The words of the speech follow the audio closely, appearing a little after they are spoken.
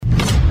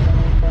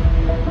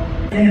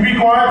Can you be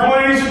quiet,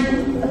 please?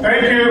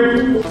 Thank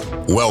you.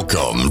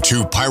 Welcome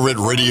to Pirate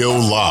Radio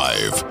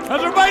Live.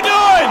 How's everybody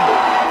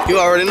doing? You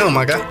already know,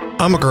 my guy.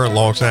 I'm a current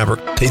log snapper.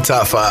 He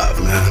top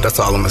 5, man. That's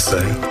all I'm going to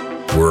say.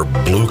 We're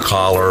blue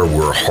collar.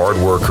 We're hard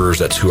workers.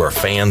 That's who our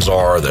fans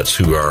are. That's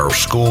who our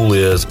school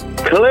is.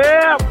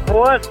 Clip,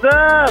 what's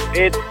up?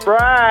 It's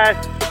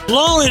Bryce.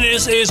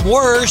 Loneliness is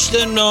worse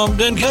than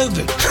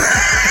COVID.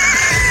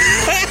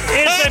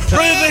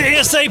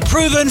 It's a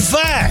proven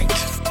fact.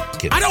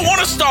 I don't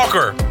want a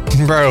stalker.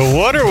 Bro,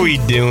 what are we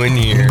doing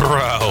here?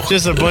 Bro.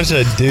 Just a bunch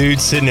of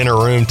dudes sitting in a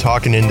room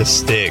talking into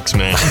sticks,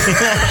 man.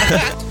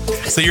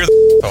 So you're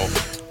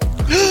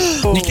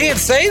You can't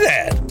say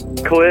that.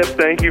 Clip,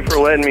 thank you for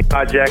letting me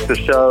hijack the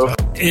show.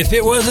 If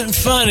it wasn't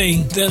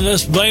funny, then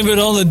let's blame it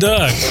on the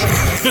duck.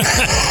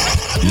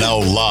 Now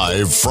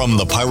live from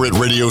the Pirate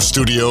Radio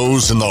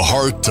studios in the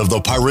heart of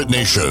the Pirate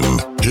Nation,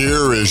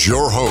 here is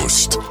your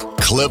host,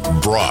 Clip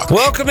Brock.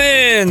 Welcome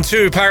in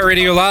to Pirate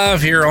Radio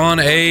Live here on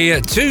a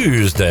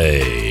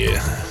Tuesday.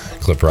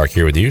 Clip Brock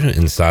here with you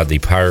inside the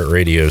Pirate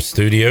Radio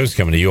studios,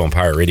 coming to you on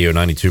Pirate Radio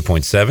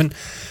 92.7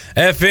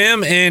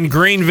 FM in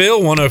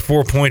Greenville,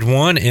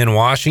 104.1 in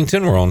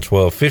Washington. We're on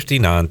 1250,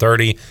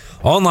 930,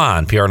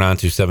 online,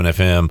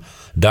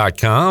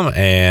 pr927fm.com,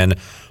 and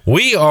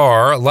we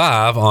are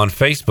live on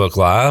Facebook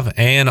Live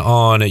and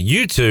on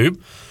YouTube,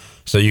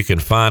 so you can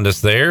find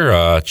us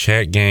there.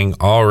 Chat gang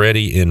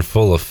already in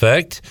full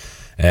effect,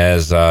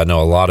 as I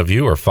know a lot of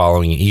you are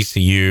following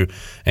ECU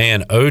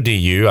and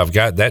ODU. I've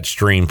got that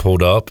stream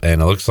pulled up,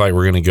 and it looks like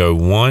we're going to go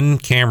one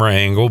camera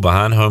angle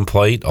behind home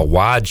plate, a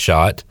wide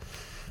shot.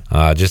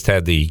 Just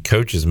had the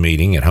coaches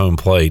meeting at home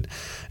plate,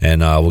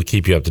 and we'll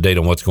keep you up to date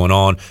on what's going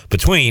on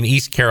between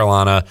East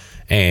Carolina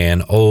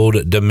and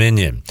Old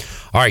Dominion.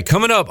 All right,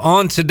 coming up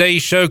on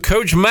today's show,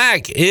 Coach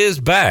Mack is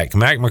back.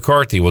 Mack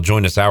McCarthy will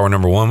join us hour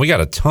number 1. We got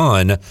a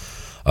ton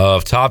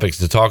of topics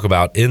to talk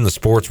about in the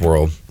sports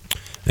world,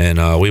 and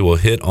we will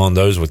hit on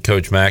those with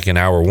Coach Mack in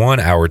hour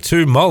 1. Hour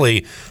 2,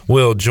 Mullis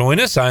will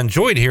join us. I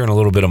enjoyed hearing a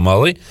little bit of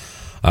Mullis.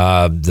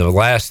 The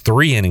last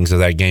 3 innings of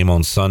that game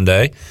on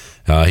Sunday.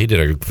 He did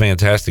a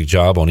fantastic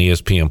job on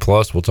ESPN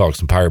Plus. We'll talk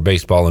some Pirate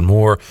baseball and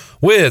more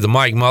with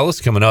Mike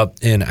Mullis coming up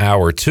in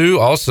hour 2.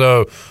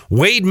 Also,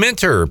 Wade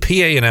Minter, PA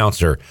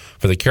announcer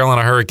for the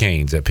Carolina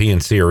Hurricanes at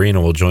PNC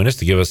Arena, will join us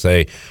to give us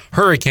a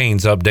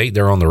Hurricanes update.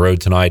 They're on the road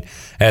tonight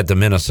at the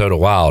Minnesota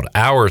Wild.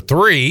 Hour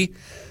 3,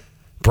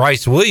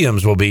 Bryce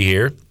Williams will be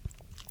here.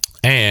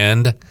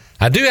 And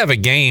I do have a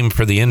game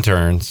for the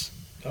interns.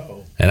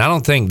 And I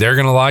don't think they're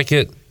going to like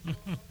it.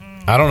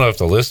 I don't know if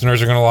the listeners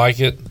are going to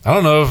like it. I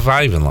don't know if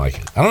I even like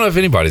it. I don't know if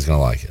anybody's going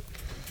to like it.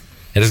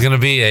 It is going to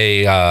be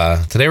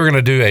today we're going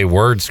to do a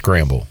word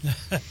scramble.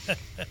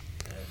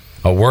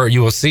 A word,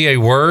 you will see a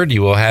word,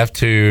 you will have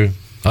to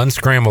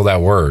unscramble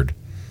that word.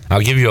 I'll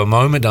give you a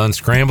moment to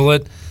unscramble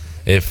it.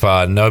 If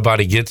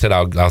nobody gets it,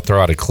 I'll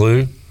throw out a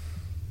clue,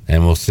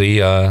 and we'll see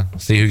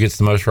who gets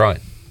the most right.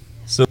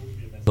 So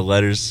the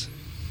letters.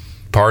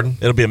 Pardon?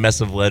 It'll be a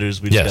mess of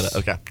letters. We just gotta,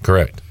 okay.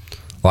 Correct.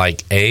 Like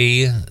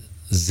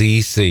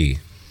AZC.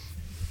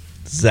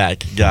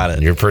 Zach, got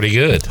it. You're pretty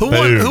good.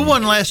 Who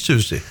won last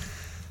Tuesday?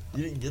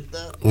 You didn't get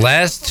that?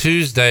 Last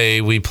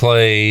Tuesday we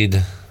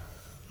played.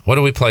 What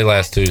did we play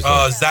last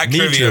Tuesday? Zach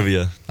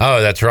Trivia.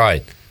 Oh, that's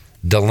right.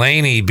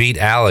 Delaney beat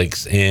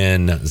Alex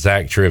in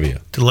Zach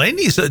Trivia.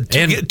 Delaney's a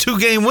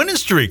two-game winning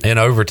streak in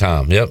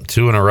overtime. Yep,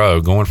 2 in a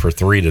row, going for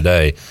 3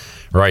 today,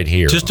 right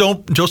here. Just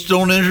don't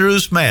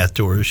introduce math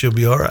to her; she'll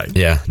be all right.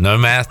 Yeah, no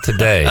math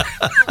today. All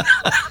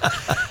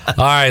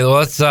right,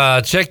 let's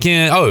check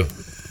in. Oh,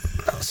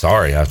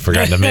 sorry, I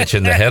forgot to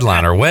mention the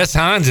headliner. Wes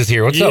Hines is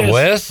here. What's up,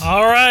 Wes?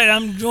 All right,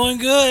 I'm doing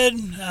good.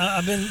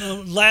 I've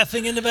been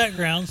laughing in the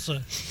background, so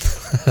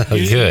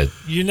good.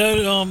 You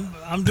know,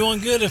 I'm doing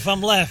good if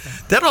I'm laughing.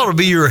 That ought to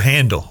be your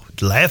handle,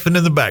 laughing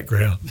in the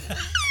background.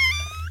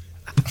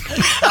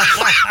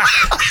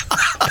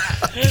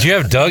 Did you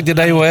have Doug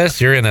today, Wes?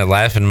 You're in a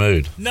laughing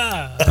mood.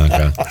 No.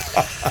 Okay.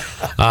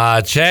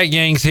 Chat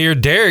gang's here.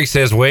 Derek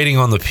says waiting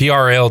on the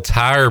PRL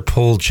tire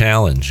pull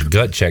challenge.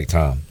 Gut check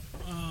time.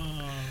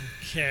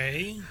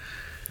 Okay.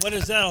 What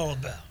is that all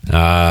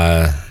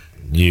about?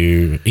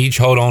 You each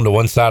hold on to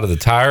one side of the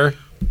tire.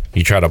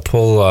 You try to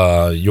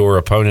pull your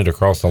opponent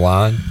across the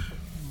line.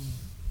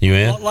 You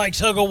in? Like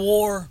tug of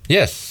war?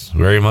 Yes,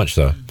 very much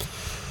so.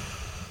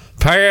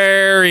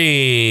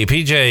 Perry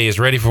PJ is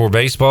ready for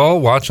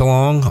baseball. Watch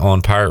along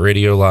on Pirate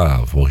Radio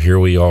Live. Well, here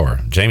we are.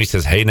 Jamie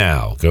says, hey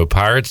now, go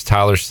Pirates.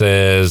 Tyler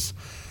says,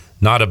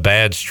 not a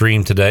bad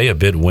stream today, a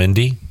bit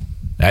windy.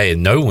 Hey,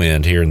 no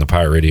wind here in the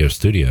Pirate Radio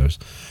studios.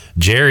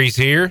 Jerry's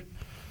here.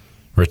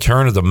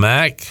 Return of the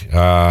Mac.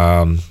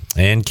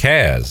 And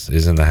Kaz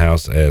is in the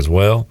house as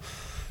well.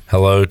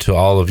 Hello to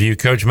all of you.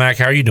 Coach Mack,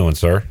 how are you doing,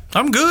 sir?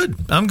 I'm good.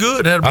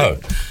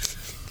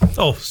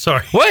 Oh,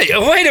 sorry. Wait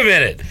a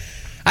minute.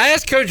 I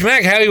asked Coach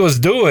Mack how he was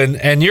doing,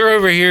 and you're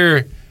over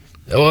here.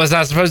 Was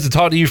I supposed to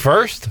talk to you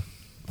first?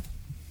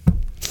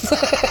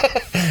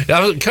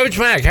 Coach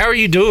Mack, how are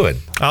you doing?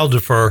 I'll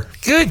defer.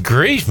 Good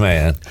grief,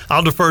 man.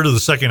 I'll defer to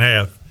the second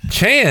half.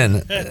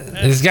 Chan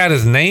has got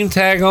his name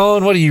tag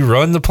on. What do you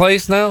run the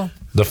place now?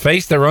 The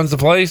face that runs the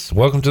place?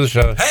 Welcome to the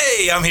show.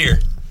 Hey, I'm here.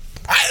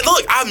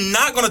 Look, I'm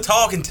not going to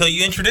talk until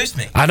you introduce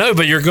me. I know,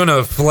 but you're going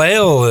to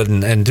flail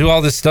and do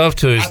all this stuff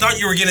to... I thought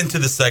you were getting to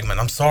the segment.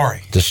 I'm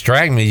sorry.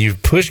 Distract me. You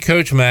pushed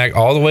Coach Mack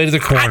all the way to the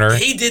corner.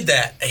 He did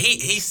that.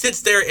 He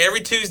sits there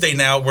every Tuesday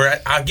now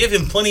where I give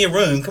him plenty of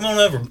room. Come on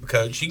over,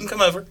 Coach. You can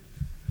come over.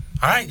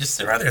 All right, just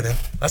sit right there then.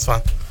 That's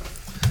fine.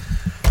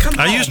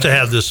 I used to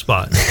have this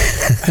spot.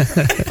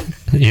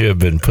 You have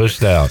been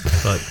pushed out.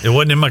 But it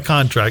wasn't in my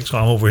contract, so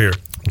I'm over here.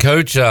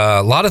 Coach,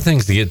 a lot of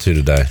things to get to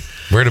today.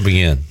 Where to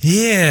begin?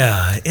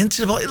 Yeah.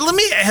 Let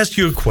me ask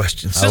you a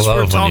question. Since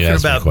we're talking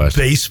about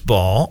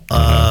baseball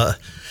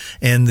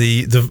and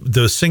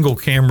the single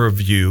camera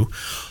view,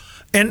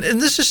 and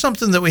this is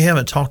something that we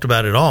haven't talked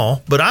about at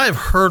all, but I've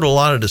heard a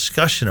lot of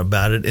discussion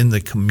about it in the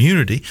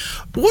community.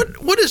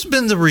 What has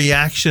been the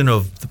reaction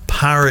of the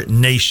Pirate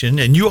Nation,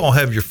 and you all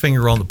have your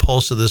finger on the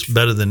pulse of this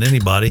better than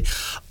anybody,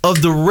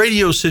 of the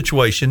radio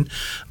situation?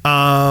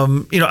 I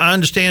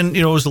understand,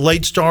 it was a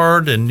late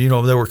start and,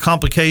 there were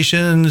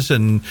complications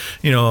and,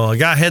 a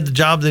guy had the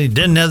job, then he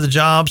didn't have the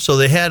job. So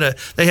they had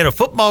a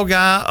football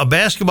guy, a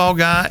basketball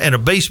guy, and a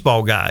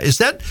baseball guy. Is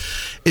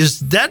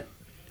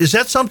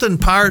that something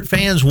Pirate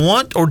fans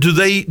want, or do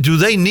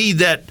they need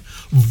that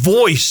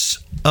voice?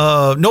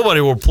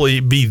 Nobody will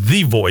be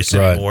the voice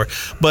anymore,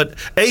 but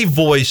a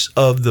voice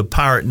of the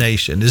Pirate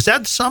Nation. Is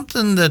that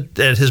something that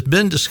has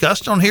been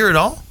discussed on here at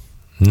all?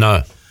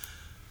 No.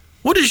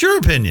 What is your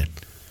opinion?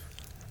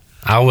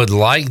 I would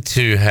like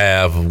to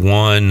have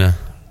one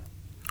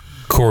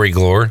Corey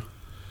Glore,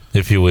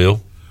 if you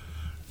will,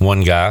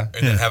 one guy.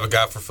 And then have a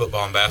guy for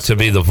football and basketball. To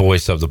be the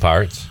voice of the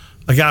Pirates.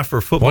 A guy for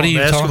football and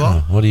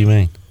basketball? What do you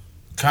mean?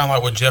 Kind of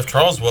like what Jeff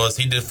Charles was.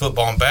 He did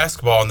football and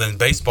basketball, and then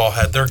baseball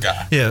had their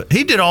guy. Yeah,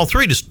 he did all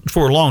three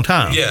for a long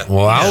time. Yeah.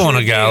 Well, I want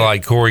a guy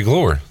like Corey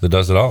Glore that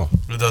does it all.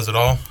 Who does it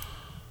all?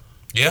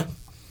 Yeah.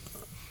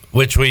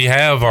 Which we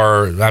have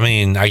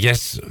I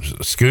guess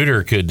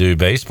Scooter could do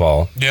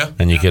baseball. Yeah.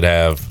 And you could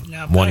have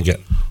one guy.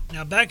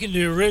 Now, back in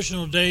the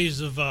original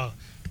days of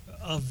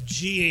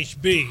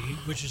GHB,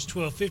 which is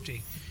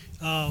 1250,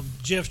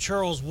 Jeff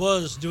Charles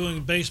was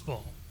doing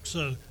baseball.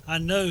 So I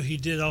know he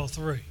did all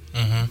three.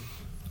 Mm-hmm.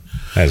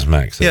 As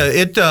Max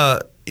said. Yeah,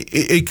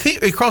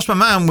 it crossed my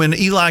mind when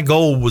Eli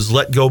Gold was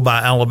let go by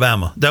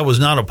Alabama. That was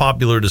not a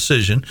popular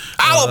decision.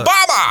 Alabama!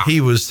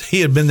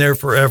 He had been there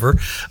forever,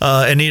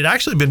 and he had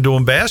actually been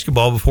doing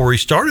basketball before he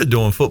started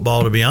doing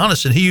football, to be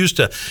honest. And he used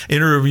to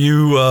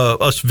interview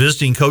us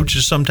visiting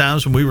coaches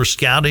sometimes when we were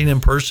scouting in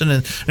person.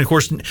 And of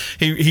course,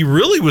 he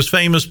really was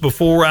famous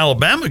before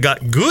Alabama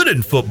got good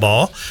in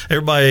football.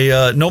 Everybody,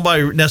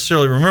 nobody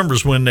necessarily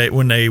remembers when they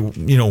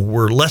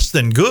were less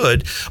than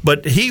good,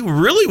 but he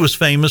really was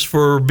famous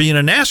for being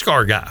a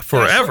NASCAR guy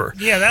forever.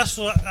 That's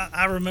what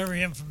I remember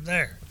him from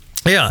there.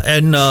 Yeah,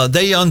 and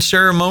they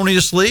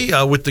unceremoniously,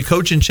 with the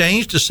coaching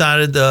change,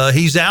 decided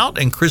he's out,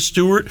 and Chris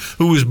Stewart,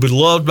 who is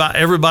beloved by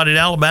everybody at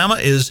Alabama,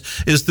 is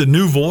the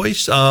new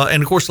voice.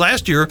 And, of course,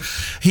 last year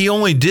he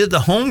only did the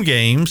home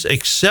games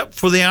except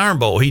for the Iron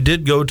Bowl. He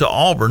did go to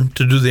Auburn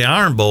to do the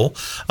Iron Bowl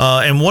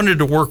and wanted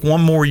to work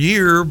one more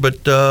year,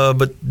 but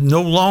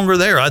no longer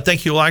there. I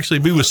think he'll actually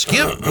be with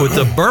Skip with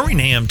the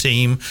Birmingham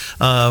team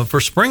for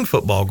spring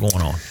football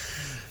going on.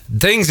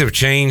 Things have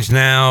changed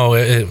now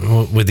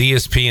with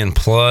ESPN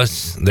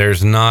Plus.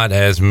 There's not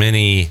as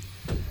many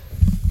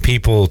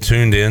people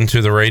tuned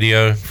into the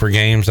radio for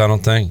games, I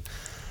don't think.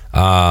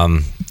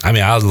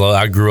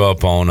 I grew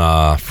up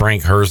on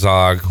Frank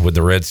Herzog with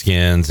the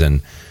Redskins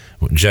and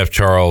Jeff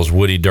Charles,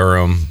 Woody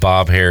Durham,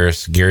 Bob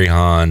Harris, Gary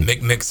Hahn.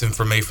 Mick Mixon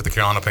for me for the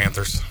Carolina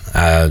Panthers.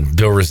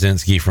 Bill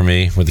Rosinski for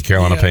me with the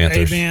Carolina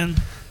Panthers.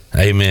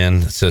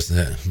 Amen,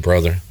 sister,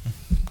 brother.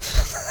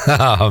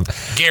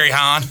 Gary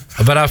Hahn.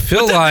 But I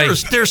feel like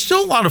there's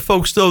still a lot of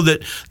folks though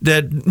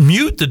that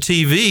mute the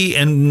TV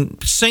and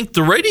sync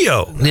the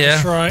radio. Yeah,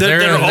 that's right.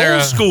 They're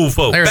old school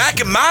folks. Back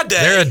in my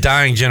day, they're a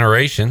dying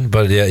generation.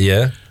 But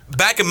yeah.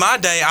 Back in my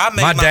day, I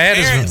made my dad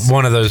parents, is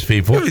one of those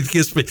people.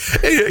 Kiss me.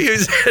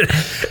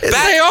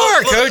 They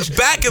are, Coach.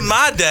 Back in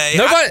my day,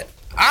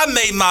 I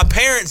made my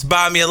parents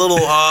buy me a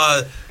little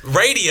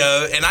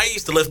radio, and I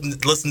used to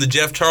listen to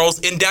Jeff Charles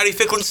in Dowdy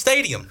Ficklen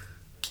Stadium.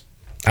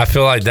 I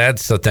feel like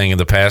that's a thing of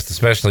the past,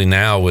 especially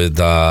now with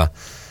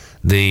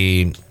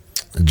the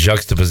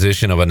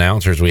juxtaposition of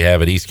announcers we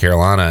have at East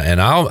Carolina. And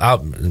I'll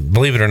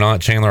believe it or not,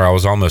 Chandler, I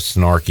was almost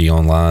snarky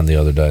online the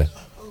other day,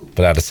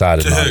 but I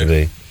decided not to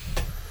be.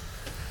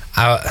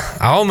 I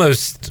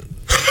almost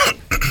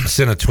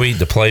sent a tweet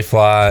to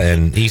Playfly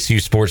and ECU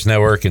Sports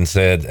Network and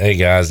said, "Hey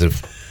guys,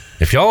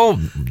 if y'all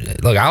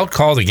look, I'll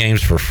call the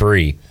games for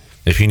free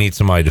if you need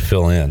somebody to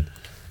fill in,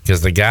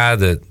 because the guy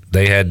that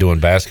they had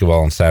doing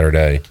basketball on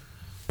Saturday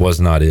was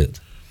not it.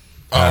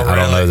 I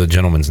don't know the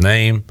gentleman's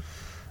name.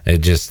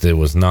 It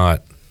was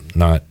not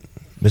Mr.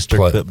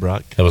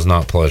 Clipbrock. It was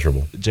not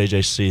pleasurable.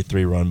 JJC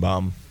 3-run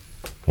bomb.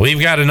 We've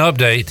got an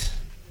update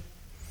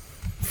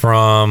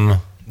from.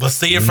 Let's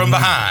see it from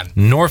behind.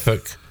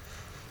 Norfolk.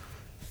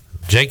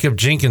 Jacob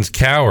Jenkins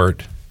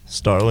Cowart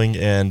Starling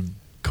and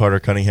Carter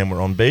Cunningham were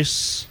on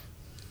base.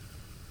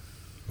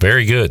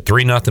 Very good.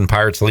 3-0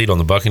 Pirates lead on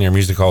the Buccaneer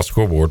Music Hall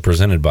scoreboard,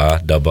 presented by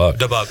Dubuck.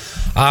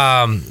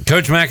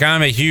 Coach Mack,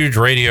 I'm a huge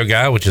radio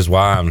guy, which is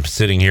why I'm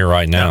sitting here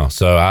right now.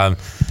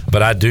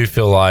 But I do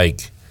feel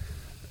like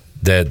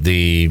that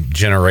the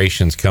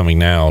generations coming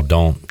now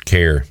don't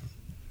care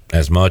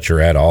as much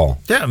or at all.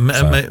 Yeah,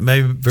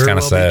 may very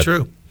well be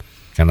true.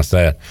 Kind of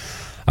sad.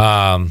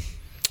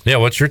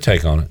 What's your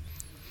take on it?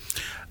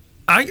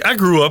 I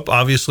grew up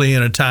obviously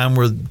in a time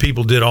where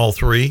people did all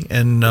three,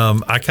 and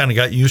I kind of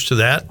got used to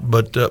that.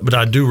 But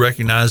I do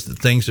recognize that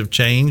things have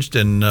changed,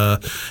 and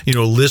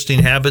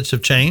listening habits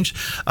have changed.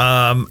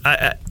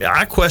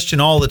 I question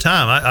all the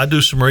time. I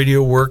do some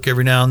radio work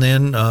every now and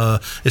then,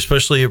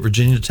 especially at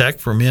Virginia Tech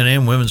for men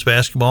and women's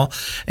basketball,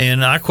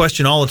 and I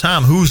question all the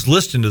time who's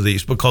listening to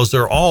these, because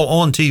they're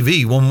all on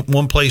TV,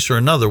 one place or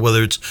another,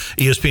 whether it's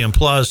ESPN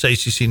Plus,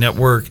 ACC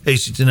Network,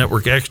 ACC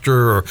Network Extra,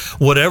 or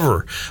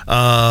whatever.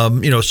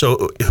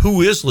 So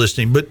who is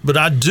listening? But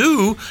I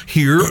do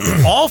hear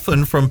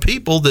often from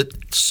people that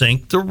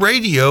sync the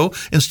radio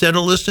instead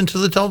of listening to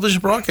the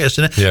television broadcast,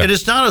 and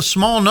it's not a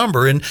small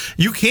number. And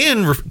you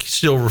can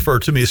still refer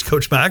to me as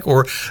Coach Mack,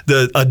 or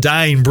a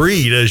dying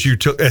breed, as you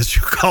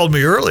called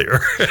me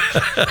earlier.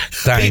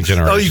 Dying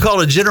generation. Oh, you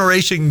call it a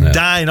generation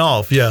dying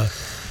off? Yeah.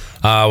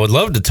 I would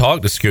love to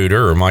talk to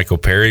Scooter or Michael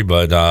Perry,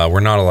 but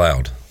we're not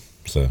allowed,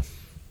 so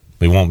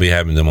we won't be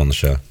having them on the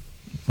show.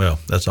 Well,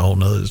 that's a whole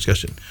nother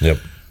discussion. Yep.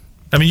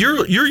 I mean,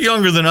 you're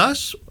younger than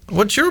us.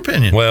 What's your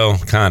opinion? Well,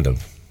 kind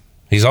of.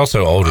 He's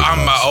also older than us.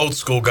 I'm an old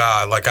school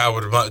guy. Like, I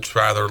would much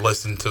rather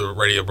listen to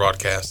radio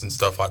broadcasts and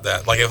stuff like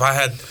that. Like, if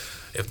I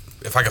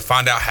could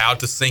find out how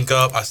to sync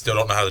up, I still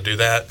don't know how to do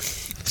that.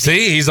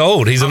 See, he's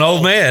old. He's an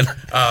old man.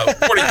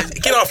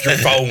 Get off your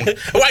phone.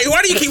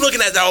 Why do you keep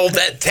looking at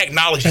that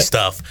technology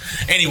stuff?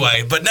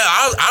 Anyway, but no,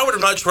 I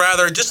would much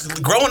rather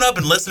just growing up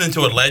and listening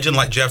to a legend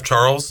like Jeff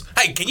Charles.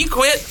 Hey, can you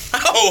quit?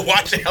 Oh,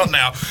 watch out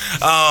now.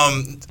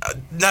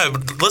 No,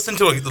 but listen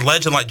to a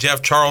legend like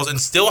Jeff Charles and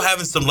still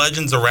having some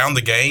legends around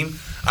the game.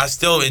 I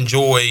still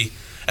enjoy.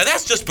 And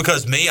that's just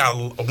because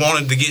I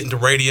wanted to get into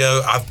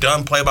radio. I've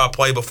done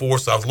play-by-play before,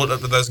 so I've looked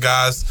up to those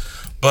guys.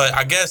 But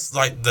I guess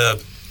like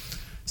the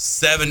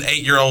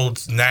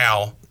 7-8-year-olds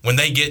now, when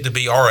they get to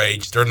be our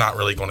age, they're not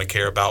really going to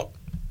care about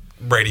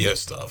radio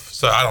stuff.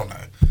 So I don't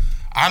know.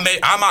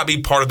 I might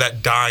be part of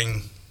that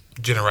dying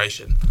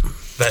generation,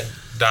 that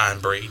dying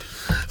breed.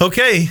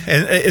 Okay,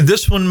 and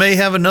this one may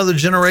have another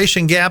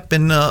generation gap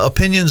in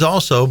opinions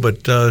also,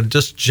 but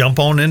just jump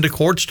on into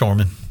court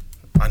storming.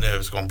 I knew it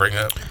was going to bring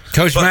up.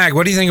 Coach Mack,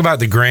 what do you think about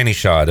the granny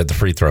shot at the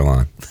free throw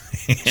line?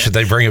 Should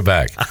they bring it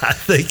back? I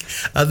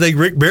think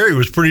Rick Barry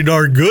was pretty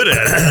darn good at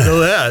it. I know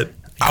that.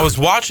 I was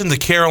watching the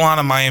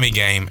Carolina-Miami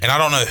game, and I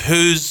don't know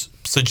whose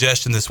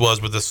suggestion this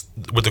was with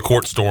the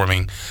court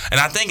storming, and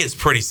I think it's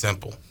pretty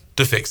simple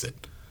to fix it,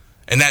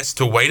 and that's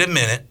to wait a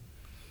minute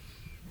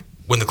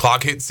when the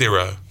clock hits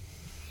 0,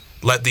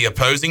 let the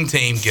opposing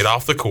team get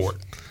off the court.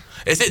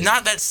 Is it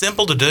not that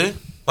simple to do?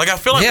 Like, I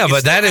feel like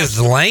but that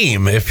is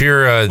lame. If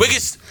you're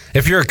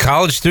a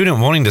college student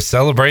wanting to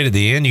celebrate at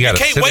the end, you got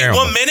to sit there. You can't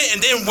wait 1 minute,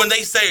 and then when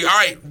they say, "All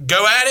right,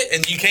 go at it,"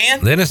 and you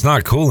can, then it's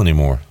not cool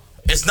anymore.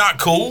 It's not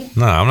cool?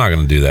 No, I'm not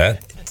going to do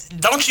that.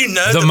 Don't you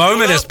know the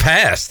moment is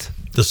past?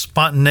 The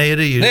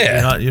spontaneity.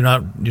 You're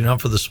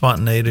not for the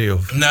spontaneity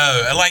of.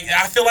 No, like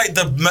I feel like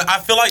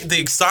the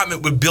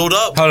excitement would build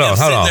up. Hold on.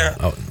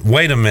 Oh,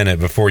 wait a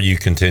minute before you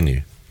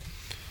continue,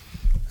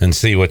 and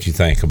see what you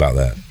think about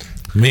that.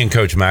 Me and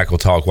Coach Mack will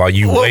talk while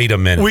you wait a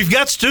minute. We've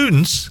got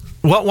students.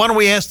 Why don't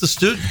we ask the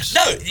students?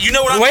 No, you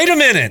know what? Wait a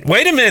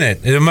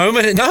minute. In a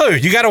moment, no,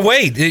 you got to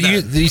wait. No.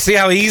 You see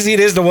how easy it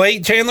is to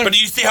wait, Chandler? But do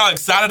you see how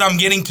excited I'm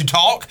getting to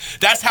talk?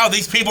 That's how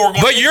these people are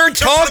going. But you're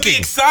talking. Be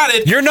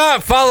excited. You're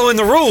not following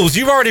the rules.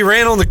 You've already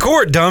ran on the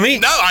court, dummy.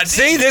 No, I didn't.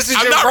 See, this is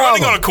I'm your not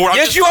problem. Running on a court.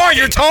 Yes, you are.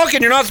 You're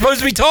talking. You're not supposed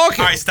to be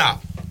talking. All right,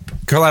 stop.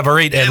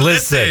 Collaborate and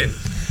listen.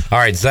 All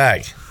right,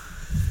 Zach.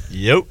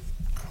 Yep.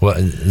 Well,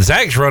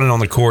 Zach's running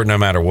on the court no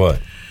matter what.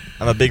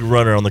 I'm a big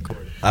runner on the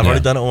court. I've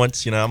already done it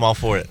once. I'm all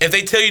for it. If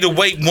they tell you to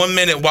wait 1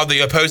 minute while the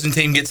opposing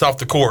team gets off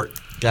the court,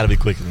 got to be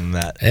quicker than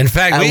that. In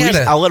fact,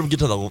 I'll let them get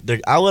to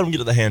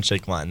the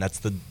handshake line. That's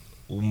the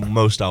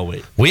most I'll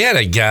wait. We had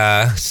a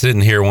guy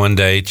sitting here one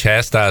day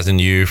chastising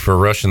you for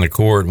rushing the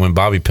court when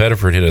Bobby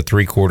Pettiford hit a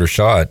 3-quarter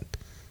shot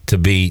to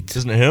beat.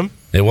 Isn't it him?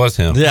 It was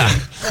him. Yeah.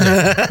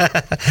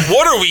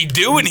 What are we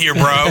doing here,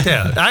 bro?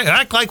 Yeah, I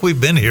act like we've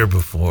been here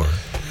before.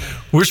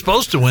 We're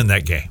supposed to win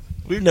that game.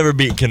 We've never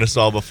beat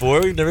Kennesaw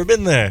before. We've never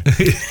been there.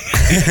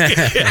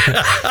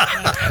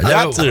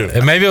 Got to.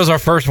 And maybe it was our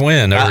first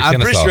win over Kennesaw. I'm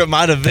pretty sure it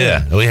might have been.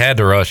 Yeah, we had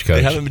to rush, Coach.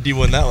 We haven't been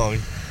D1 that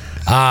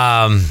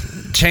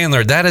long.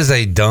 Chandler, that is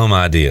a dumb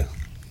idea.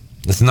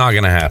 It's not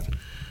going to happen.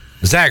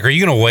 Zach, are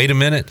you going to wait a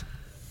minute?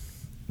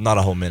 Not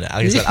a whole minute.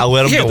 Like I said, I'll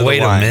let them get to the line.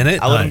 Wait a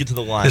minute. I'll let them get to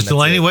the line. Is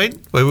Delaney wait?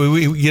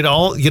 We get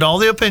all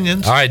the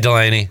opinions. All right,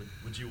 Delaney.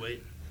 Would you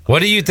wait? What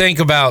do you think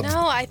about...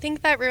 No, I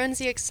think that ruins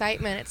the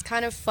excitement. It's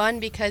kind of fun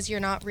because you're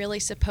not really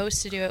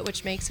supposed to do it,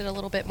 which makes it a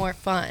little bit more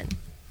fun.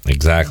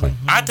 Exactly.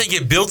 I think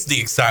it builds the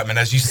excitement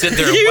as you sit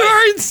there. You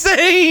are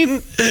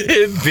insane.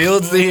 It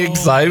builds the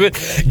excitement,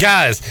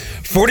 guys.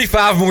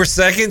 45 more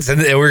seconds,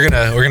 and we're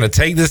gonna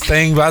take this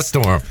thing by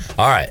storm.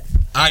 All right,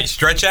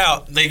 stretch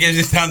out. They give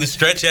you time to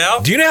stretch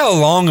out. Do you know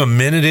how long a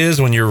minute is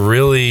when you're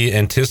really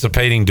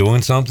anticipating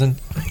doing something?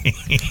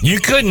 You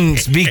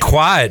couldn't be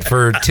quiet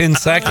for 10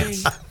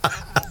 seconds.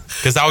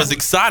 Because I was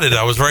excited.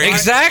 I was ready.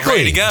 Exactly.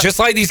 Ready to go. Just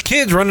like these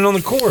kids running on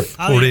the court.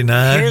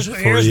 49. Here's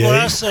what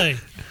I say.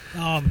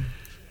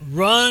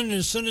 Run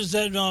as soon as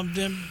that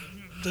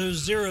those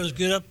zeros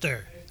get up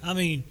there. I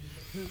mean,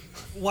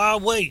 why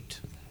wait?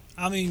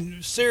 I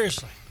mean,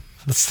 seriously.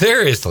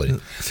 Seriously.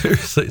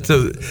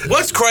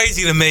 What's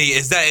crazy to me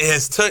is that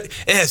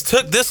it has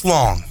took this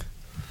long.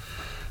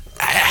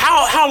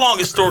 How long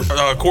has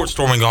court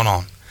storming gone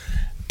on?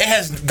 It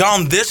has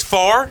gone this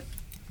far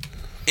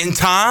in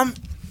time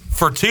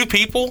for two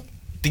people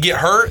to get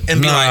hurt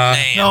and be like,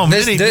 man. No,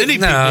 many people.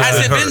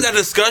 Has it been a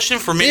discussion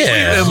for many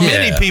years?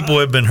 Many people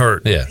have been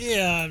hurt. Yeah,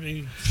 I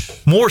mean,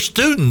 more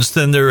students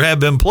than there have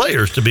been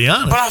players, to be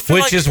honest.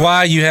 Which is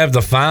why you have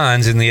the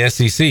fines in the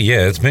SEC.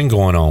 Yeah, it's been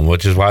going on,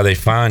 which is why they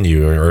fine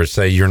you or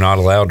say you're not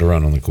allowed to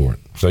run on the court.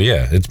 So,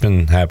 yeah, it's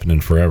been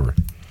happening forever.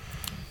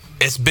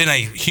 It's been a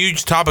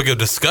huge topic of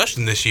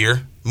discussion this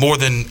year, more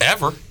than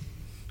ever.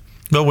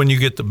 But when you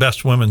get the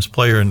best women's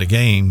player in the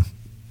game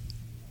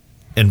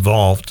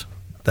involved,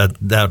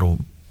 that'll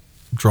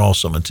draw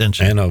some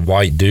attention. And a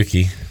white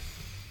dookie.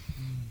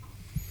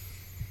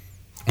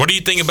 What do you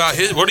think about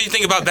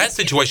that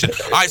situation?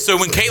 All right, so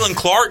when Caitlin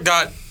Clark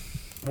got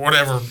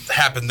whatever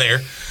happened there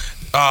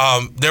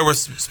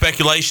was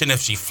speculation if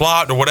she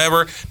flopped or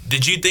whatever.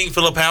 Did you think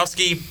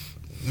Filipowski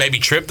maybe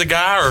tripped the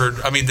guy? Or,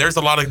 I mean, there's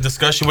a lot of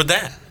discussion with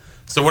that.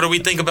 So what do we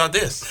think about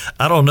this?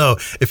 I don't know.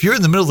 If you're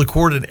in the middle of the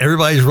court and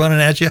everybody's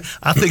running at you,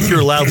 I think you're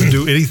allowed to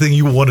do anything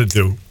you want to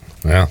do.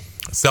 Yeah.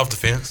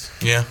 Self-defense,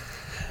 yeah.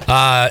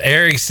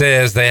 Eric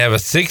says they have a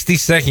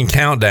 60-second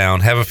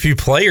countdown, have a few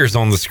players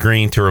on the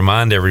screen to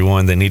remind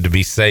everyone they need to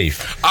be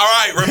safe. All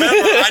right, remember,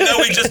 I know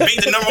we just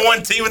beat the number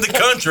one team in the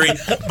country,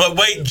 but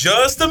wait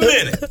just a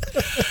minute.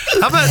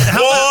 How about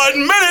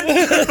 1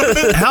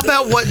 minute? How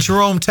about what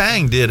Jerome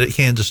Tang did at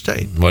Kansas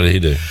State? What did he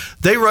do?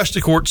 They rushed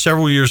the court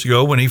several years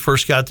ago when he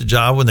first got the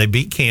job when they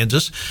beat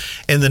Kansas.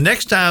 And the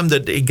next time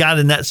that he got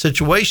in that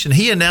situation,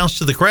 he announced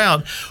to the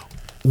crowd,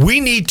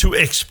 we need to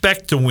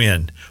expect to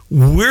win.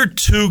 We're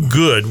too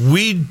good.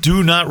 We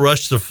do not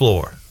rush the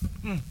floor.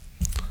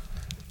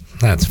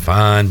 That's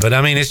fine, but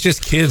I mean, it's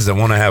just kids that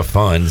want to have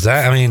fun.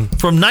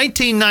 From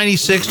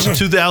 1996 to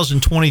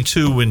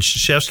 2022, when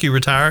Krzyzewski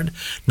retired,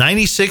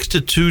 96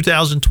 to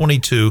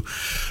 2022,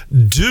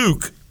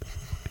 Duke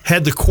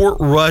had the court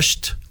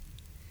rushed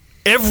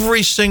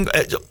every single.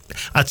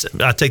 I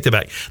take that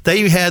back.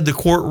 They had the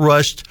court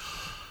rushed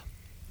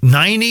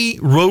 90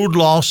 road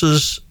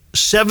losses.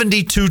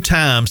 72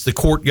 times the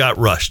court got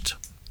rushed.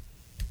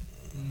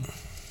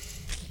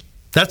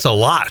 That's a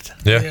lot.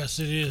 Yeah. Yes,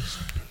 it is.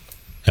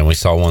 And we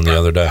saw one the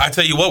other day. I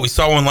tell you what, we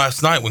saw one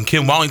last night when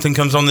Kim Wallington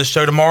comes on this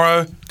show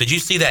tomorrow. Did you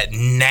see that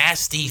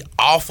nasty,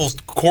 awful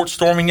court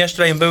storming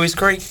yesterday in Bowie's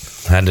Creek?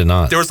 I did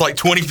not. There was like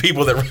 20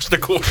 people that rushed the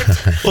court.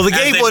 Well, the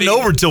game wasn't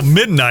over till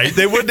midnight.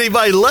 They wouldn't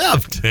anybody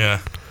left. Yeah.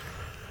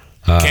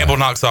 Campbell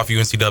knocks off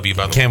UNCW,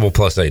 by the way. Campbell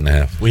plus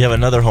 8.5. We have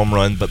another home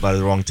run, but by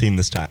the wrong team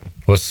this time.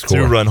 What's the score?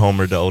 2-run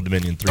homer to Old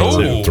Dominion,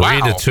 3-2. Oh,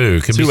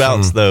 3-2. Could be 2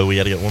 outs, though. We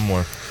got to get one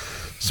more.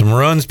 Some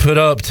runs put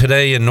up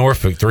today in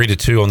Norfolk,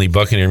 3-2 on the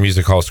Buccaneer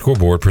Music Hall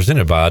scoreboard,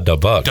 presented by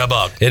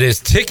Dubuck. It is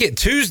Ticket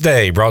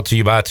Tuesday, brought to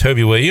you by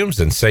Toby Williams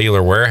and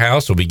Cellular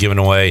Warehouse. We'll be giving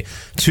away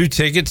 2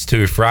 tickets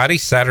to Friday,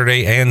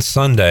 Saturday, and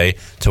Sunday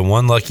to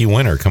one lucky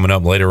winner coming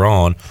up later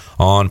on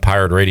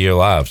Pirate Radio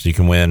Live. So you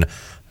can win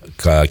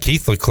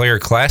Keith LeClaire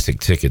Classic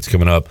tickets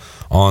coming up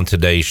on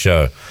today's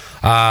show.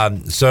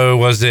 So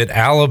was it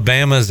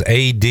Alabama's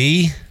AD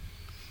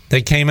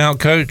that came out,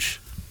 Coach,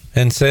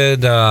 and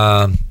said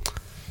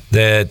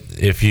that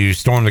if you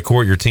storm the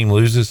court, your team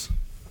loses?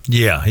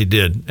 Yeah, he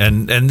did,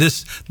 and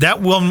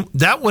that one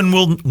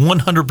will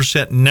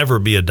 100% never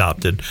be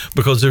adopted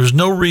because there's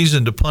no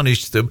reason to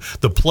punish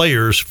the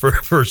players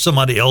for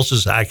somebody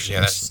else's actions.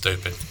 Yeah, that's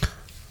stupid.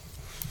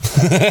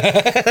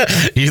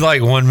 You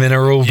like 1 minute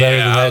rule better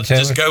than that,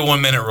 Chandler? Just go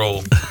 1 minute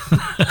rule.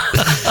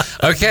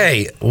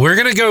 Okay, we're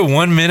going to go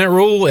 1 minute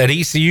rule at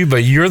ECU,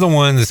 but you're the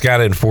one that's got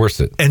to enforce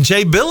it. And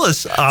Jay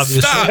Billis,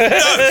 obviously. Stop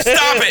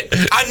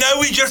it. I know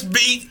we just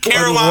beat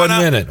Carolina.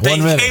 1 minute. They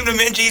came to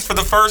Minji's for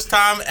the first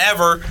time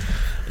ever.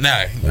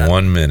 No.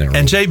 1 minute rule.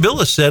 And Jay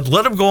Billis said,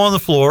 let them go on the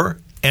floor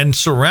and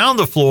surround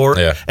the floor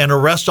and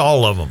arrest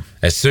all of them.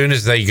 As soon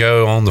as they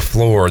go on the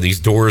floor,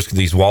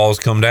 these walls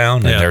come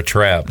down and they're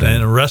trapped.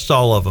 And arrest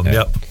all of them,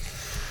 yep.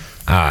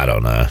 I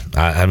don't know.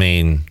 I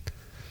mean,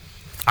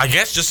 I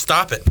guess just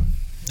stop it.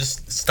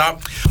 Just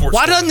stop.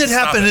 Why doesn't it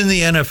happen in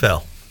the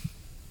NFL?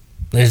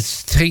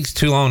 It takes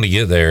too long to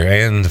get there,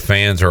 and the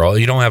fans are all.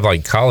 You don't have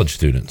like college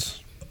students.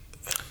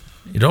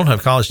 You don't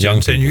have college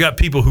students, and you got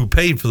people who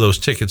paid for those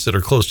tickets that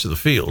are close to the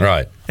field.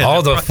 Right. And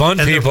all the fun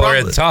people are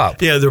at the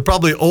top. Yeah, they're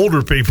probably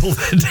older people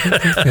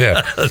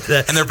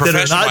that, and they're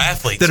professional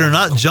athletes that are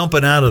not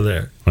jumping out of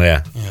there.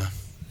 Yeah.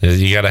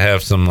 You got to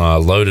have some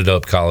loaded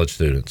up college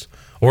students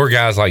or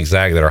guys like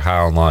Zach that are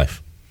high on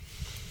life.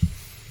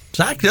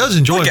 Zach does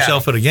enjoy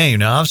himself at a game.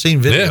 Now, I've seen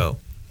video.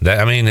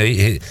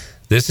 Yeah.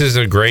 This is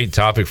a great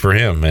topic for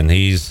him, and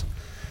he's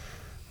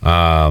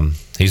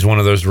one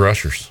of those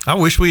rushers. I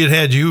wish we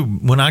had you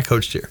when I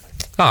coached here.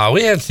 Oh,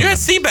 we had some. You had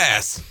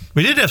Seabass.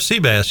 We did have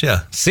Seabass,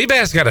 yeah.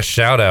 Seabass got a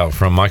shout out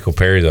from Michael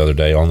Perry the other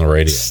day on the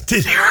radio.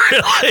 Did he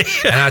really?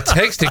 And I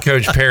texted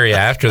Coach Perry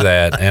after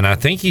that, and I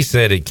think he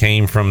said it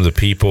came from the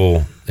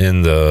people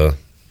in the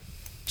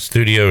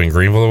studio in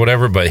Greenville or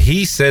whatever, but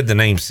he said the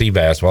name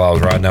Seabass while I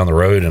was riding down the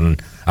road,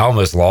 and I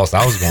almost lost.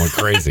 I was going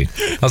crazy.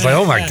 I was like,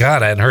 oh my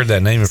God, I hadn't heard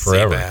that name in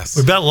forever. Seabass.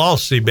 We about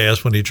lost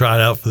Seabass when he tried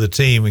out for the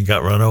team and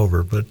got run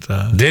over. But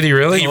did he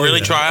really? Did he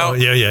really try out? Oh,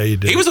 yeah, he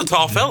did. He was a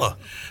tall fella.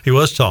 He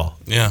was tall.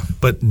 Yeah.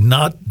 But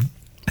not...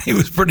 He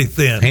was pretty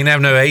thin. He didn't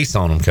have no ace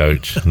on him,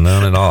 Coach.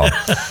 None at all.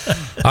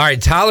 All right,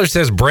 Tyler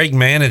says break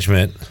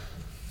management.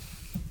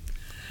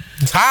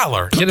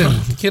 Tyler. Get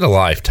a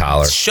life,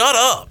 Tyler. Shut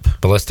up.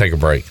 But let's take a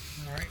break.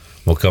 All right.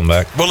 We'll come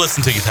back. We'll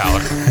listen to you, Tyler.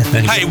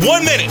 Hey, 1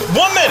 minute.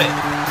 1 minute.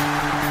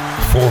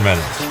 4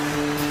 minutes.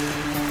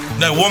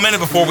 No, 1 minute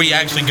before we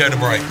actually go to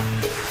break.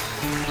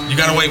 You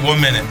got to wait 1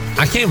 minute.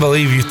 I can't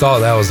believe you thought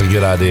that was a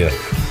good idea.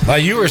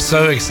 Like, you were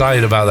so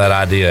excited about that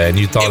idea, and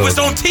you thought it was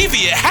on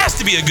TV. It has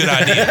to be a good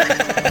idea.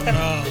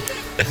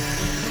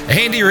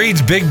 Andy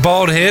Reid's big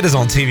bald head is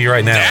on TV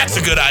right now. That's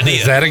a good idea.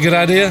 Is that a good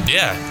idea?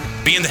 Yeah.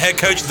 Being the head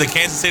coach of the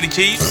Kansas City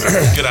Chiefs,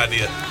 good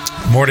idea.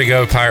 More to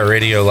go. Pirate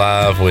Radio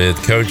Live with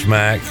Coach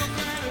Mack.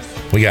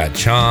 We got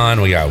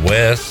Chon, we got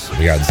Wes,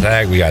 we got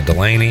Zach, we got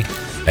Delaney,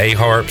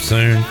 A-Harp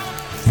soon.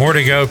 More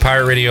to go.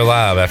 Pirate Radio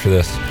Live after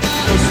this.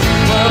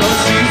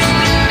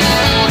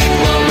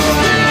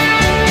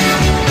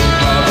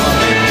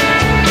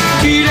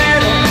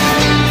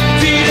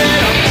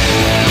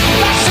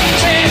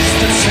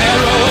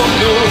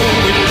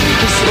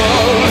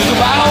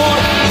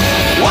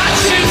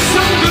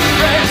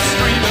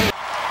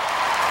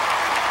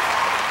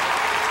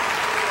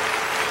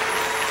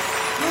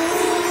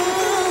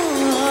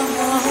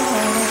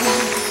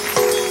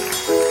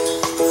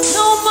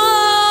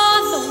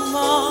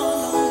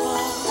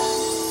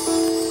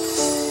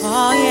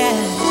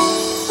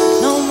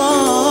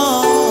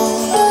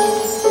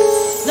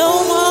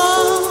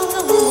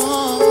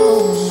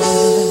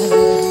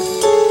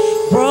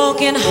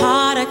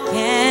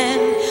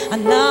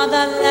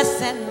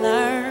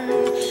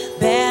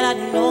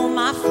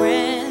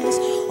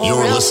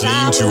 You're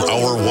listening to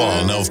Hour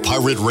 1 of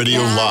Pirate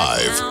Radio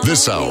Live.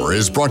 This hour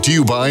is brought to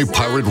you by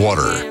Pirate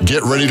Water.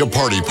 Get ready to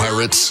party,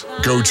 pirates.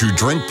 Go to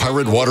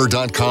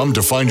drinkpiratewater.com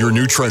to find your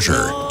new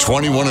treasure.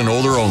 21 and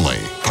older only.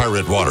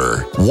 Pirate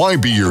Water. Why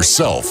be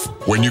yourself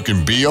when you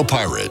can be a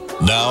pirate?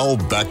 Now,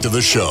 back to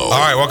the show. All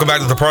right, welcome back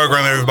to the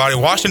program, everybody.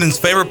 Washington's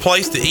favorite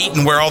place to eat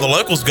and where all the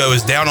locals go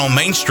is down on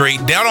Main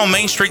Street. Down on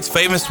Main Street's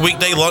famous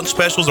weekday lunch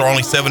specials are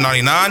only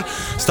 $7.99.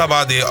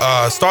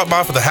 Stop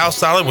by for the house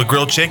salad with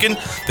grilled chicken.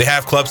 They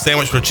have club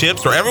sandwich with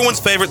chips, or everyone's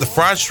favorite, the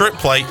fried strip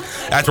plate.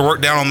 After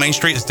work down on Main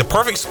Street is the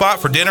perfect spot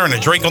for dinner and a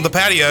drink on the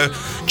patio.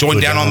 Join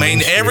Down on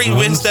Main every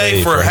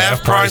Wednesday for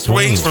half-price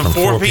wings from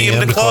 4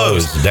 p.m. to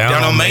close.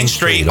 Down on Main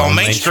Street,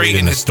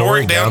 in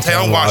historic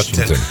downtown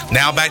Washington.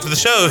 Now back to the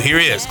show. Here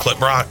he is, Clip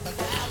Brock.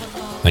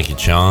 Thank you,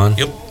 Chon.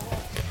 Yep.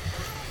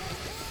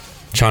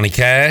 Johnny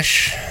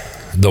Cash,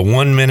 the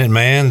 1 minute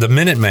man, the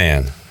minute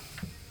man.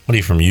 What are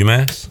you, from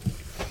UMass?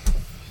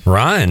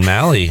 Ryan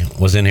Malley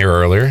was in here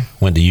earlier,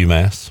 went to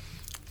UMass.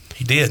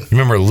 He did. You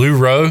remember Lou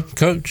Rowe,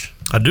 Coach?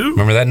 I do.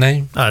 Remember that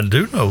name? I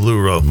do know Lou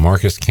Rowe.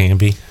 Marcus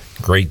Camby,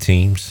 great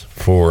teams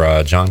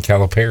for John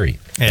Calipari.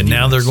 And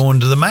now they're going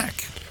to the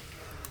MAC.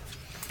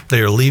 They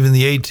are leaving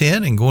the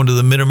A-10 and going to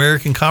the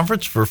Mid-American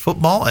Conference for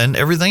football and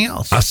everything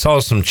else. I saw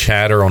some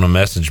chatter on a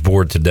message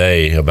board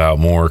today about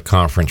more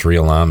conference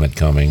realignment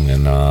coming,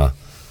 and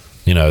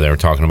they were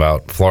talking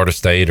about Florida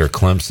State or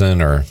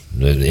Clemson or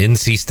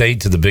NC State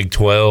to the Big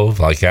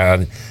 12. Like,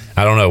 I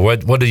don't know.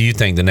 What do you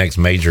think the next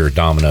major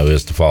domino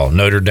is to fall?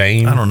 Notre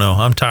Dame? I don't know.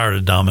 I'm tired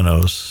of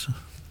dominoes.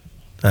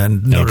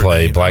 And Notre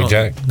Dame,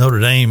 blackjack. Notre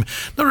Dame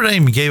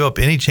gave up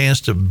any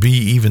chance to be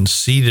even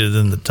seated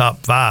in the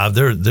top 5.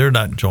 They're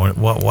not joining.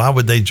 Why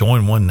would they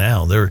join one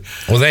now?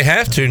 They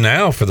have to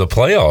now for the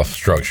playoff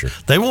structure.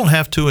 They won't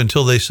have to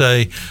until they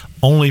say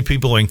only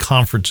people in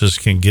conferences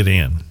can get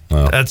in.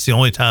 Oh. That's the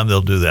only time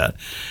they'll do that.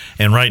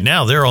 And right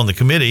now they're on the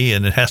committee,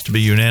 and it has to be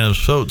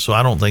unanimous vote. So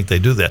I don't think they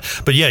do that.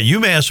 But yeah,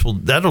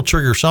 UMass that'll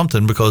trigger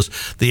something because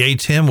the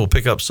A-10 will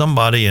pick up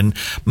somebody. And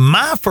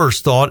my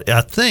first thought, I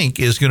think,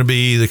 is going to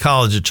be the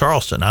College of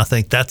Charleston. I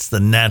think that's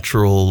the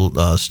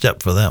natural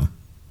step for them.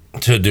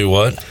 To do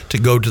what? To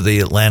go to the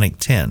Atlantic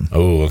 10.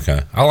 Oh,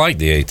 okay. I like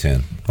the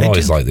A-10. I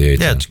always like the A-10.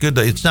 Yeah, it's good.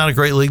 It's not a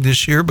great league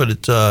this year,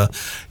 but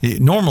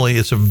normally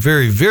it's a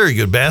very, very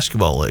good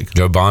basketball league.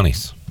 Go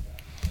Bonnies.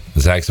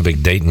 Zach's a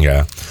big Dayton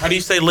guy. How do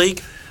you say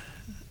league?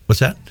 What's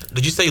that?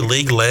 Did you say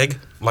league leg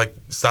like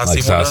Cy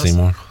Like Seymour Cy does?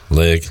 Seymour?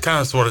 Leg. It's kind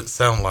of what it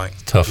sounds like.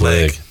 Tough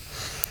leg.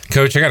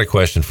 Coach, I got a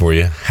question for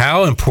you.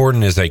 How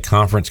important is a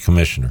conference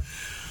commissioner?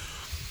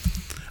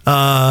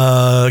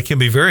 It can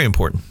be very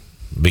important.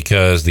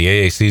 Because the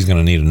AAC is going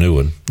to need a new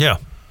one. Yeah.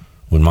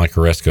 When Mike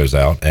Arrest goes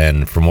out.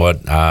 And from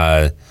what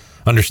I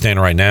understand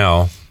right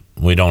now,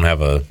 we don't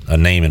have a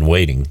name in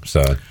waiting.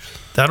 So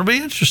that'll be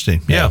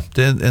interesting. Yeah.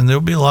 And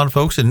there'll be a lot of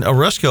folks. And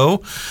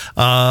Oresco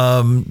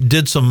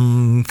did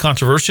some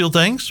controversial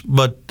things.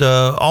 But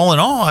all in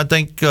all, I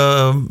think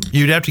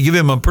you'd have to give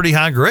him a pretty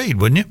high grade,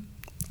 wouldn't you?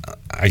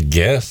 I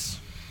guess.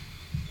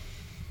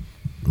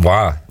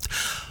 Why?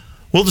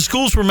 Well, the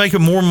schools were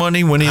making more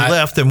money when he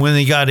left than when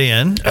he got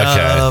in.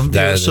 Okay,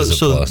 that is a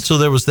plus. So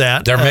there was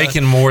that. They're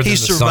making more than the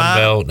Sun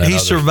Belt. He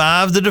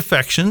survived the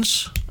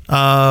defections.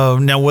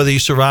 Now, whether he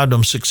survived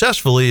them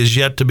successfully is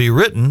yet to be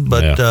written,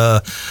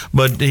 but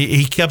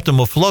he kept them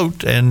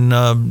afloat,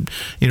 and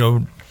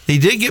he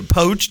did get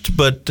poached,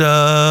 but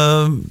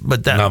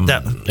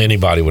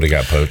anybody would have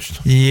got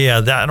poached.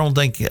 Yeah, I don't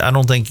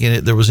think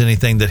there was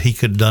anything that he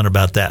could have done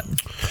about that.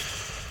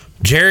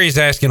 Jerry's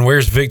asking,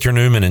 where's Victor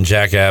Newman and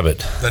Jack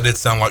Abbott? That did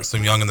sound like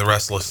some Young and the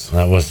Restless.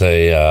 That was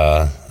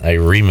a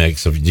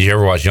remix of. Did you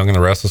ever watch Young and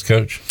the Restless,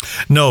 Coach?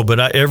 No, but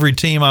every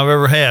team I've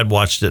ever had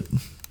watched it.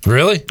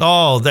 Really?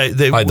 Oh,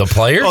 they like the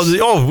players?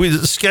 We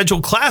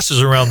scheduled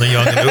classes around the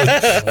Young and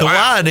the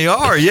Y. They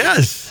are,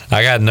 yes.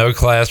 I got no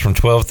class from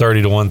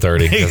 12:30 to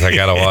 1:30 because I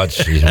got to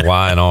watch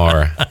Y and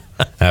R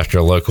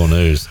after local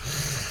news.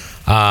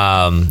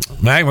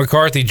 Mack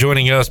McCarthy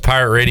joining us,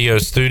 Pirate Radio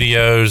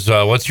Studios.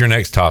 What's your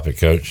next topic,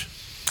 Coach?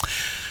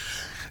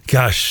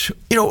 Gosh,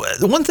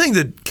 the one thing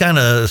that kind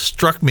of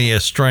struck me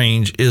as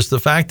strange is the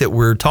fact that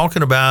we're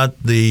talking about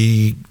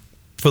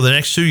for the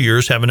next 2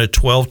 years having a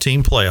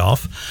 12-team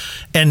playoff,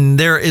 and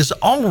there is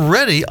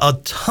already a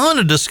ton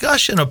of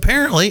discussion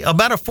apparently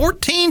about a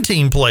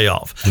 14-team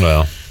playoff.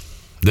 Well,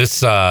 this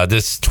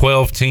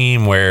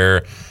 12-team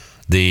where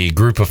the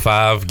group of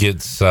 5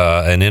 gets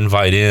an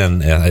invite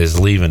in is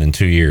leaving in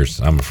 2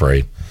 years, I'm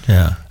afraid.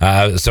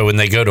 Yeah. So when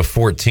they go to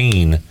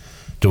 14,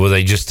 will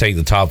they just take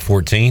the top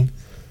 14?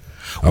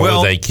 Or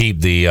will they keep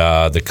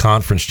the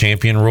conference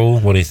champion rule?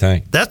 What do you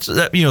think?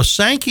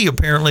 Sankey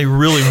apparently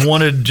really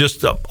wanted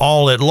just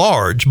all at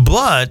large,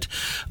 but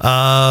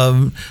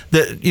I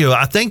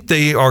think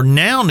they are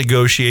now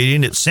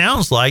negotiating. It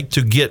sounds like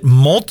to get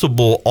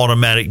multiple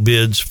automatic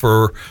bids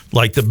for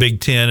like the Big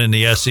Ten and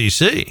the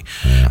SEC.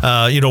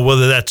 Yeah.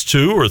 Whether that's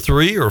 2 or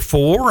 3 or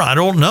 4, I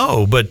don't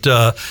know, but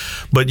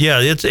yeah,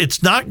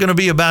 it's not going to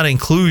be about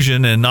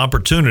inclusion and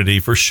opportunity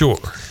for sure.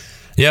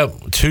 Yep,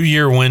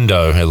 2-year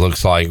window, it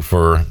looks like,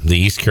 for the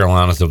East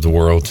Carolinas of the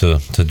world to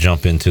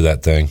jump into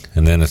that thing.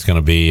 And then it's going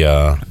to be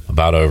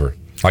about over,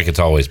 like it's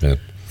always been.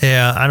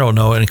 Yeah, I don't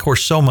know. And, of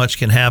course, so much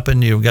can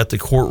happen. You've got the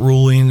court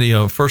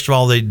ruling. First of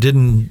all, they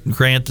didn't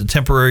grant the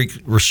temporary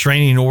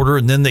restraining order,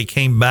 and then they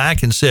came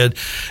back and said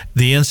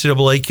the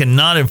NCAA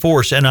cannot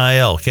enforce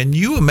NIL. Can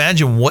you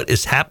imagine what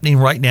is happening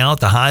right now at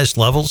the highest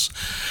levels?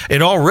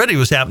 It already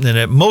was happening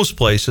at most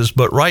places,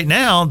 but right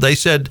now they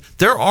said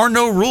there are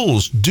no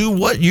rules. Do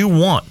what you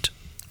want.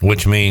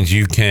 Which means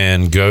you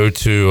can go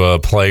to a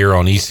player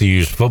on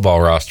ECU's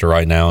football roster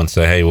right now and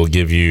say, hey, we'll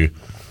give you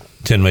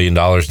 $10 million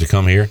to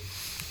come here.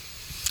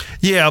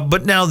 Yeah,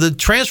 but now the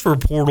transfer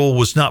portal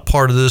was not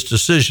part of this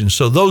decision,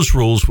 so those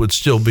rules would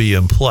still be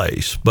in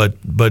place. But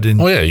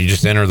you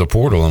just enter the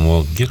portal and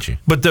we'll get you.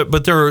 But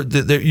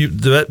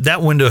that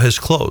window has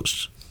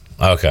closed.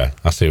 Okay,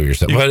 I see what you're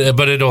saying.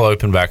 But it'll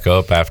open back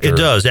up after. It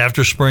does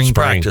after spring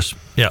practice.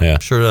 Yeah,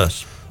 sure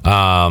does.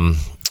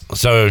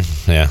 So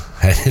yeah,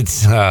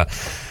 it's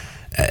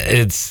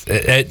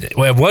at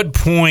what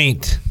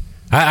point?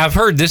 I've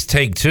heard this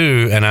take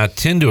too, and I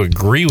tend to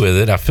agree with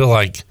it. I feel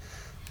like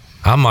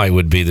I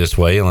would be this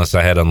way unless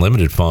I had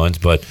unlimited funds,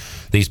 but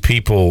these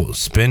people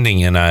spending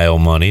NIL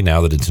money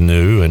now that it's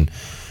new and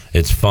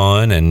it's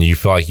fun and you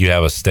feel like you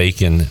have a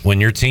stake in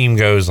when your team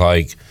goes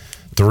like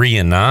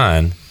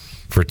 3-9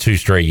 for 2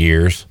 straight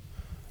years,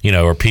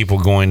 are people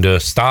going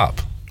to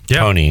stop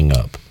ponying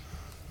up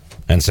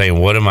and saying,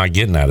 what am I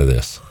getting out of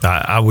this?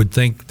 I would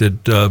think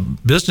that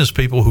business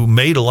people who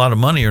made a lot of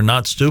money are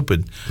not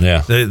stupid.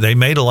 Yeah. They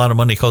made a lot of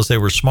money because they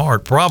were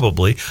smart,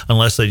 probably,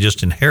 unless they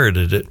just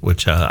inherited it,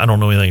 which I don't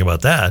know anything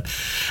about that.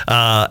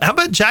 How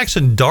about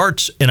Jackson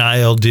Dart's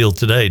NIL deal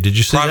today? Did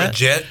you see that? Private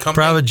jet company?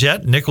 Private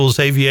jet, Nichols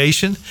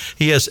Aviation.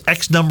 He has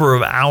X number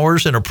of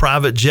hours in a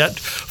private jet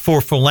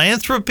for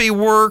philanthropy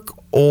work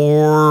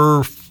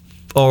or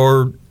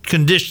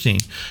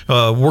conditioning,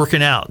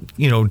 working out,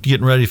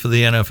 getting ready for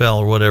the NFL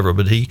or whatever.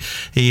 But he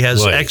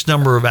has X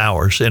number of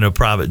hours in a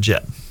private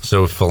jet.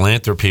 So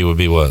philanthropy would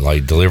be what,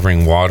 like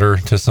delivering water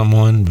to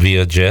someone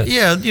via jet?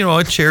 Yeah,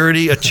 a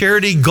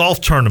charity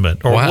golf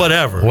tournament or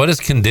whatever. What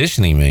does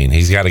conditioning mean?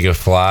 He's got to go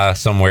fly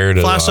somewhere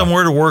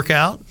to work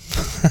out.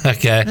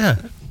 Okay. Yeah.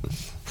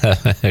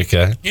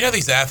 Okay.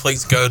 These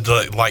athletes go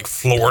to like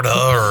Florida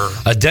or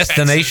a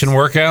destination Texas.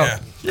 Workout.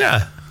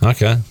 Yeah.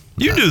 Okay.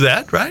 You do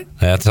that, right?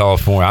 That's all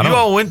for.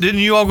 Didn't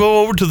you all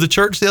go over to the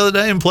church the other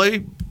day and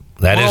play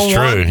That is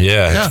true.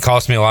 Yeah. It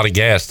cost me a lot of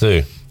gas,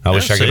 too. I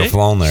wish I could have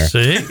flown there.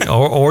 See?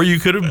 Or you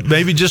could have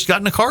maybe just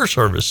gotten a car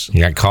service.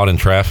 You got caught in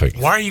traffic.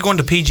 Why are you going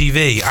to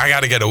PGV? I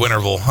got to go to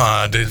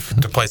Winterville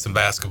to play some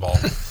basketball.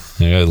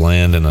 You go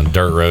land in a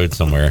dirt road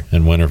somewhere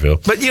in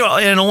Winterville. But,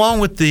 and along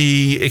with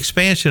the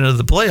expansion of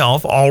the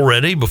playoff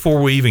already,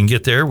 before we even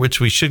get there,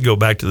 which we should go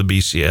back to the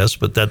BCS,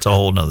 but that's a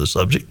whole nother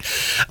subject,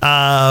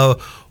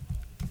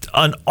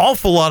 an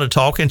awful lot of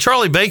talk. And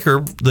Charlie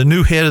Baker, the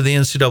new head of the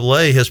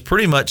NCAA, has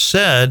pretty much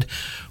said,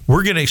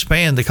 we're going to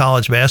expand the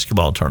college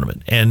basketball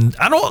tournament. And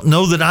I don't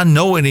know that I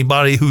know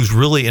anybody who's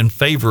really in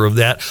favor of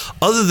that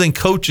other than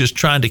coaches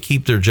trying to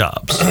keep their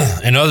jobs.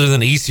 And other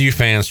than ECU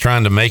fans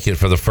trying to make it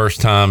for the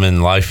first time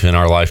in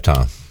our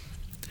lifetime.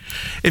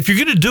 If you're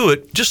going to do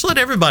it, just let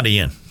everybody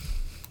in.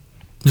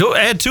 Go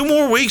add 2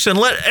 more weeks and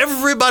let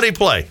everybody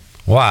play.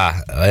 Why?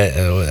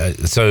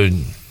 So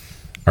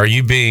are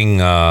you being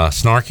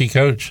snarky,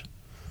 Coach?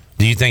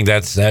 Do you think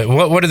that's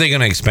what are they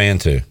going to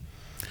expand to?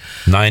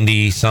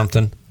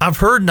 90-something? I've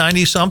heard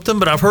 90-something,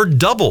 but I've heard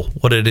double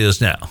what it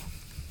is now.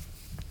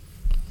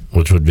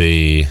 Which would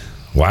be,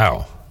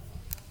 wow.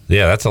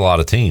 Yeah, that's a lot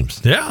of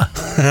teams. Yeah.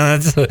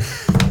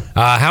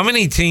 How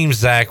many teams,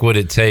 Zach, would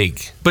it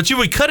take? But you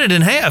would cut it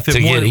in half if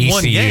to get ECU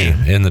one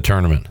game in the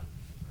tournament.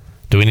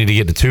 Do we need to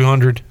get to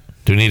 200?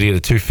 Do we need to get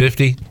to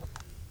 250?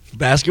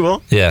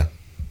 Basketball? Yeah.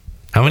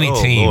 How many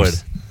teams? Lord.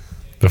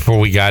 Before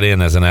we got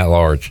in as an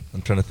at-large?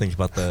 I'm trying to think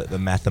about the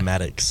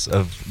mathematics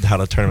of how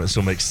the tournament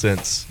still makes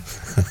sense.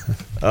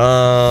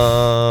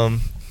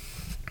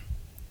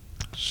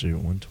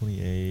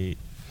 128.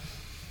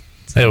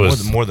 It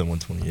was more than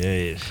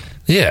 128.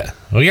 Yeah,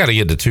 we got to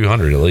get to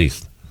 200 at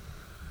least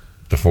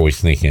before we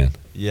sneak in.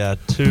 Yeah,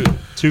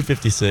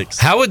 256.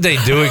 How would they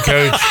do it,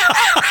 Coach?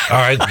 All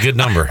right, good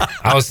number.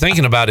 I was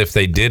thinking about if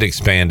they did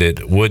expand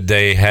it, would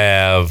they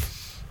have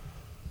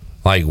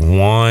like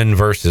 1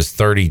 versus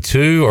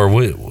 32, or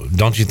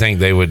don't you think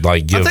they would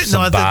like give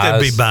some buys? I think there'd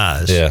be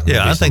buys.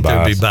 Yeah, I think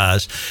there'd be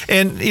buys.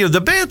 And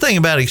the bad thing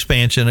about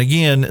expansion,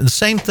 again, the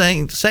same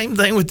thing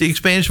with the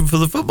expansion for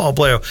the football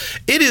playoff.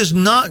 It is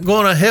not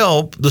going to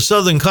help the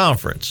Southern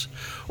Conference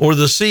or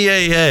the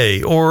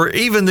CAA or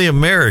even the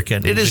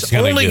American. It is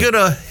only going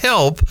to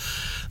help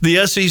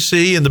the SEC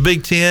and the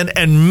Big Ten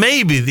and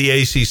maybe the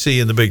ACC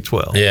and the Big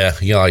 12. Yeah,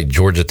 like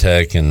Georgia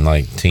Tech and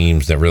like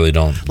teams that really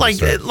don't. Like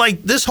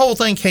this whole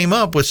thing came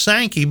up with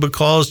Sankey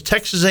because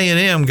Texas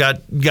A&M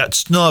got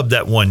snubbed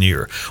that one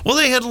year. Well,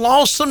 they had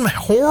lost some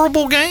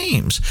horrible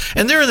games,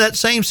 and they're in that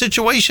same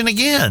situation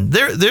again.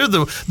 They're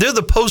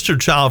the poster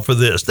child for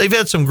this. They've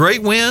had some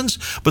great wins,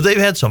 but they've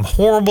had some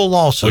horrible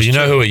losses. Well, you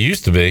know who it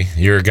used to be?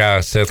 Your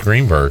guy Seth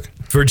Greenberg.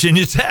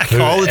 Virginia Tech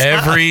all the time.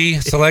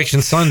 Every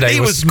selection Sunday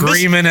was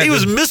screaming at he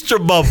was Mr.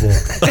 Bubble.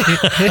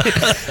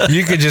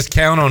 You could just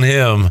count on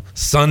him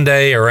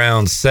Sunday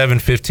around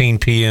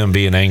 7:15 p.m.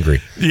 being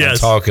angry. Yes. And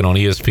talking on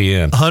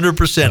ESPN.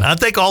 100%. I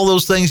think all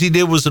those things he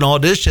did was an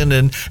audition,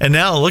 and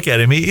now look at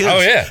him. He is. Oh,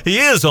 yeah. He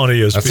is on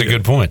ESPN. That's a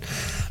good point.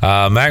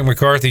 Mack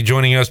McCarthy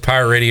joining us,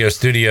 Pirate Radio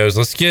Studios.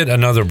 Let's get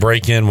another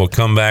break in. We'll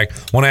come back.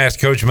 Want to ask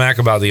Coach Mack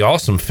about the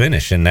awesome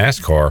finish in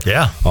NASCAR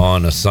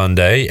on a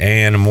Sunday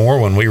and more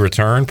when we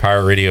return.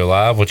 Pirate Radio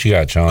Live. What you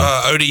got, Sean?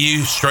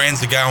 ODU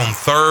strands the guy on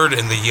third,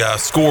 and the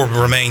score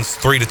remains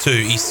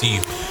 3-2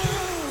 ECU.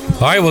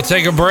 All right, we'll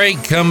take a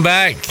break. Come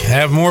back.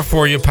 Have more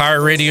for you.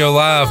 Pirate Radio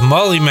Live.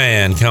 Mully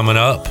Man coming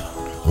up.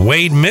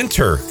 Wade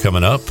Minter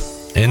coming up.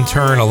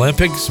 Intern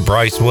Olympics.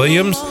 Bryce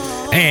Williams.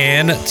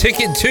 And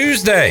Ticket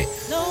Tuesday.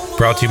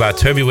 Brought to you by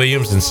Toby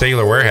Williams and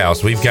Sailor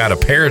Warehouse. We've got a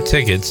pair of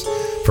tickets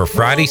for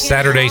Friday,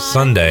 Saturday,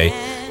 Sunday,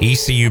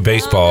 ECU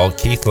Baseball,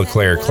 Keith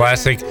LeClaire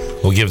Classic.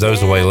 We'll give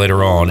those away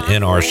later on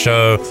in our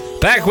show.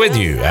 Back with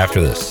you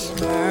after this.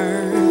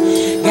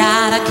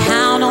 Gotta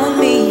count on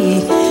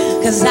me,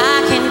 'cause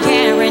I can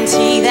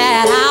guarantee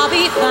that I'll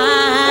be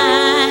fine.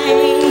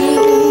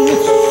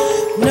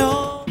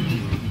 No,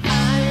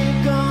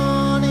 I'm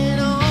going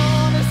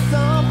on to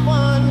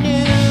someone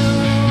new.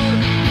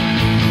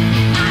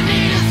 I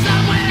need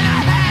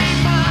somewhere to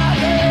hang my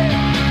head.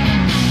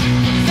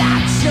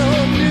 That's so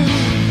new.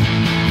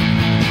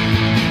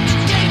 You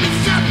gave me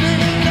something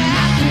that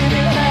I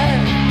didn't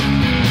have,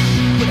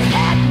 but I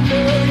had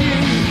no you.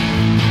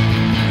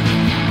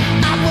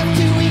 I was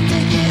too weak to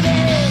give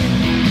in.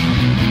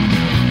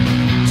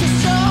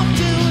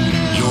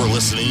 You're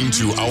listening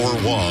to Hour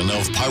 1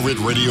 of Pirate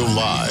Radio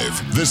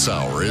Live. This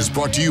hour is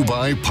brought to you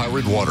by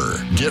Pirate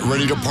Water. Get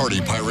ready to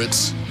party,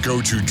 pirates.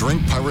 Go to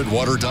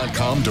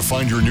drinkpiratewater.com to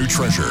find your new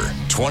treasure.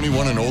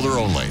 21 and older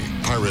only.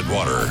 Pirate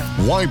Water.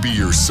 Why be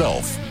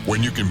yourself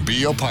when you can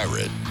be a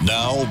pirate?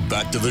 Now,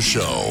 back to the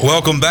show.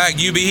 Welcome back.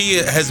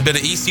 UBE has been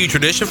an ECU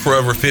tradition for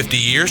over 50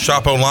 years.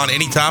 Shop online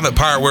anytime at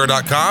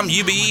pirateware.com.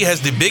 UBE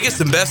has the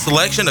biggest and best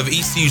selection of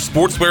ECU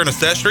sportswear and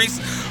accessories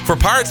for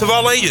pirates of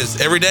all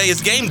ages. Every day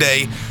is game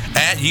day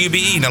at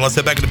UBE. Now let's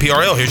head back to the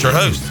PRL. Here's your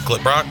host,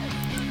 Clip Brock.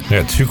 I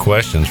got 2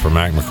 questions for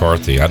Mack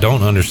McCarthy. I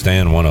don't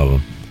understand one of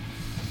them.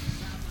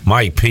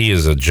 Mike P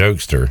is a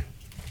jokester,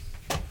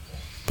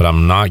 but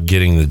I'm not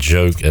getting the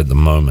joke at the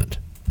moment.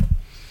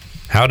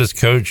 How does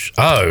Coach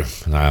Mack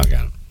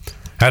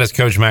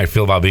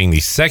feel about being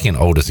the second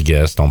oldest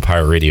guest on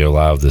Pirate Radio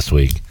Live this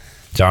week?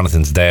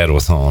 Jonathan's dad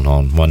was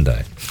on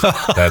Monday.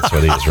 That's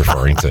what he was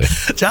referring to.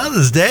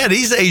 Jonathan's dad,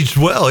 he's aged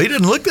well. He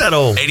didn't look that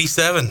old.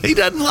 87. He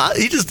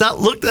does not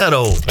look that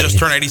old. Just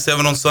turned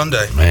 87 on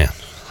Sunday. Man.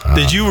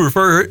 Did you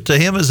refer to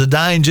him as a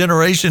dying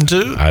generation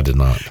too? I did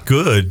not.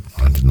 Good.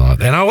 I did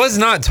not. And I was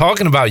not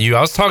talking about you.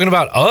 I was talking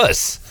about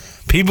us.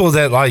 People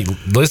that like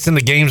listen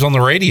to games on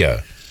the radio.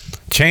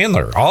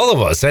 Chandler, all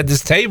of us at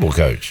this table,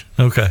 Coach.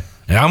 Okay.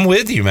 And I'm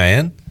with you,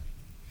 man.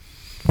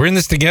 We're in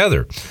this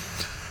together.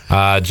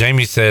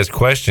 Jamie says,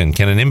 question,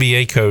 can an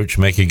NBA coach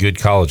make a good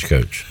college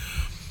coach?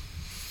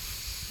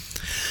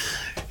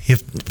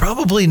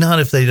 Probably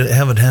not if they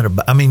haven't had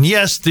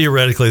yes,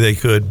 theoretically they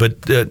could, but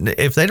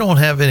if they don't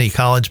have any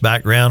college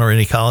background or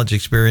any college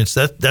experience,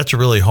 that's a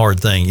really hard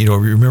thing. You know,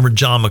 remember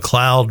John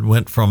McLeod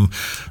went from,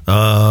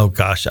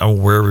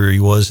 wherever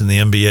he was in the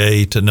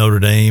NBA to Notre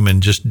Dame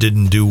and just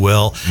didn't do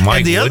well.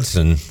 Mike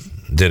Woodson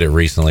did it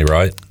recently,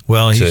 right?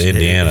 Well, to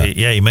Indiana.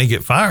 He may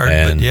get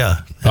fired, but yeah.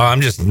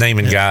 I'm just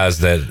naming guys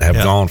that have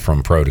gone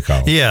from pro to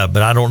college. Yeah,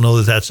 but I don't know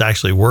that that's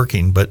actually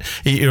working. But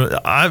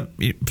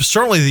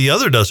certainly the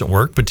other doesn't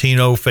work.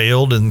 Patino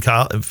failed in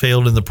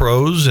the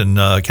pros, and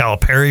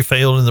Calipari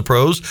failed in the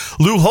pros.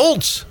 Lou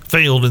Holtz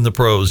failed in the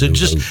pros.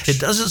 It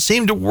doesn't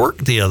seem to work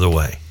the other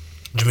way.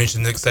 Did you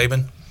mention Nick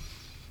Saban?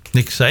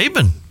 Nick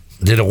Saban.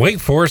 Did a Wake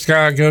Forest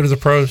guy go to the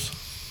pros?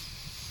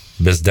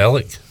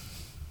 Bisdelic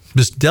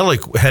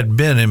had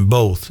been in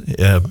both.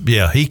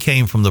 He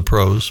came from the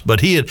pros, but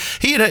he had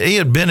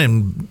been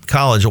in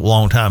college a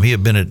long time. He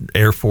had been at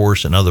Air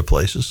Force and other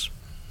places,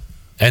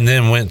 and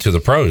then went to the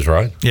pros,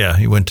 right? Yeah,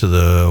 he went to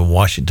the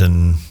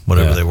Washington,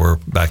 whatever they were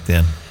back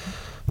then.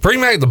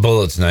 Bring back the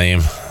Bullets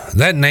name.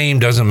 That name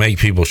doesn't make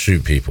people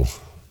shoot people.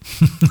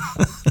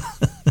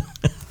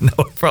 No,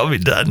 it probably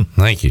doesn't.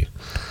 Thank you.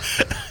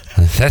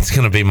 That's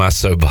going to be my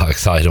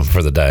soapbox item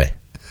for the day.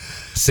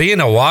 Seeing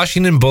a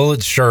Washington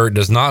Bullets shirt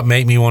does not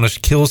make me want to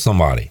kill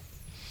somebody.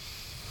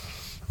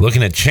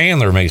 Looking at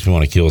Chandler makes me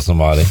want to kill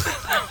somebody.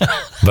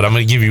 But I'm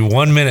going to give you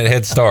 1 minute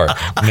head start,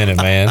 Minute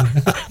Man,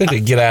 to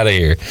get out of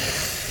here.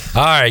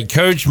 All right,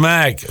 Coach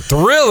Mack,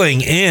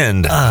 thrilling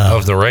end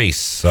of the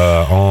race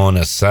on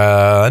a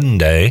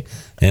Sunday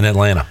in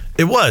Atlanta.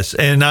 It was,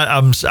 and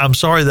I'm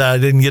sorry that I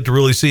didn't get to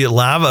really see it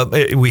live.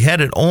 We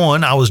had it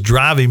on. I was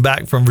driving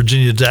back from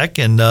Virginia Tech,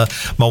 and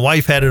my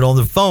wife had it on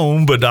the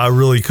phone, but I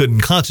really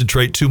couldn't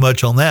concentrate too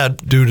much on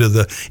that due to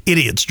the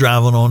idiots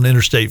driving on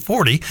Interstate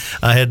 40.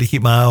 I had to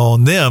keep my eye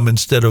on them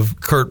instead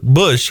of Kurt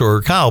Busch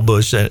or Kyle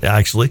Busch.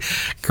 Actually,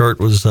 Kurt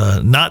was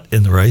not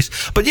in the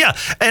race. But yeah,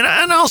 and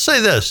I'll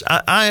say this: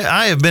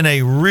 I have been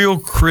a real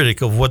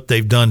critic of what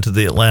they've done to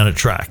the Atlanta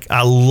track.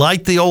 I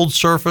like the old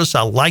surface.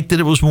 I liked that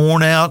it was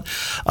worn out.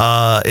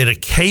 It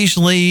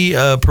occasionally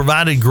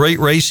provided great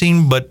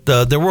racing, but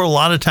there were a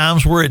lot of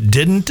times where it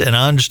didn't, and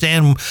I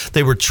understand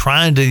they were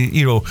trying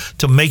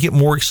to make it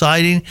more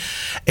exciting.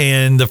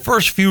 And the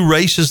first few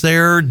races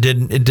there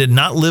did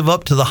not live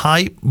up to the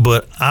hype,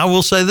 but I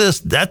will say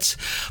this, that's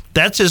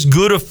as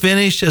good a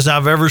finish as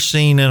I've ever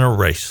seen in a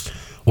race.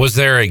 Was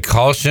there a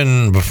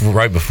caution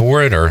right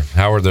before it, or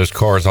how were those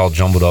cars all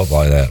jumbled up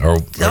like that? Or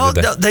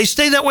they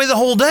stayed that way the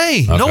whole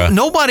day. Okay.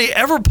 Nobody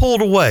ever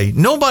pulled away.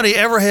 Nobody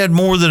ever had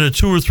more than a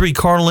 2 or 3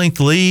 car length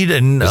lead.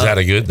 And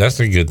that's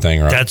a good thing,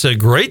 right? That's a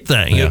great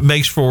thing. Yeah. It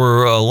makes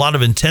for a lot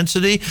of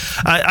intensity.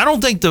 I don't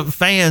think the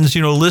fans,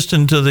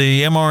 listening to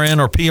the MRN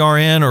or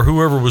PRN or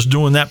whoever was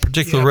doing that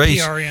particular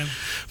race.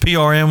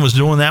 PRM was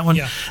doing that one.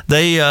 Yeah.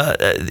 They,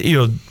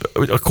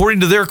 according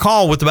to their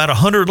call, with about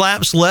 100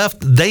 laps left,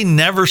 they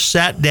never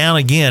sat down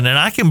again, and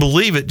I can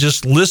believe it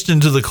just listening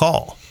to the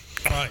call.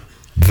 Right.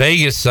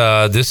 Vegas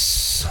this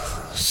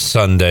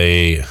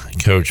Sunday,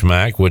 Coach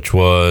Mack,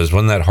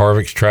 wasn't that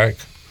Harvick's track?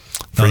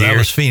 No, that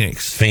was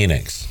Phoenix.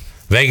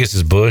 Vegas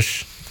is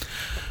Busch.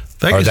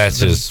 Or that's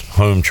his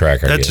home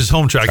track, I guess. That's his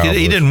home track.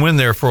 He didn't win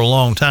there for a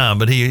long time,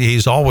 but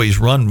he's always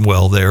run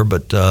well there.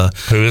 But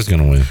who is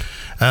going to win?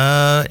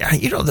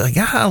 The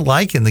guy I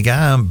like and the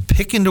guy I'm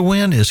picking to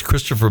win is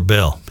Christopher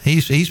Bell.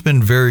 He's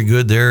been very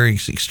good there.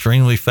 He's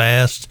extremely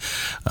fast.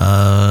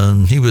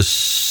 He was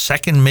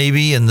second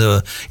maybe in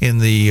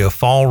the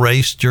fall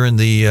race during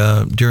the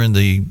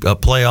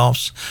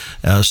playoffs.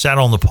 Sat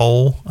on the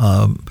pole.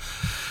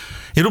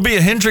 It'll be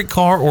a Hendrick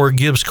car or a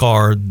Gibbs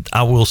car.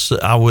 I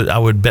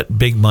would bet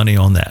big money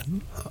on that.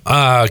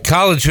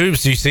 College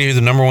hoops. Do you see who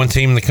the number one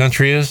team in the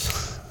country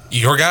is?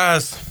 Your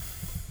guys.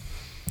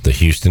 The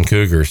Houston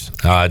Cougars.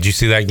 Did you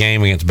see that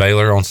game against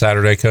Baylor on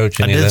Saturday, Coach?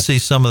 I did see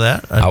some of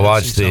that. I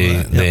watched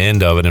the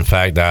end of it. In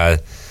fact, I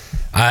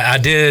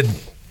did.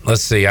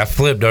 Let's see. I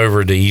flipped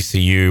over to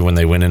ECU when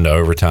they went into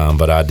overtime,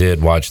 but I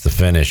did watch the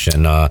finish.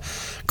 And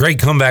great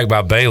comeback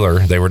by Baylor.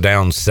 They were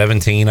down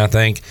 17, I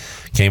think.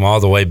 Came all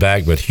the way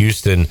back. But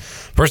Houston,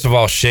 first of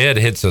all, Shed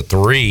hits a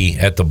 3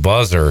 at the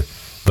buzzer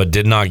but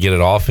did not get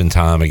it off in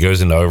time. It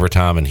goes into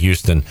overtime, and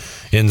Houston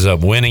ends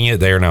up winning it.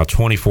 They are now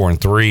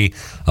 24-3,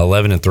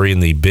 11-3 in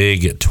the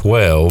Big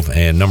 12,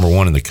 and number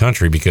 1 in the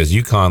country because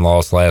UConn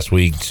lost last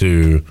week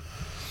to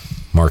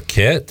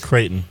Marquette?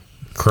 Creighton.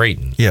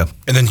 Yeah.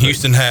 And then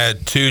Houston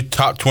had 2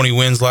 top 20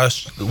 wins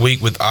last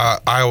week with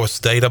Iowa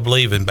State, I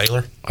believe, and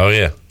Baylor. Oh,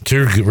 yeah.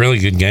 2 really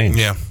good games.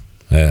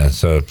 Yeah.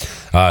 So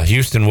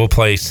Houston will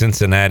play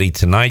Cincinnati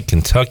tonight,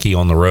 Kentucky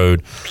on the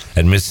road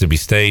at Mississippi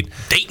State.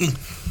 Dayton.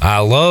 I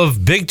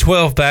love Big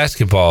 12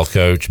 basketball,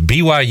 Coach.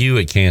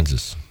 BYU at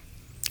Kansas.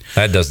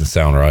 That doesn't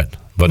sound right,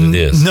 but it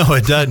is. No,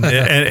 it doesn't.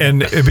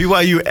 and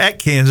BYU at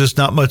Kansas,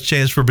 not much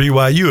chance for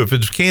BYU. If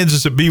it's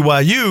Kansas at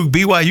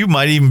BYU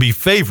might even be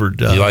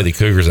favored. You like the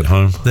Cougars at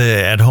home?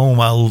 At home,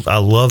 I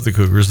love the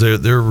Cougars.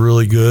 They're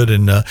really good.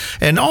 And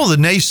all the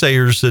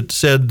naysayers that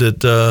said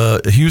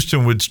that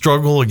Houston would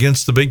struggle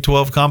against the Big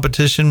 12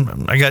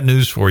 competition, I got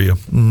news for you.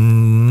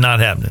 Not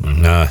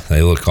happening. Nah,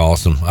 they look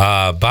awesome.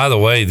 By the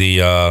way,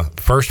 the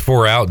first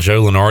 4 out,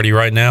 Joe Lunardi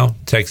right now,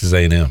 Texas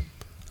A&M.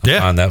 I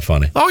find that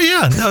funny. Oh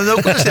yeah, no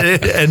question.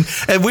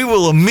 and we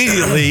will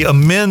immediately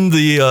amend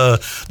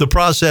the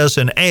process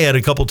and add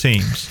a couple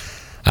teams.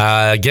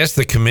 I guess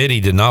the committee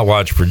did not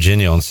watch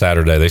Virginia on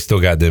Saturday. They still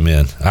got them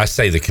in. I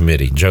say the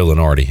committee, Joe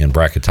Lunardi in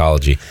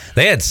bracketology.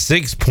 They had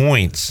 6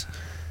 points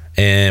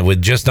and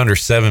with just under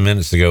 7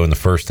 minutes to go in the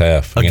first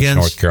half against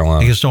North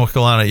Carolina. Against North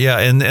Carolina, yeah.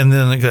 And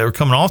then they were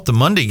coming off the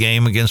Monday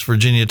game against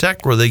Virginia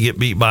Tech where they get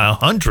beat by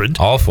 100.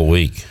 Awful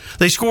week.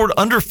 They scored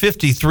under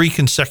 53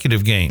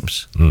 consecutive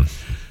games.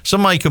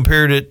 Somebody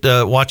compared it,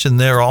 watching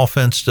their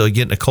offense to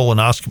getting a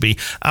colonoscopy.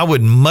 I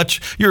would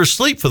you're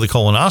asleep for the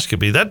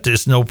colonoscopy. That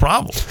is no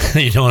problem.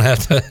 You don't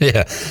have to,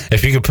 yeah.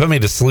 If you could put me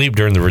to sleep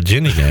during the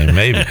Virginia game,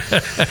 maybe.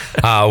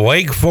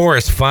 Wake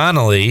Forest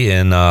finally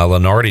in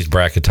Lunardi's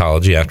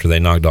bracketology after they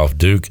knocked off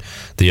Duke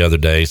the other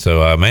day.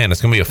 So, man,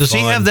 it's going to be a Does he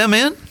have them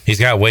in? He's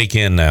got Wake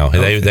in now.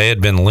 Okay. They had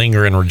been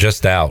lingering or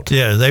just out.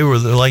 Yeah, they were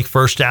like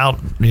first out,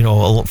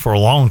 for a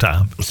long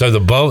time. So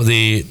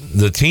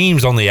the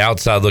teams on the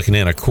outside looking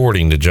in,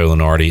 according to Joe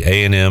Lunardi,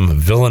 A&M,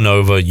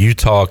 Villanova,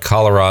 Utah,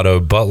 Colorado,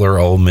 Butler,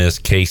 Ole Miss,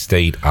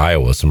 K-State,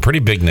 Iowa. Some pretty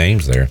big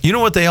names there. You know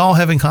what they all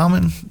have in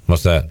common?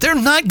 What's that? They're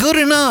not good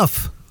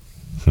enough.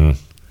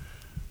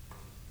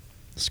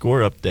 Score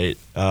update.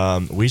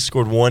 We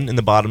scored 1 in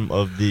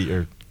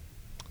the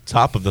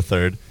top of the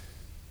third,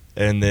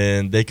 and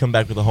then they come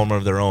back with a home run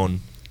of their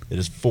own. It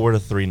is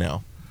 4-3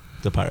 now,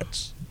 the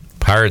Pirates.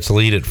 Pirates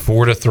lead at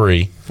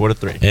 4-3.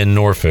 4-3 in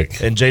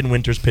Norfolk. And Jaden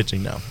Winter's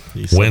pitching now.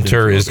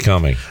 Winter is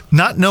coming.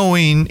 Not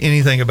knowing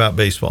anything about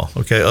baseball,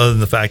 okay, other than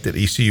the fact that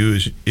ECU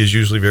is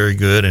usually very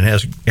good and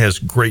has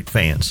great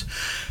fans.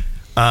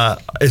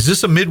 Is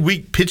this a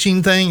midweek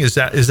pitching thing? Is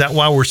that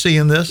why we're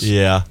seeing this?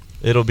 Yeah,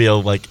 it'll be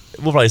we'll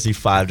probably see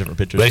 5 different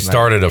pitchers. They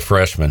started a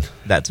freshman.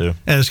 That too,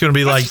 and it's going to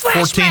be like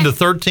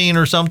 14-13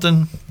 or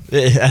something.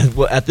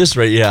 At this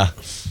rate, yeah.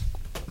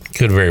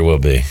 Could very well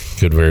be.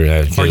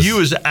 Are you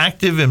as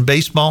active in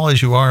baseball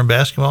as you are in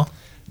basketball?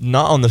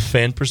 Not on the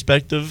fan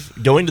perspective.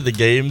 Going to the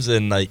games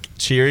and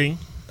cheering.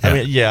 Yeah. I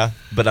mean, yeah,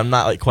 but I'm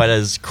not quite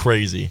as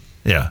crazy.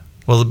 Yeah.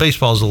 Well, the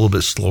baseball is a little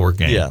bit slower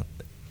game. Yeah.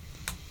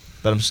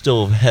 But I'm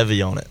still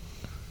heavy on it.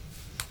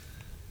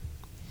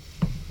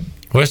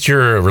 What's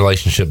your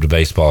relationship to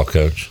baseball,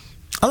 Coach?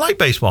 I like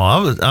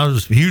baseball. I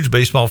was a huge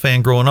baseball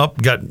fan growing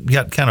up. Got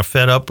kind of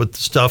fed up with the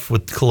stuff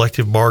with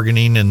collective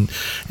bargaining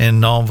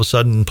and all of a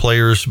sudden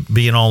players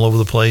being all over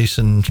the place.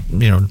 And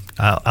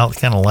I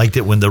kind of liked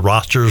it when the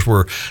rosters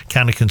were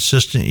kind of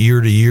consistent year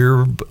to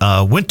year.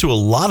 Went to a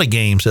lot of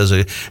games as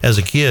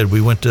a kid. We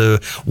went to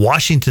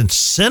Washington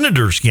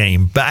Senators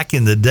game back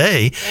in the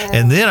day,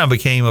 and then I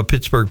became a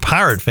Pittsburgh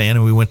Pirate fan,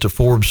 and we went to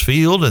Forbes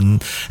Field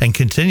and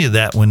continued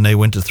that when they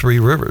went to Three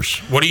Rivers.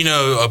 What do you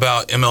know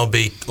about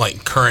MLB,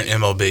 like current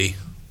MLB? Do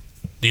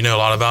you know a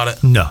lot about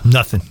it? No,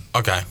 nothing.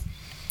 Okay.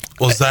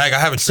 Well, Zach, I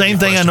have a same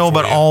thing I know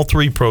about all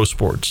 3 pro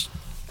sports.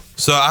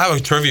 So I have a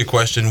trivia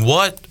question.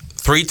 What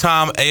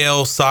 3-time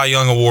AL Cy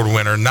Young Award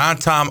winner,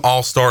 9-time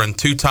All-Star, and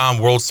 2-time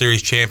World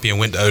Series champion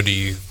went to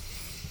ODU?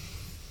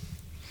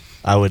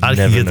 I would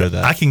never know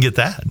that. I can get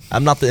that.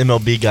 I'm not the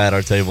MLB guy at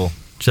our table.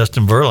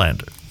 Justin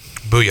Verlander.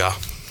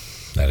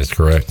 Booyah. That is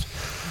correct.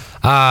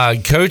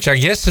 Coach, I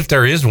guess if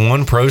there is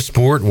one pro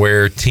sport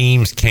where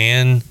teams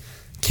can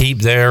keep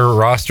their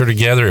roster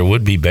together, it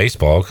would be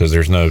baseball because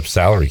there's no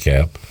salary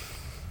cap.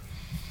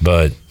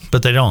 But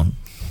they don't.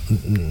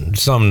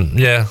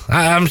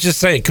 I'm just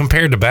saying,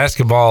 compared to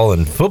basketball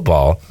and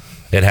football,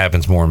 it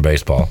happens more in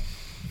baseball.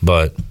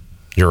 But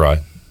you're right.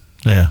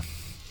 Yeah.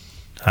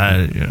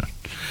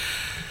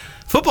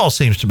 Football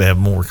seems to have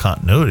more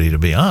continuity, to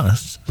be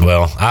honest.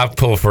 Well, I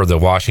pull for the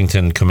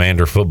Washington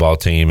Commander football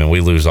team, and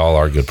we lose all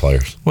our good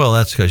players. Well,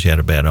 that's because you had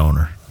a bad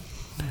owner.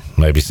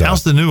 Maybe so.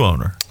 How's the new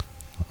owner?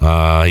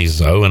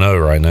 He's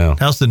 0-0 right now.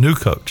 How's the new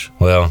coach?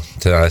 Well,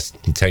 that's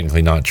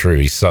technically not true.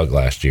 He sucked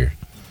last year.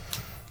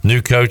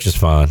 New coach is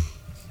fine.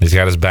 He's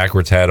got his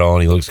backwards hat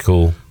on. He looks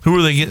cool. Who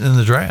are they getting in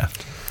the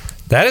draft?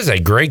 That is a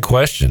great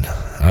question.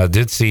 I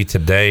did see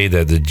today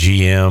that the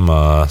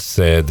GM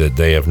said that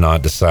they have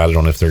not decided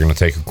on if they're going to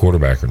take a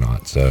quarterback or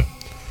not. So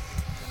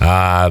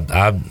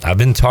I've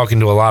been talking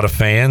to a lot of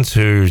fans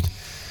who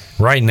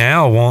right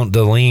now want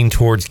to lean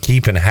towards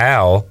keeping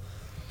Howell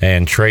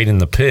and trading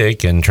the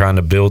pick and trying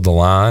to build the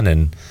line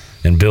and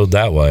build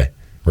that way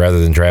rather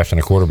than drafting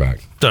a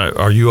quarterback.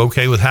 Are you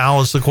okay with Howell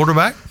as the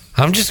quarterback?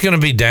 I'm just going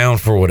to be down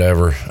for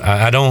whatever.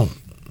 I don't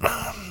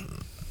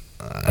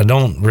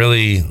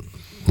really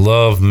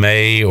love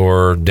May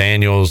or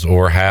Daniels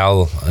or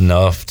Howell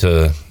enough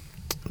to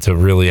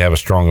really have a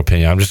strong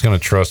opinion. I'm just going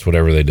to trust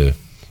whatever they do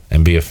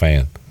and be a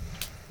fan.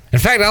 In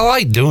fact, I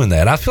like doing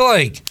that. I feel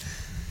like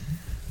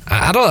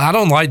I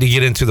don't like to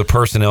get into the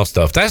personnel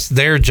stuff. That's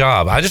their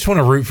job. I just want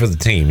to root for the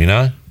team, you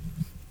know?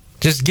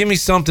 Just give me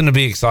something to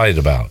be excited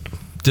about.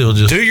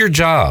 Do your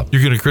job.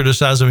 You're going to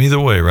criticize them either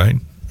way, right?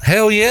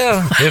 Hell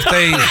yeah. If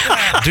they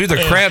do the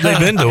crap they've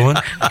been doing,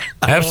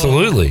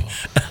 absolutely.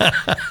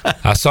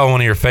 I saw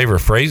one of your favorite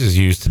phrases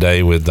used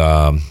today with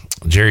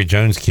Jerry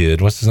Jones'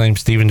 kid. What's his name?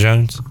 Stephen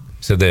Jones?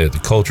 Said that the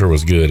culture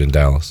was good in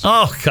Dallas.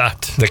 Oh,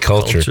 God. The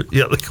culture.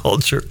 Yeah, the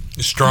culture.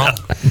 Strong.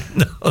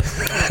 No.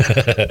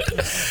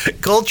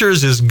 Culture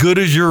is as good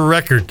as your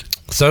record.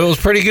 So it was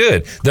pretty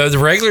good. The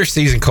regular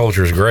season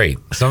culture is great.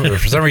 For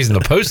some reason,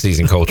 the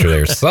postseason culture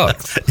there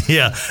sucks.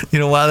 Yeah. You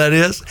know why that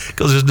is?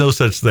 Because there's no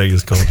such thing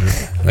as culture.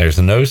 There's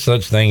no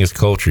such thing as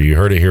culture. You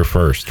heard it here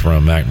first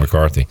from Mack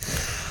McCarthy.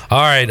 All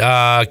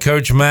right,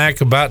 Coach Mack,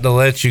 about to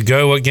let you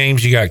go. What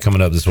games you got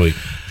coming up this week?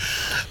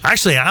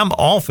 Actually, I'm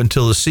off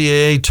until the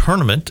CAA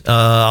tournament.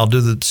 I'll do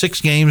the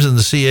 6 games in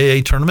the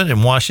CAA tournament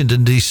in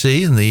Washington,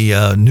 D.C. in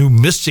the new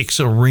Mystics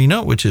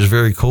Arena, which is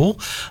very cool.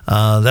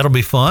 That'll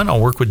be fun.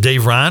 I'll work with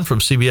Dave Ryan from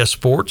CBS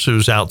Sports,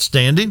 who's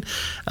outstanding.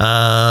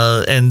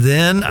 And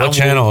then what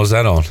channel is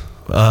that on?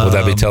 Will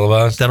that be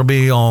televised? That'll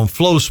be on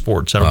Flow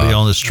Sports. That'll be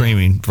on the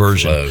streaming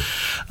version.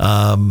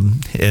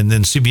 And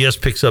then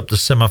CBS picks up the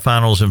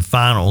semifinals and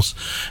finals,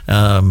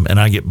 and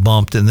I get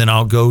bumped. And then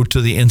I'll go to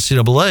the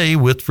NCAA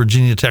with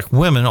Virginia Tech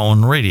women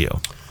on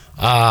radio.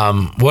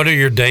 What are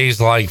your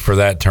days like for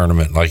that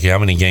tournament? Like, how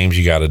many games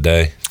you got a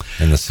day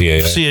in the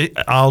CAA?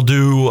 I'll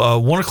do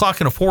 1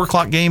 o'clock and a 4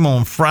 o'clock game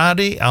on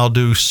Friday. I'll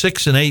do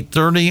 6 and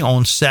 8:30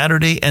 on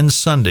Saturday and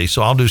Sunday.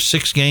 So I'll do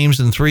 6 games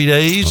in 3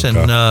 days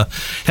and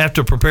have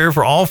to prepare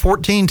for all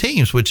 14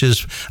 teams, which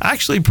is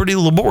actually pretty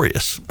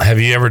laborious. Have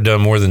you ever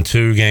done more than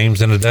 2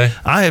 games in a day?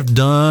 I have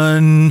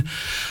done...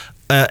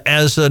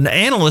 as an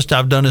analyst,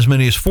 I've done as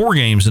many as 4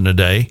 games in a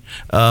day.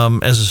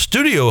 As a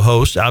studio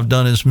host, I've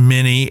done as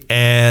many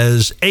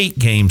as 8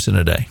 games in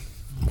a day.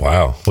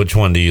 Wow. Which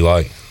one do you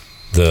like?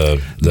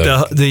 The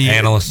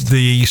analyst?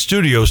 The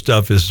studio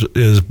stuff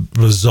is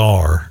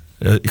bizarre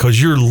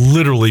because you're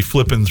literally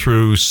flipping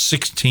through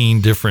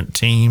 16 different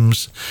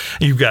teams.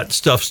 You've got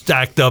stuff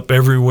stacked up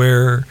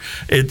everywhere.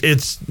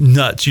 It's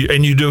nuts.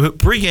 And you do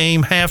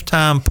pregame,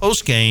 halftime,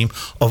 postgame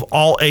of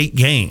all 8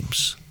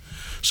 games.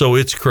 So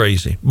it's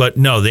crazy. But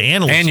no, the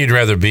analysts... And you'd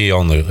rather be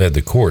at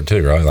the court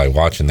too, right? Like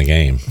watching the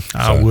game.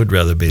 I would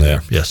rather be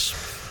there, yes.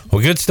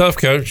 Well, good stuff,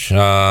 Coach.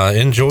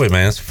 Enjoy,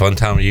 man. It's a fun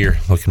time of year.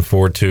 Looking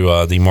forward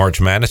to the March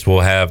Madness.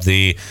 We'll have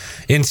the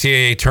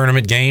NCAA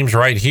tournament games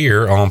right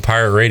here on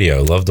Pirate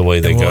Radio. Love the way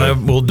they go.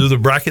 We'll do the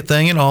bracket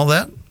thing and all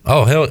that?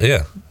 Oh, hell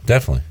yeah.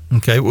 Definitely.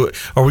 Okay.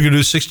 Are we going to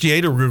do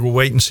 68 or are we going to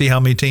wait and see how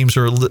many teams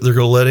they're going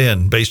to let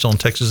in based on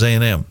Texas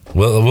A&M?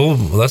 Well,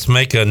 let's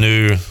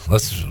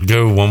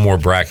go one more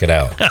bracket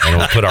out and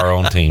we'll put our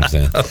own teams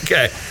in.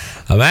 Okay.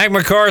 Mack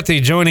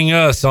McCarthy joining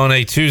us on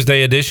a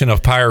Tuesday edition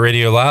of Pirate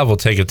Radio Live. We'll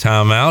take a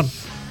timeout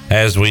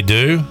as we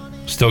do.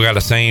 Still got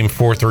the same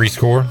 4-3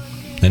 score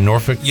in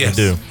Norfolk? Yes.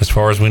 We do. As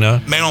far as we know.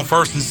 Man on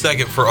first and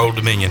second for Old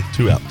Dominion.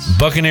 2 outs.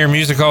 Buccaneer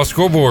Music Hall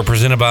scoreboard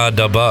presented by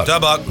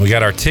Dubuck. We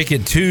got our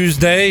Ticket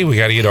Tuesday. We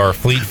got to get our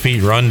Fleet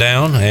Feet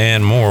rundown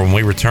and more. When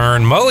we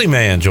return, Mully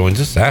Man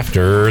joins us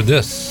after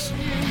this.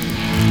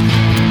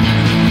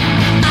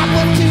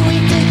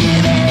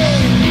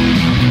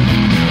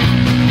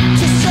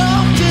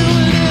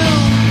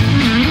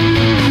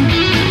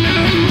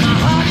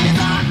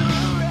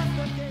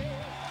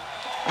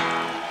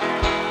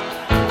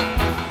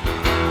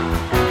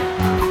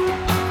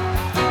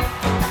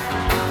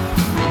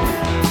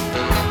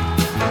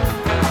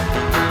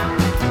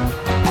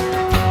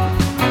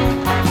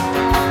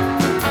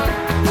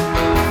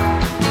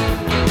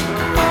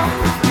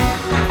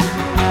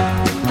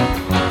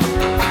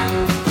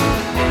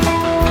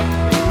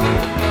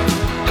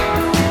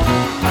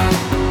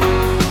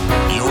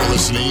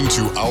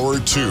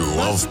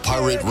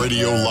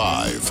 Radio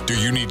Live. Do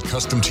you need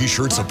custom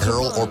t-shirts,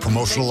 apparel, or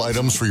promotional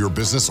items for your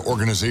business,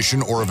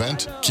 organization, or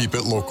event? Keep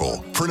it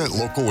local. Print it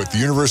local with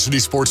University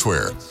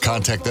Sportswear.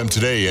 Contact them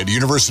today at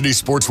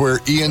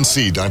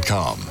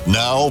universitysportswearenc.com.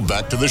 Now,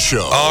 back to the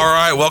show. All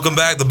right, welcome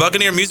back. The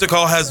Buccaneer Music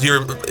Hall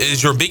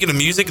is your beacon of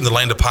music in the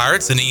land of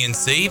pirates and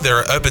ENC.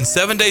 They're open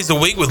 7 days a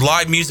week with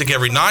live music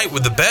every night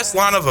with the best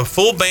lineup of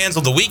full bands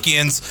on the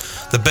weekends.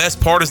 The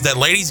best part is that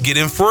ladies get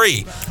in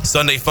free.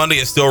 Sunday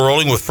Funday is still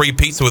rolling with free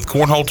pizza with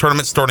cornhole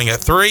tournaments starting at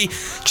 3.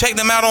 Check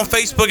them out on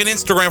Facebook and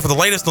Instagram for the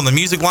latest on the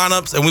music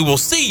lineups, and we will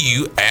see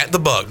you at the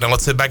Buck. Now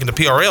let's head back into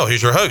PRL.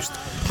 Here's your host,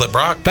 Flip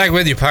Brock. Back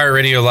with you, Pirate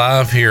Radio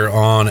Live here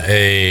on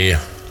a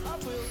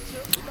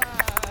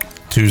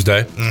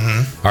Tuesday.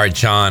 Mm-hmm. All right,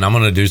 John, I'm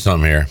going to do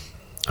something here.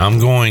 I'm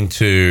going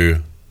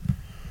to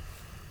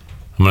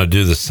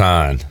do the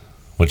sign,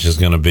 which is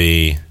going to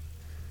be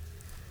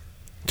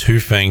 2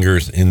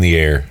 fingers in the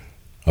air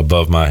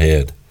above my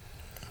head.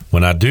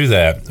 When I do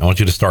that, I want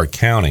you to start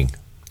counting,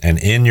 and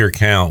in your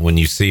count when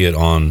you see it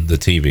on the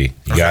TV.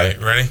 You got it?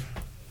 Ready?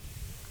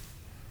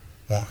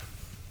 1,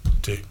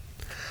 2.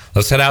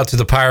 Let's head out to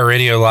the Pirate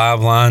Radio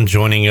Live line.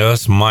 Joining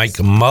us, Mike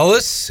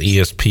Mullis,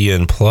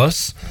 ESPN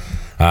Plus.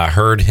 I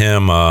heard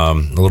him a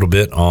little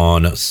bit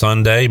on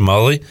Sunday.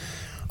 Mully,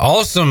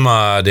 awesome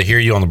to hear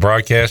you on the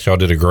broadcast. Y'all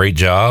did a great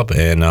job,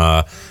 and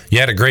you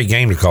had a great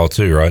game to call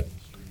too, right?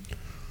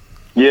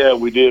 Yeah,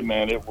 we did,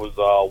 man. It was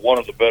one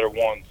of the better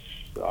ones.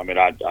 I mean,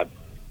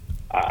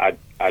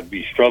 I'd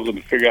be struggling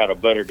to figure out a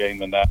better game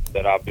than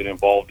that I've been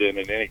involved in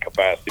any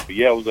capacity. But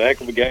yeah, it was a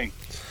heck of a game.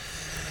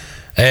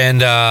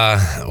 And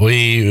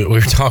we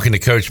were talking to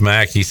Coach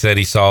Mack. He said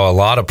he saw a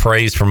lot of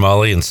praise from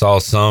Mully and saw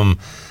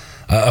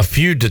a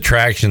few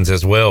detractions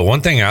as well.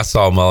 One thing I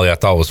saw, Mully, I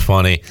thought was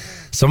funny.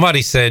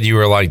 Somebody said you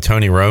were like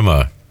Tony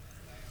Romo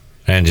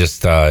and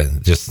just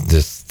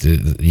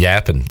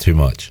yapping too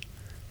much.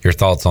 Your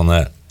thoughts on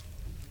that?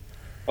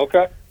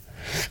 Okay.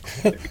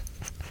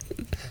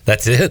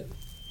 That's it?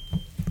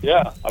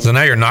 Yeah. So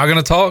now you're not going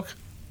to talk?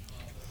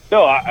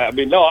 No,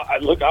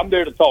 look, I'm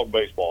there to talk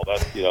baseball.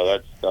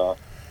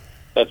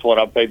 That's what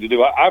I'm paid to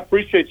do. I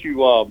appreciate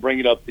you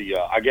bringing up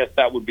I guess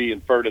that would be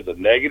inferred as a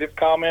negative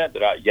comment,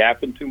 that I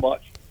yapping too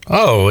much.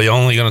 Oh, we're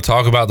only going to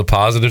talk about the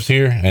positives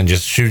here and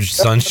just shoot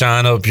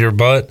sunshine up your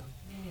butt?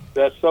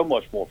 That's so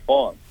much more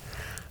fun.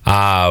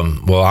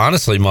 Well,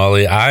 honestly,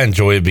 Mully, I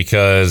enjoy it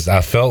because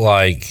I felt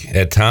like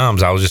at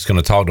times I was just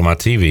going to talk to my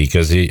TV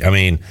because,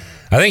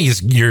 I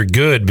think you're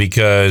good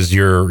because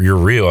you're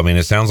real. I mean,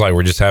 it sounds like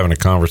we're just having a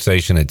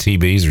conversation at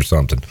TB's or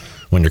something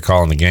when you're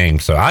calling the game.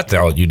 So I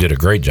thought you did a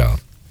great job.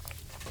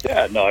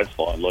 Yeah, no, it's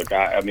fun. Look,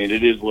 I mean,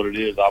 it is what it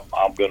is.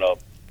 I'm gonna,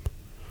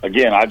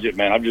 again, I'm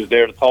just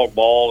there to talk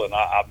ball, and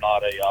I'm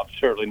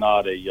certainly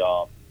not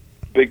a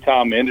big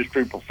time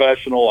industry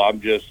professional.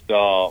 I'm just,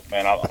 I'm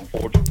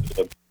fortunate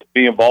to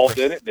be involved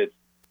in it.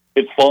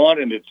 It's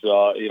fun, and it's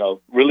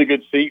really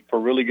good seat for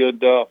really good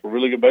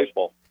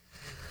baseball.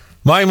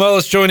 Mike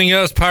Mullis joining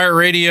us, Pirate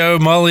Radio.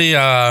 Mully,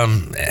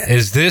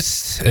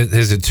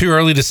 is it too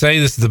early to say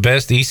this is the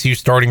best ECU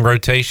starting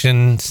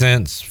rotation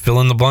since fill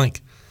in the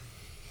blank?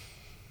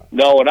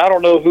 No, and I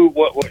don't know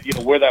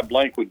where that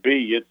blank would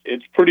be.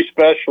 It's pretty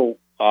special.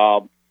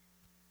 I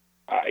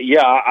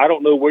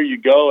don't know where you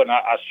go, and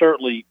I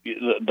certainly,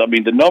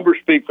 the numbers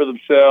speak for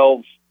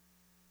themselves,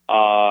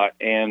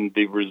 and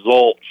the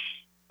results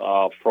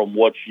from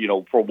what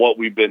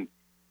we've been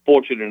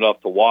fortunate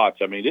enough to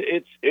watch. I mean,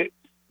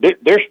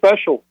 they're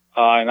special,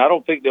 and I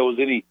don't think there was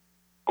any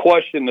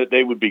question that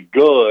they would be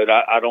good.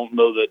 I don't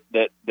know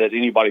that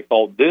anybody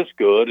thought this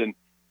good, and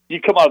you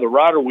come out of the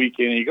Rider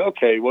weekend and you go,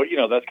 okay, well,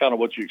 that's kind of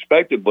what you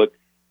expected, but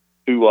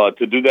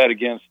to do that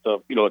against a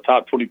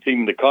top 20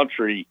 team in the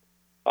country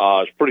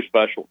is pretty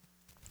special.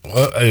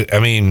 Well,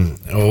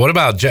 what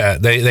about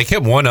they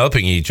kept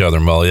one-upping each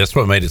other, Mully. That's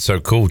what made it so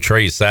cool.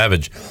 Trey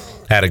Savage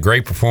had a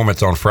great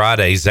performance on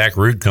Friday. Zach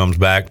Root comes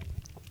back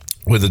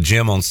with a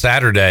gym on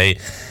Saturday.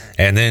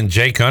 And then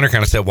Jake Hunter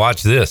kind of said,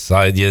 watch this.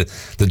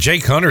 The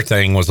Jake Hunter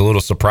thing was a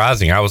little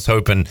surprising. I was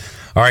hoping,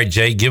 all right,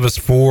 Jake, give us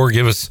 4,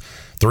 give us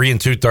 3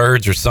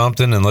 2/3 or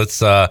something, and let's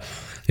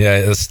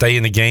stay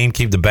in the game,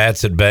 keep the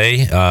bats at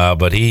bay.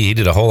 But he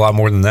did a whole lot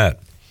more than that.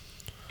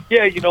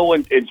 Yeah,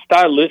 and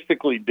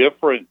stylistically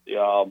different.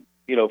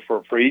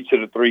 For each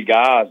of the 3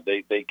 guys,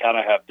 they kind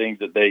of have things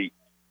that they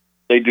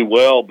do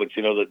well. But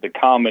the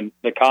common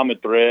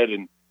thread,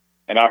 and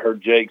I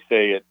heard Jake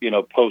say it,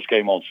 post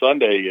game on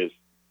Sunday is,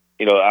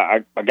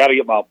 I got to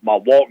get my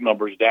walk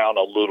numbers down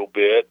a little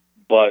bit,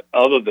 but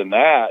other than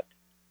that,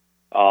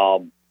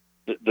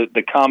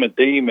 the common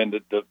theme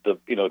and the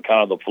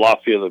kind of the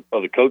philosophy of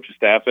the coaching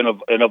staff and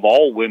of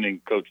all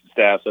winning coaching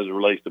staffs as it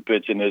relates to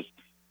pitching is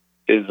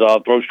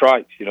throw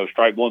strikes.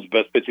 Strike one's the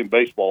best pitch in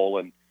baseball,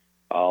 and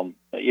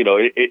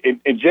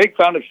and Jake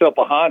found himself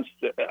behind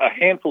a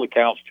handful of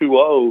counts,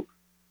 2-0,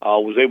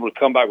 was able to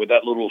come back with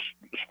that little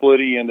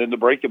splitty and then the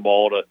breaking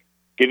ball to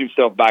get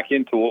himself back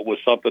into it with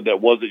something that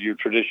wasn't your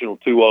traditional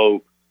 2-0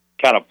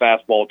 kind of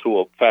fastball to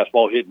a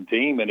fastball hitting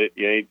team. And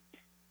it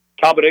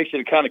combination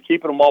of kind of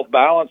keeping them off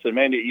balance and,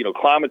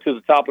 climbing to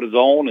the top of the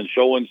zone and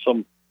showing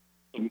some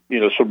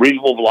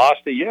reasonable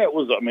velocity. Yeah, it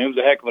was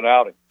a heck of an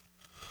outing.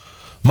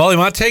 Mully,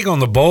 my take on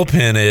the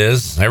bullpen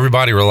is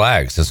everybody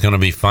relax. It's going to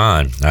be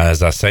fine.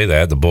 As I say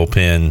that, the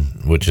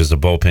bullpen, which is a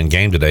bullpen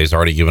game today, has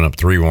already given up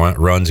 3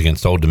 runs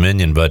against Old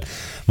Dominion. But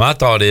my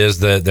thought is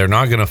that they're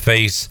not going to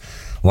face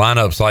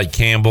lineups like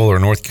Campbell or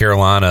North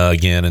Carolina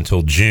again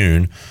until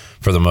June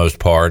for the most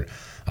part.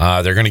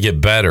 They're going to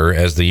get better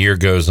as the year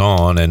goes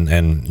on. And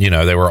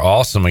they were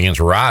awesome against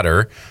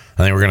Rider.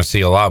 think we're going to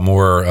see a lot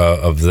more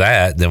of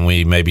that than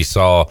we maybe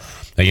saw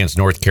against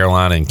North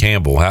Carolina and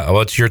Campbell.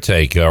 What's your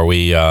take? Are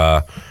we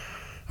starting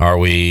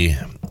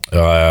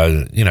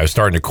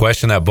to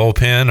question that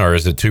bullpen, or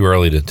is it too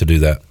early to do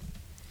that?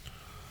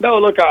 No,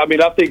 look, I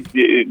mean, I think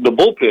the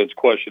bullpen's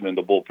questioning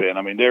the bullpen.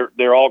 I mean,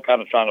 they're all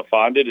kind of trying to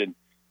find it, and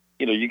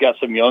you got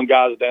some young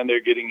guys down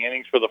there getting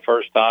innings for the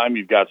first time.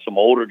 You've got some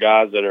older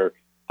guys that are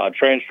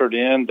transferred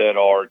in that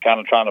are kind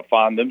of trying to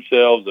find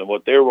themselves and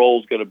what their role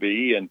is going to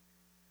be. And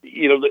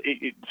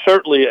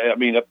certainly, I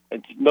mean,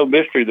 it's no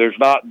mystery. There's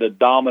not the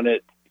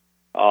dominant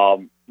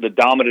arm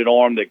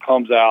that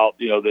comes out.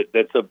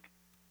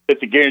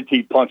 That's a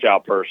guaranteed punch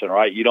out person,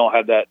 right? You don't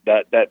have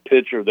that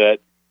pitcher that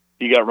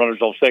you got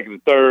runners on second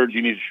and third.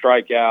 You need to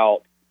strike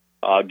out.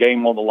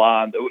 Game on the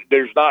line.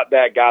 There's not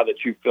that guy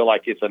that you feel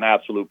like it's an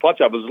absolute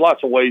punch out. But there's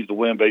lots of ways to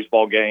win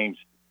baseball games.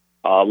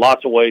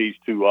 Lots of ways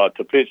to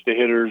pitch to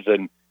hitters,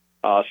 and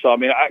so I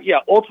mean,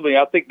 ultimately,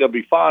 I think they'll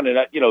be fine. And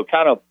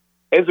kind of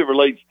as it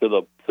relates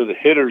to the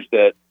hitters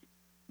that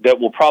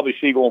we'll probably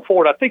see going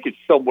forward, I think it's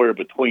somewhere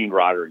between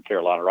Ryder and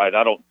Carolina, right?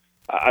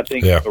 I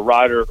think the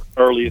Ryder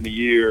early in the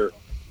year,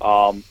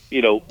 was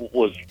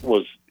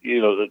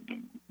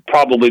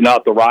probably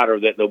not the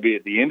Ryder that they'll be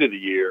at the end of the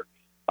year.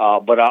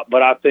 But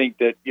I think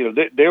that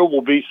there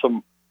will be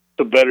some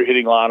better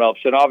hitting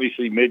lineups, and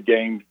obviously midweek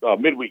games are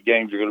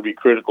going to be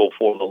critical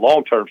for the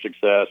long-term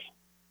success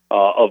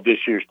of this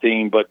year's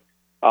team. But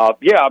I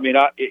mean,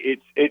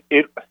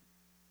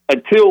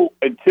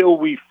 until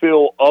we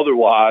feel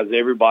otherwise,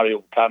 everybody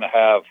will kind of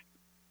have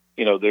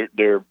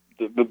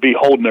they'll be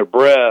holding their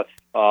breath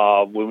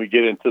when we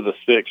get into the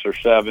 6th or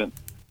 7th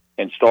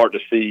and start to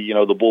see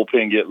the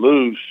bullpen get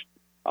loose,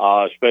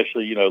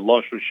 especially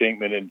Lunsford,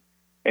 Shinkman,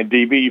 and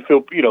DB. You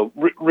feel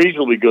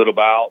reasonably good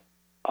about,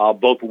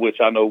 both of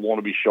which I know want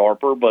to be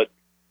sharper, but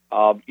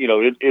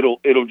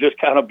it'll just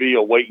kind of be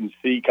a wait and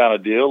see kind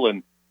of deal,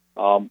 and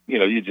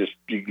you just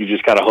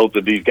kind of hope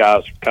that these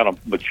guys kind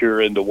of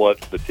mature into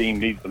what the team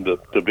needs them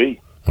to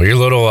be. Well, your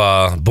little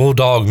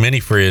bulldog mini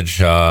fridge,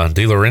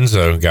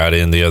 DiLorenzo, got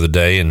in the other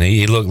day, and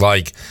he looked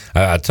like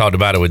I talked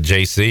about it with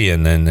JC,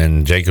 and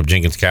then Jacob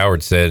Jenkins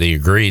Coward said he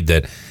agreed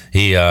that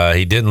he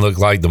didn't look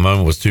like the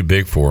moment was too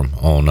big for him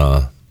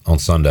on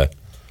Sunday.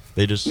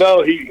 He kind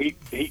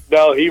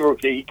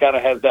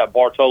of has that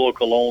Bartolo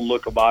Colon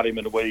look about him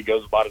and the way he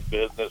goes about his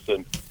business,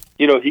 and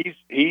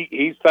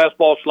he's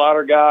fastball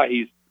slider guy.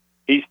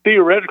 He's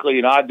theoretically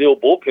an ideal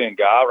bullpen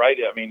guy, right?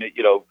 I mean,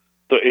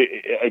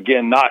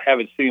 again, not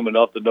having seen him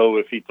enough to know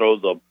if he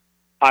throws a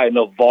high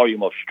enough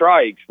volume of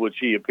strikes, which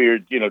he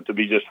appeared to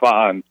be just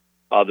fine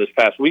this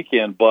past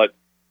weekend. But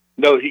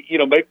no,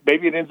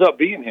 maybe it ends up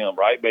being him,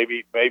 right?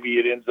 Maybe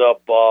it ends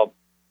up.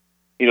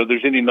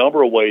 There's any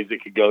number of ways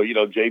it could go.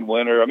 Jaden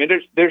Winter. I mean,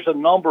 there's a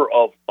number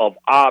of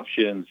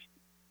options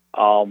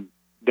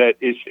that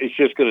it's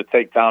just going to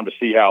take time to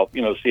see how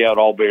it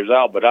all bears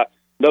out. But I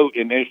know,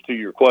 in answer to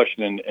your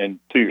question and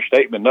to your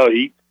statement, no,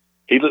 he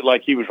looked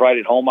like he was right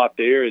at home out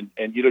there.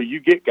 And you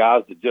get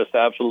guys that just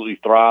absolutely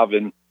thrive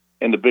in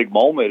the big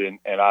moment,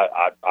 and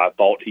I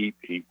thought he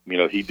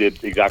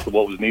did exactly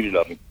what was needed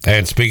of him.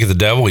 And speaking of the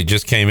devil, he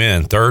just came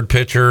in third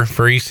pitcher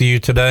for ECU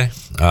today.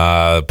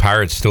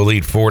 Pirates still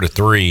lead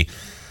 4-3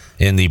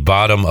 in the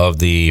bottom of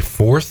the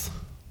 4th.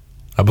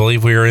 I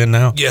believe we are in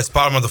now. Yes,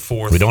 bottom of the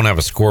 4th. We don't have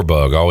a score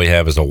bug. All we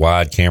have is a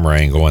wide camera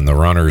angle, and the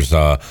runners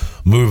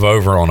move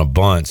over on a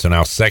bunt. So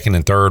now 2nd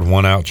and 3rd,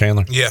 1 out,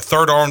 Chandler? Yeah,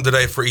 3rd arm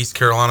today for East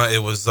Carolina.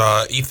 It was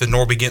Ethan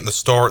Norby getting the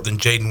start, then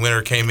Jaden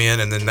Winter came in,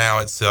 and then now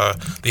it's the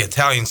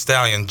Italian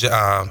Stallion,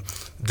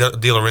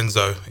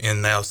 DiLorenzo,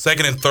 in now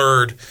 2nd and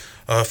 3rd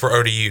for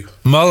ODU.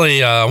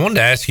 Mully, I wanted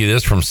to ask you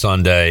this from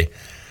Sunday.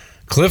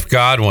 Cliff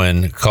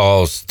Godwin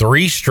calls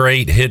 3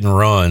 straight hit and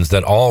runs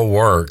that all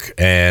work,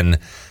 and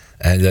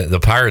the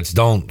Pirates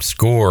don't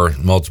score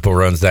multiple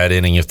runs that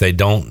inning if they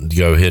don't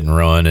go hit and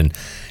run and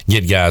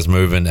get guys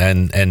moving.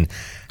 And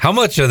how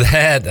much of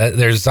that,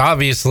 there's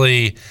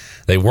obviously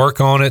they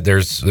work on it,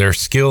 there's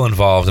skill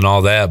involved and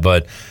all that,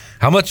 but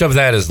how much of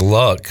that is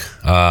luck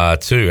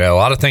too? A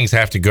lot of things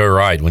have to go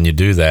right when you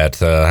do that.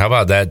 How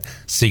about that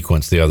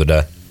sequence the other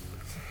day?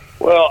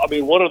 Well, I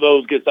mean, one of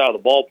those gets out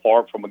of the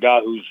ballpark from a guy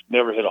who's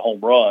never hit a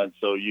home run,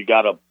 so you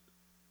got to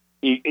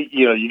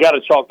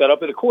chalk that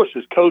up. And of course,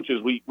 as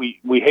coaches, we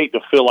hate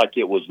to feel like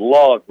it was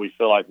luck. We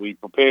feel like we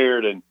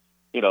prepared and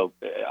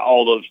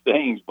all those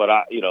things. But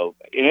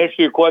in answer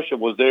to your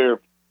question, there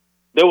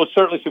was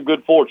certainly some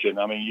good fortune.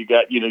 I mean, you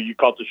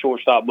caught the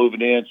shortstop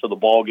moving in, so the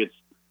ball gets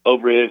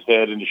over his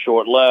head into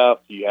short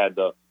left. You had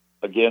the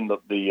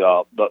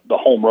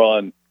home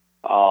run,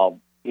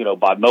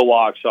 by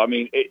Nowak. So I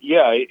mean,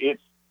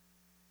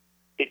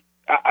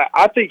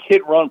 I think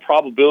hit run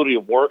probability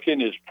of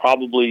working is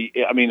probably,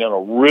 I mean, in a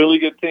really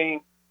good team,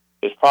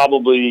 is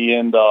probably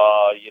in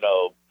the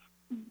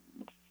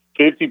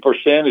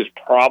 50% is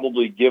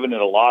probably giving it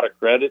a lot of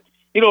credit.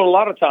 A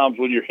lot of times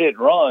when you're hit and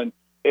run,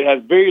 it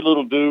has very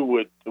little to do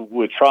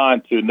with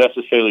trying to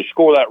necessarily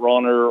score that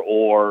runner,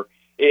 or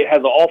it has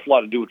an awful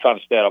lot to do with trying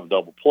to stay out of a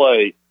double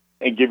play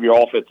and give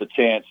your offense a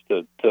chance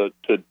to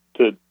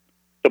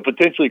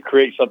potentially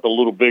create something a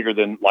little bigger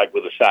than like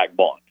with a sack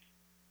bunt.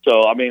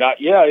 So, I mean,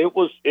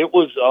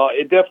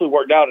 it definitely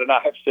worked out. And I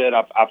have said,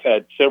 I've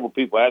had several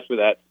people ask me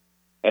that.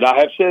 And I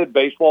have said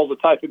baseball is the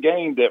type of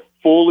game that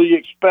fully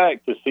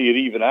expect to see it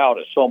even out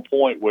at some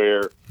point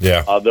where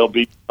there'll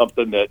be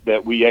something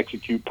that we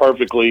execute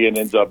perfectly and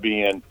ends up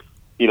being,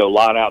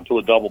 line out to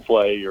a double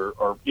play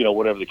or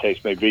whatever the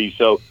case may be.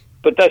 So,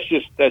 but that's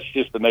just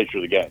the nature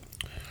of the game.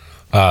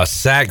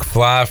 Sack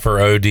fly for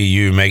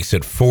ODU makes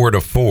it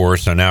 4-4.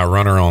 So now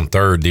runner on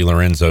third,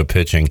 DiLorenzo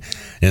pitching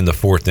in the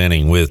fourth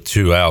inning with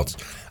 2 outs.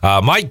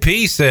 Mike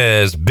P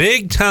says,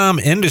 big time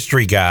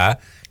industry guy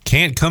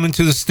can't come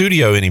into the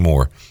studio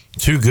anymore.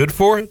 Too good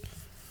for it?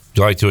 Would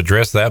you like to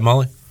address that,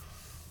 Mully?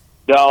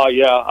 No,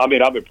 yeah. I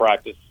mean, I'm in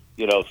practice,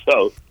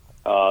 so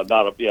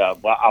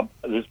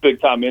this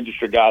big time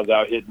industry guy's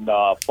out hitting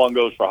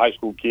fungos for high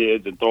school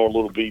kids and throw a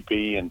little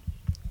BP and,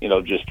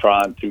 just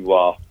trying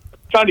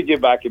to give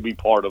back and be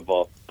part of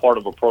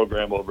a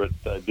program over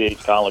at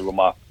D.H. Conley where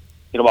my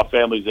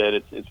family's at.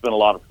 It's been a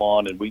lot of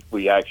fun, and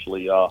we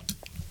actually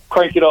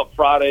crank it up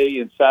Friday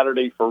and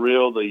Saturday for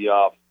real.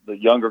 The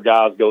younger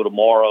guys go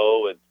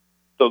tomorrow, and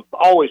so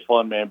always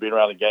fun, man, being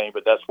around the game.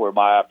 But that's where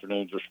my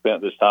afternoons are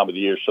spent this time of the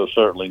year. So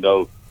certainly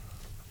no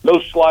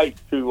slight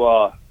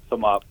to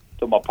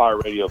my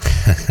Pirate Radio.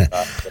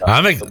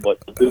 I'm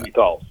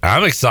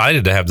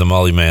excited to have the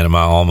Mully man in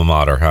my alma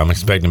mater. I'm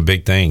expecting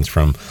big things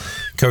from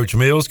Coach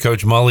Mills,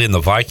 Coach Mully, and the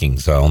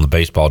Vikings on the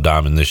baseball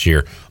diamond this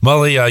year.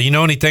 Mully, you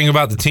know anything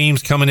about the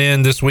teams coming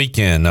in this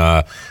weekend?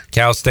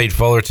 Cal State,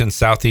 Fullerton,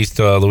 Southeast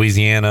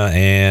Louisiana,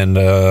 and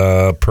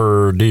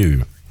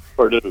Purdue.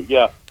 Purdue,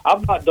 yeah.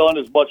 I've not done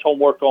as much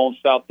homework on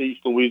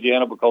Southeast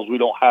Louisiana because we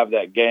don't have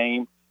that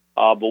game.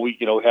 But we,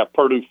 have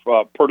Purdue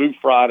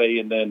Friday,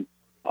 and then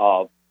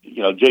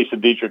Jason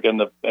Dietrich and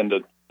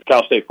the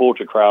Cal State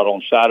Fullerton crowd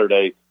on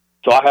Saturday.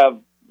 So I have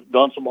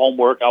done some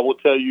homework. I will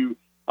tell you,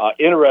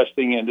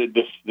 interesting, and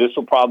this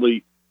will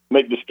probably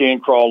make the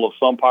skin crawl of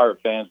some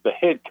Pirate fans. The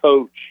head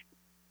coach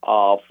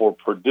for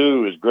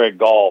Purdue is Greg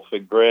Goff,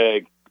 and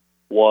Greg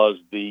was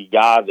the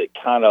guy that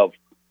kind of,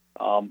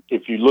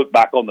 if you look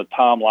back on the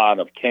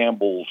timeline of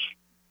Campbell's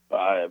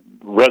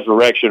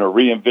resurrection or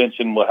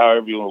reinvention,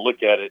 however you want to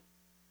look at it,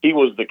 he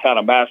was the kind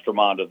of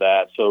mastermind of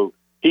that. So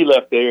he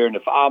left there, and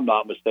if I'm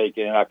not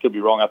mistaken, and I could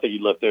be wrong, I think he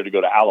left there to go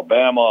to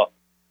Alabama.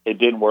 It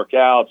didn't work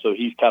out, so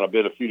he's kind of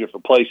been a few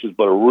different places,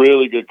 but a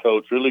really good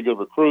coach, really good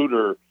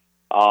recruiter,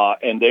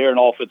 and they're an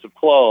offensive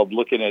club.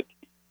 Looking at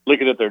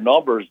their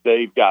numbers,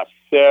 they've got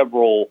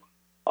several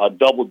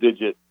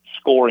double-digit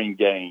scoring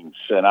games,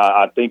 and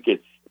I think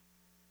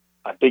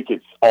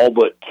it's all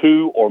but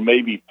 2 or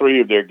maybe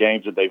 3 of their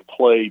games that they've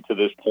played to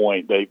this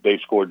point. They've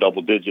scored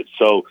double digits,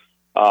 so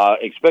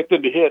expect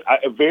them to hit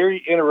a very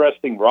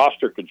interesting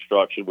roster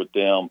construction with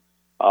them.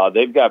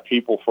 They've got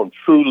people from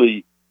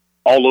truly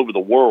all over the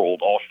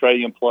world,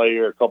 Australian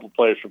player, a couple of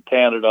players from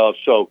Canada.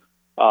 So,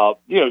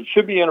 it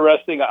should be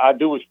interesting. I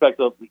do expect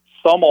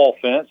some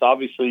offense.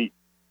 Obviously,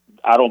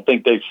 I don't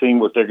think they've seen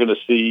what they're going to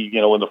see,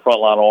 in the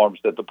frontline arms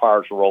that the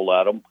Pirates will roll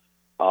at them.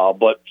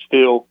 But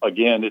still,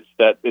 again, it's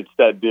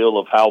that deal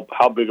of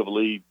how big of a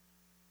lead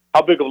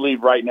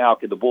right now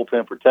can the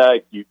bullpen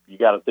protect. You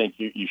got to think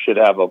you should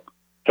have a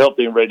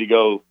healthy and ready to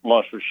go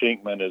Lunsford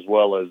Shinkman as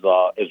well as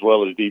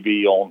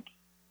DB on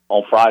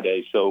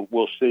Friday. So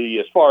we'll see.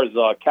 As far as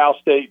Cal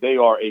State, they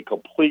are a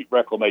complete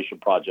reclamation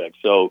project.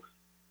 So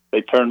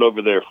they turned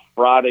over their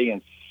Friday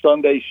and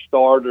Sunday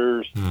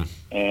starters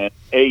and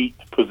 8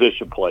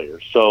 position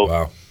players. So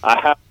wow. I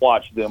have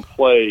watched them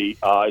play.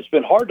 It's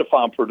been hard to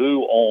find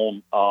Purdue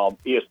on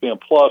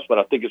ESPN Plus, but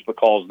I think it's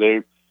because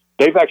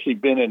they've actually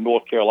been in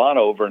North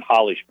Carolina over in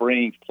Holly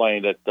Springs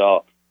playing at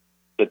the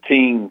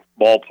team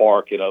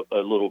ballpark in a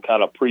little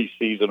kind of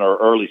preseason or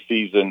early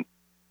season.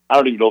 I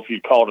don't even know if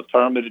you'd call it a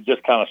tournament. It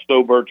just kind of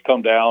snowbirds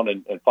come down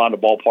and find a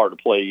ballpark to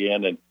play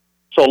in. And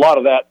so a lot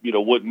of that,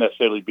 wouldn't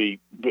necessarily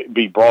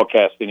be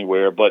broadcast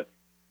anywhere, but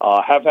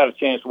have had a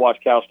chance to watch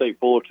Cal State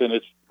Fullerton.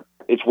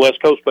 It's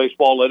West Coast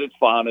baseball at its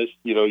finest.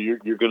 You're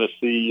going to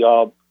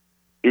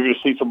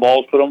see some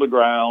balls put on the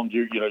ground.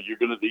 You're going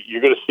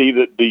to see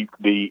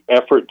the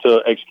effort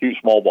to execute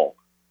small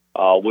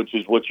ball, which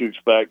is what you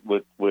expect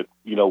with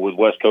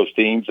West Coast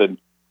teams. And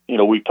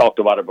we've talked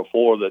about it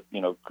before that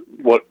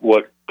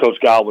what Coach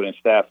Godwin and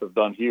staff have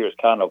done here is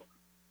kind of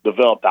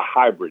developed a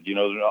hybrid.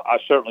 I'm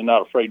certainly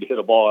not afraid to hit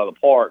a ball out of the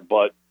park,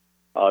 but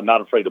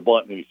not afraid to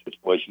bunt in any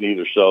situation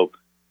either. So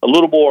a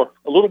little more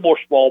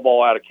small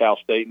ball out of Cal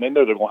State, and they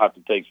know they're going to have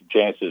to take some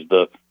chances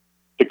to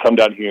come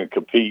down here and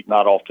compete.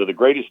 Not off to the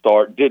greatest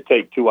start. Did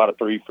take 2 out of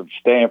 3 from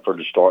Stanford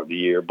to start the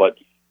year, but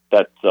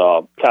that's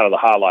kind of the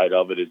highlight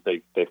of it is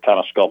they've kind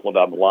of scuffled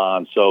down the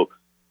line. So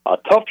a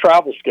tough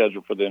travel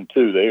schedule for them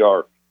too.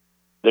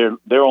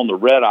 They're on the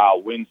Red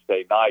Eye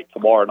Wednesday night,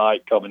 tomorrow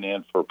night coming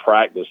in for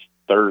practice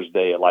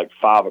Thursday at like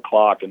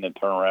 5:00, and then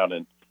turn around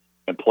and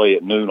play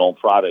at noon on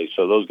Friday.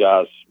 So those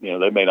guys,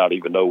 they may not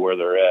even know where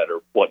they're at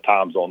or what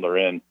time zone they're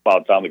in by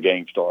the time the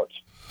game starts.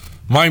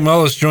 Mike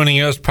Mullis joining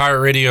us,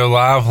 Pirate Radio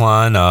Live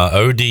Line.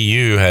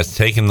 ODU has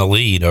taken the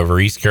lead over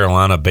East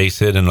Carolina, base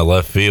hit in the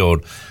left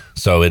field.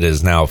 So it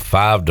is now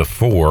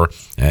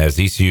 5-4 as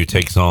ECU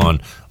takes on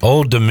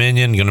Old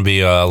Dominion. Going to be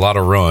a lot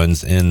of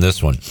runs in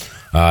this one.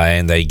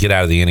 And they get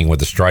out of the inning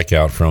with a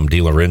strikeout from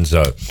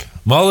DiLorenzo.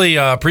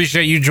 Mully,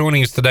 appreciate you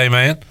joining us today,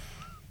 man.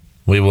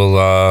 We will.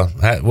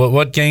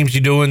 What games you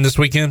doing this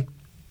weekend?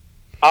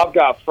 I've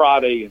got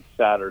Friday and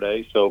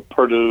Saturday, so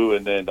Purdue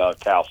and then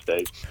Cal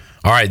State.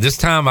 All right, this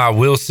time I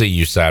will see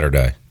you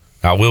Saturday.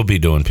 I will be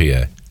doing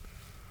PA.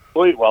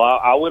 Sweet. Well,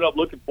 I went up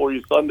looking for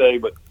you Sunday,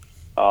 but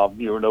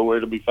you were nowhere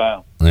to be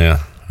found.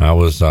 Yeah, I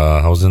was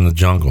in the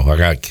jungle. I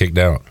got kicked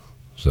out.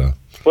 So.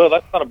 Well,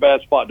 that's not a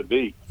bad spot to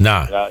be.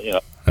 Nah.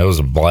 It was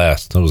a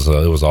blast. It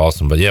was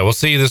awesome. But yeah, we'll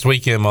see you this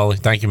weekend, Mully.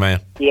 Thank you,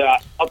 man. Yeah,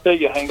 I'll tell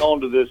you, hang on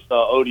to this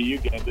ODU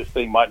game. This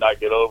thing might not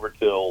get over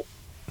till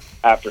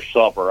after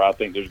supper. I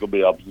think there's going to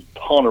be a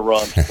ton of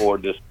runs for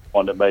this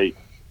one that may.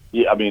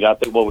 Yeah, I mean, I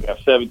think we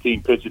have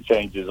 17 pitcher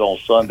changes on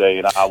Sunday,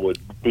 and I would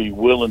be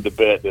willing to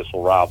bet this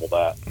will rival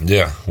that.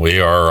 Yeah, we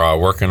are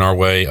working our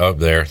way up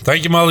there.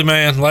 Thank you, Mully,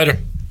 man. Later.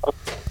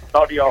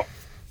 Talk to y'all.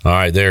 All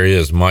right, there he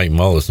is, Mike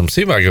Mullis. I'm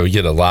see if I can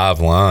get a live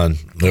line.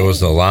 There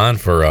was a line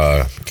for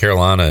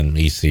Carolina and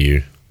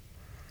ECU.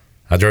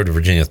 I drove to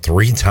Virginia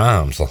 3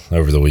 times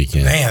over the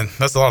weekend. Man,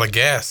 that's a lot of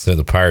gas. So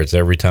the Pirates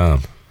every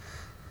time.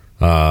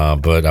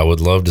 But I would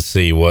love to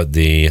see what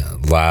the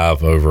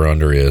live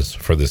over-under is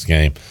for this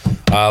game.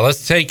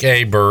 Let's take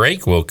a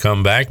break. We'll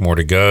come back. More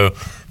to go.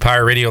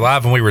 Pirate Radio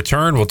Live. When we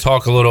return, we'll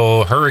talk a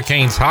little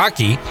Hurricanes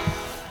hockey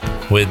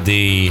with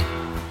the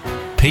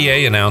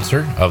PA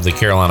announcer of the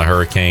Carolina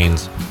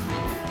Hurricanes,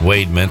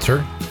 Wade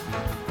Minter.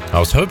 I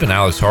was hoping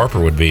Alex Harper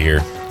would be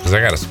here because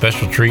I got a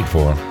special treat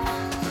for him.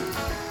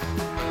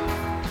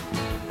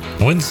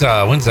 When's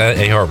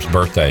A-Harp's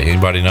birthday?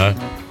 Anybody know?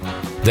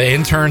 The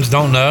interns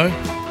don't know?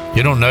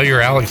 You don't know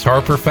your Alex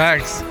Harper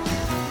facts?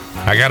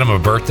 I got him a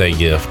birthday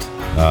gift.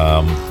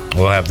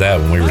 We'll have that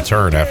when we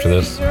return after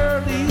this.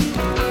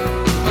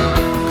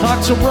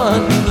 Clocks are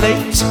running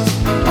late.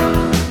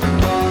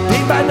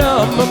 Day by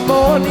number,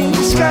 morning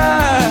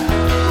sky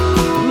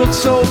looks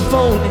so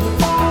phony.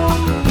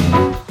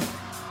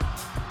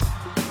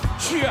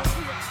 Yeah.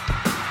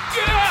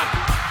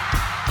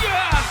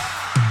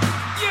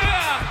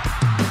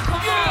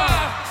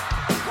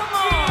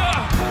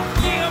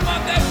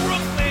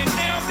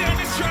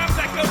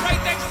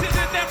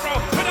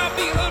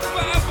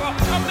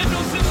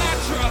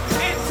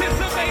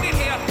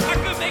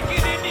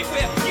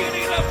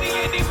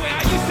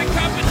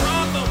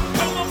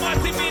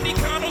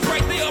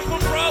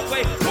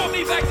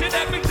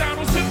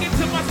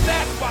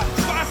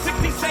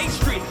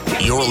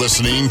 You're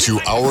listening to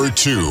Hour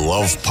 2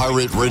 of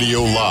Pirate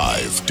Radio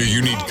Live. Do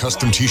you need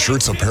custom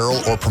t-shirts,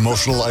 apparel, or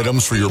promotional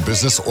items for your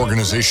business,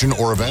 organization,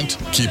 or event?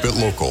 Keep it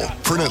local.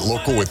 Print it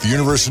local with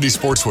University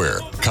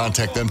Sportswear.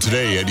 Contact them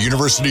today at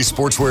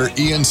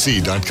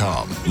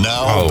universitysportswearenc.com.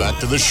 Now, back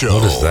to the show.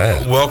 What is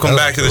that? Welcome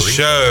back to the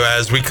show.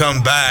 As we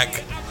come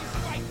back,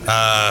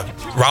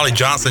 Riley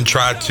Johnson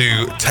tried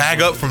to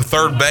tag up from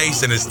third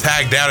base and is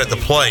tagged out at the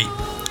plate.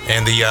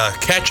 And the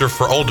catcher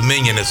for Old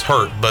Dominion is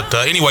hurt. But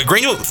anyway,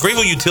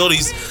 Greenville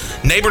Utilities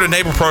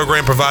neighbor-to-neighbor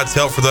program provides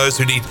help for those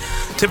who need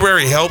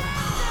temporary help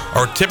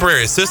or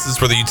temporary assistance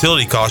for the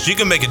utility costs. You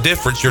can make a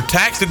difference. Your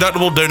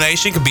tax-deductible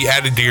donation can be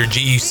added to your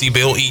GUC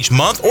bill each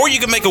month, or you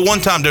can make a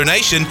one-time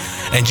donation,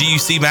 and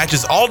GUC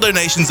matches all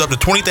donations up to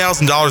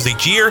 $20,000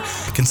 each year.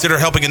 Consider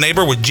helping a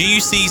neighbor with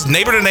GUC's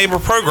neighbor-to-neighbor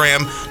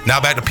program. Now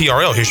back to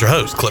PRL. Here's your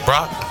host, Clip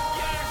Rock.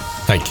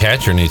 That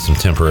catcher needs some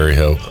temporary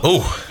help.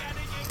 Oh,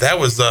 that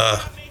was...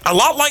 a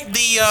lot like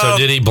the... so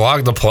did he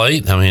block the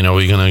plate? I mean, are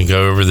we going to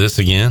go over this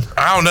again?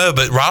 I don't know,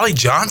 but Riley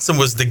Johnson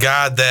was the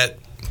guy that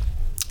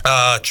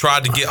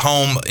tried to get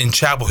home in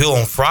Chapel Hill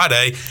on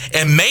Friday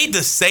and made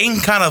the same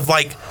kind of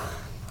like... I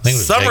think it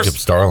was Jacob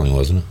Starling,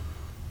 wasn't it?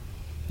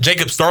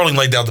 Jacob Starling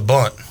laid down the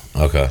bunt.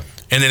 Okay.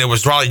 And then it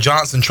was Riley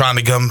Johnson trying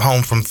to come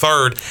home from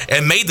third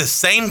and made the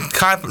same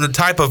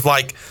type of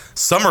like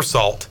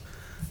somersault.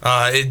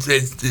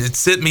 It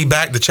sent me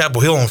back to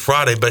Chapel Hill on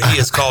Friday, but he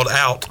is called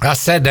out. I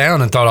sat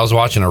down and thought I was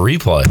watching a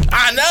replay.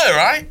 I know,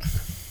 right?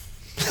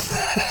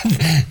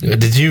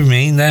 Did you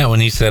mean that when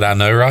you said I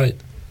know, right?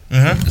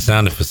 Mm-hmm. It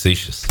sounded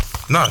facetious.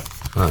 No.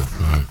 Oh,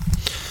 right.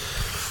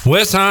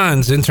 Wes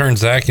Hines, intern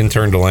Zach,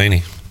 intern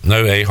Delaney.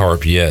 No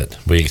A-Harp yet.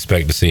 We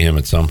expect to see him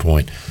at some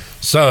point.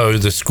 So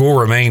the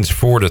score remains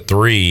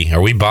 4-3. Are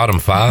we bottom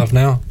 5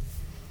 now?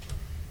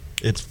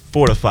 It's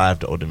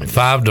 4-5 to Old Dominion.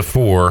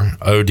 5-4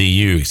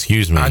 ODU.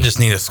 Excuse me. I just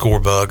need a score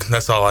bug.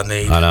 That's all I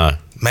need. I know.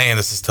 Man,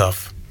 this is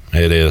tough.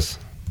 It is.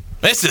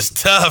 This is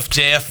tough,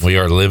 Jeff. We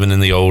are living in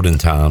the olden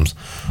times.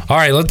 All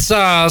right, let's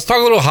talk a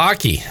little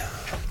hockey.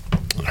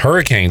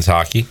 Hurricanes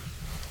hockey.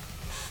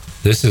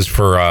 This is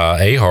for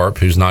A-Harp,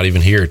 who's not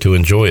even here to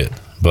enjoy it.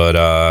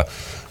 But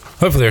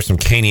Hopefully there's some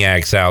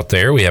Caniacs out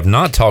there. We have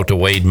not talked to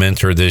Wade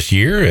Minter this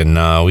year,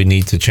 and we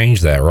need to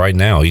change that right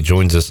now. He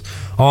joins us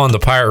on the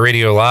Pirate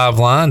Radio Live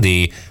line,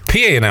 the PA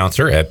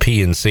announcer at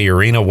PNC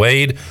Arena.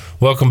 Wade,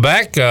 welcome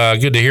back.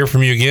 Good to hear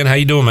from you again. How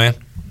you doing, man?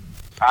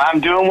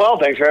 I'm doing well.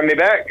 Thanks for having me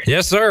back.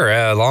 Yes,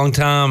 sir. Long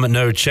time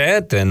no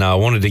chat, and I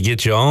wanted to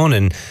get you on.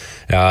 And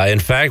in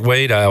fact,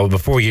 Wade,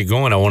 before we get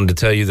going, I wanted to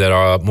tell you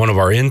that one of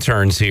our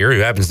interns here,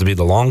 who happens to be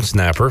the long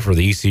snapper for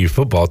the ECU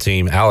football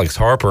team, Alex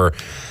Harper,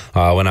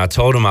 when I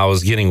told him I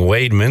was getting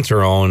Wade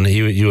Minter on,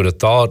 you would have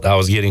thought I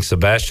was getting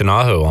Sebastian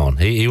Aho on.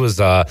 He was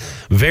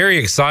very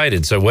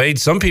excited. So, Wade,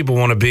 some people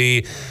want to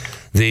be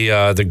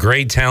the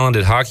great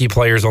talented hockey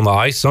players on the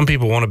ice. Some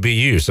people want to be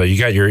you. So you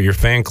got your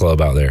fan club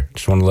out there.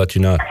 Just want to let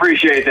you know. I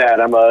appreciate that.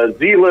 I'm a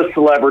Z-list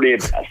celebrity at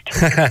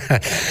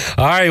best.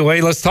 All right,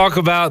 Wade, let's talk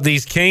about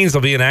these Canes.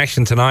 They'll be in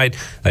action tonight.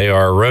 They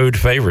are road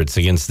favorites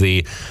against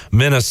the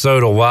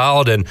Minnesota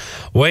Wild. And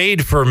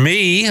Wade, for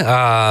me,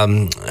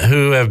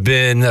 who have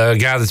been a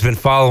guy that's been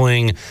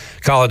following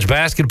college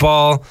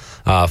basketball,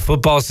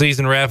 football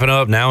season wrapping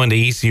up, now into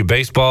ECU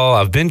baseball,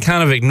 I've been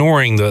kind of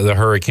ignoring the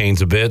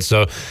Hurricanes a bit.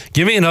 So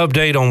give me an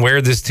update on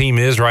where this team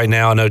is right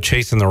now. I know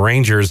chasing the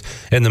Rangers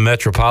in the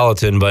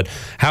Metropolitan, but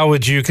how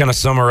would you kind of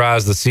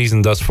summarize the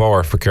season thus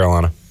far for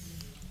Carolina?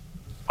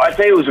 I'd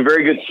say it was a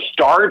very good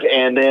start,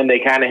 and then they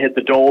kind of hit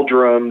the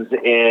doldrums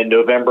in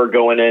November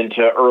going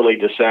into early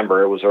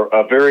December. It was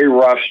a very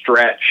rough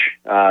stretch,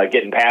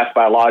 getting passed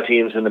by a lot of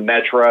teams in the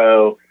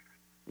Metro,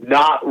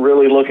 not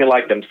really looking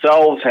like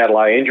themselves, had a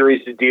lot of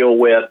injuries to deal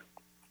with.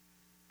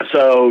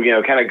 So,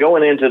 kind of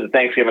going into the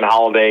Thanksgiving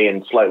holiday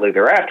and slightly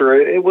thereafter,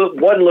 it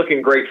wasn't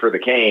looking great for the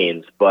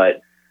Canes.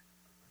 But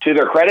to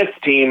their credit,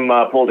 the team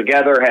pulled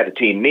together, had a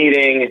team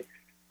meeting,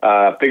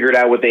 figured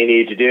out what they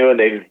needed to do, and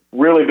they've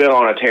really been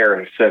on a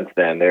tear since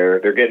then.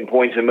 They're getting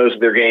points in most of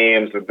their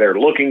games. They're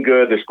looking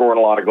good. They're scoring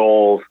a lot of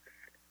goals.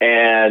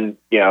 And,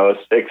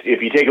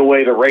 if you take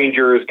away the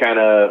Rangers kind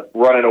of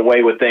running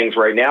away with things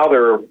right now,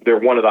 they're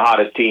one of the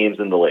hottest teams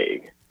in the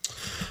league.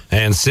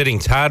 And sitting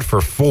tied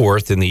for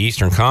fourth in the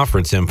Eastern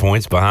Conference in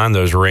points behind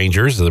those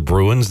Rangers, the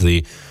Bruins,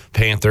 the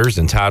Panthers,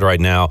 and tied right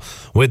now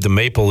with the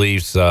Maple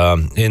Leafs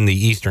in the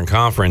Eastern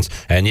Conference.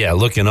 And,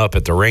 looking up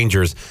at the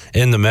Rangers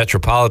in the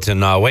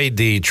Metropolitan. Wade,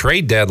 the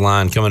trade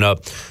deadline coming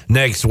up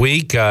next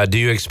week. Do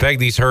you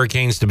expect these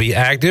Hurricanes to be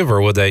active, or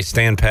will they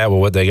stand pat with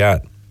what they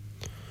got?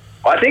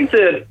 I think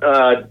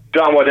that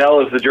Don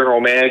Waddell, as the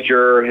general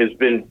manager, has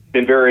been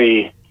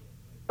very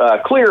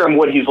clear on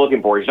what he's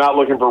looking for. He's not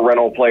looking for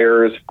rental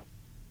players.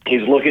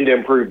 He's looking to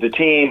improve the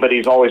team, but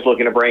he's always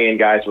looking to bring in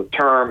guys with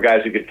term,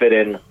 guys who could fit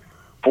in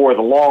for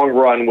the long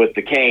run with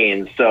the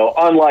Canes. So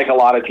unlike a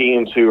lot of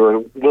teams who are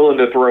willing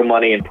to throw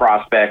money and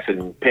prospects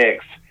and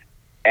picks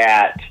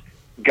at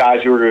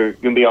guys who are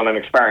going to be on an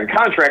expiring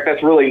contract,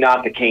 that's really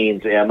not the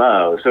Canes'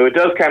 MO. So it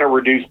does kind of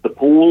reduce the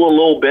pool a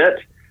little bit.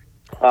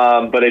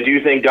 But I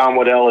do think Don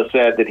Waddell has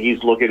said that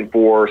he's looking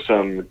for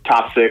some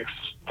top six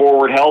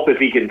forward help if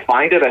he can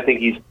find it. I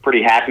think he's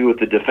pretty happy with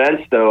the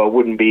defense, though I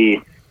wouldn't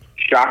be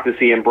shocked to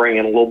see him bring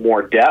in a little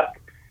more depth.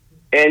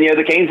 And,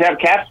 the Canes have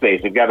cap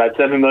space. They've got about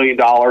 $7 million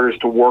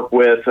to work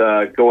with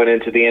going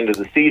into the end of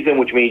the season,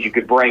 which means you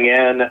could bring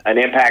in an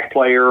impact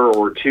player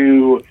or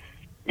two,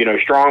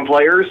 strong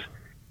players.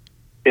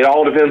 It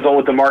all depends on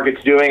what the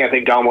market's doing. I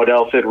think Don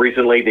Waddell said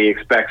recently that he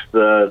expects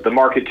the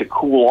market to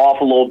cool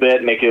off a little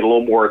bit, make it a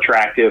little more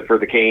attractive for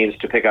the Canes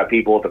to pick up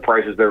people at the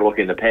prices they're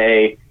looking to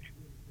pay.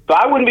 So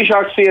I wouldn't be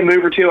shocked to see a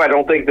move or two. I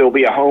don't think there'll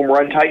be a home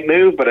run type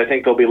move, but I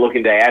think they'll be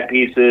looking to add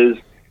pieces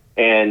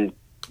and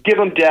give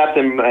them depth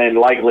and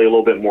likely a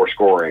little bit more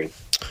scoring.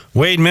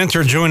 Wade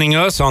Minter joining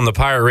us on the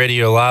Pirate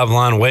Radio Live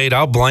line. Wade,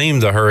 I'll blame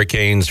the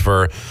Hurricanes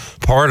for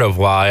part of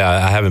why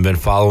I haven't been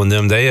following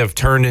them. They have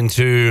turned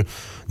into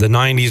the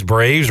 90s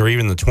Braves or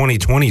even the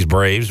 2020s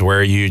Braves,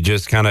 where you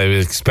just kind of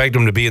expect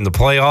them to be in the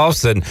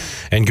playoffs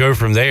and go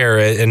from there.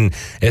 And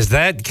is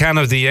that kind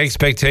of the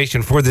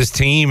expectation for this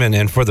team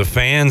and for the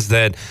fans,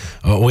 that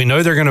we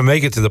know they're going to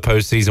make it to the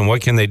postseason?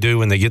 What can they do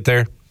when they get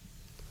there?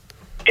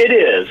 It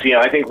is.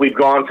 I think we've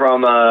gone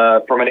from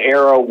an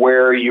era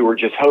where you were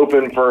just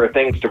hoping for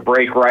things to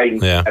break right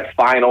and that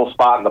final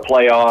spot in the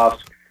playoffs.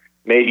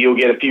 Maybe you'll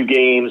get a few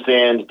games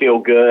in, feel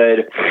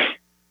good,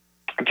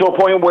 to a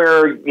point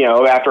where,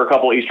 after a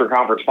couple Eastern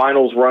Conference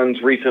Finals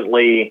runs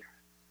recently,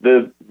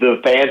 the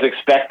fans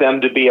expect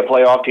them to be a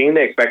playoff team.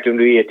 They expect them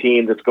to be a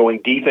team that's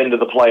going deep into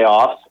the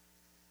playoffs.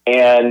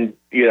 And,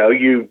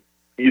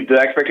 the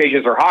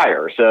expectations are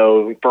higher.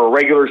 So for a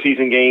regular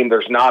season game,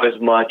 there's not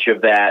as much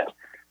of that,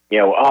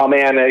 oh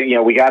man,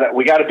 we got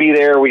to be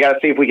there. We got to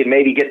see if we can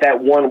maybe get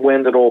that one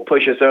win that'll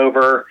push us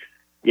over.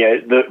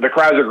 The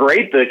crowds are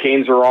great. The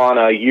Canes are on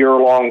a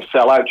year-long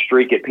sellout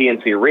streak at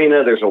PNC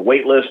Arena. There's a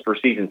wait list for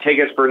season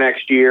tickets for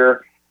next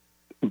year.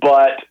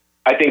 But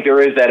I think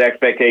there is that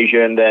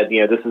expectation that,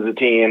 this is a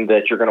team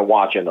that you're going to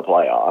watch in the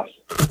playoffs.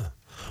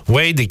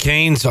 Wade, the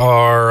Canes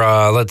are,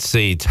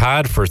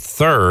 tied for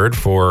third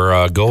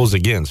for goals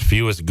against,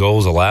 fewest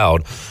goals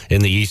allowed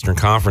in the Eastern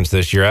Conference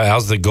this year.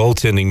 How's the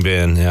goaltending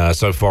been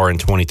so far in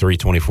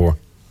 23-24?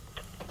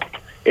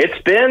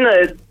 It's been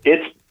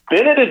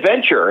an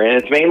adventure,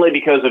 and it's mainly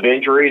because of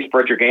injuries.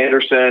 Frederick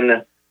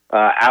Anderson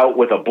out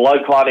with a blood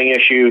clotting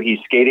issue. He's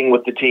skating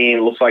with the team.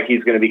 Looks like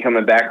he's going to be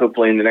coming back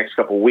hopefully in the next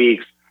couple of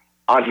weeks.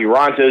 Antti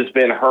Ranta's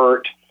been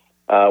hurt,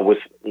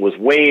 was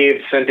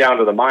waived, sent down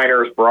to the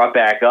minors, brought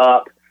back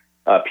up.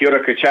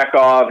 Pyotr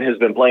Kochekov has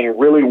been playing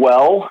really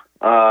well.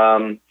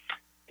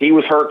 He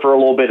was hurt for a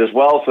little bit as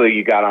well, so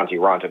you got Antti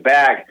Ranta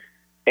back.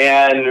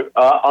 And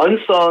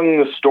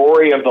unsung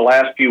story of the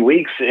last few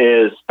weeks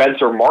is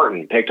Spencer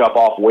Martin, picked up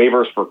off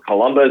waivers for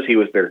Columbus. He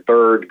was their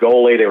third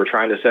goalie. They were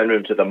trying to send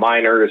him to the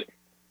minors.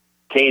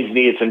 Canes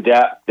needed some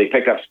depth. They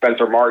picked up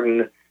Spencer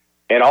Martin,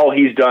 and all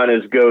he's done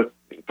is go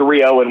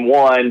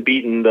 3-0-1,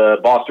 beating the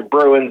Boston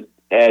Bruins,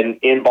 and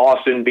in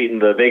Boston, beating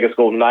the Vegas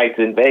Golden Knights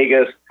in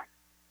Vegas.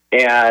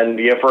 And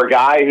for a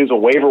guy who's a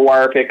waiver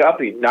wire pickup,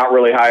 not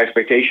really high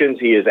expectations,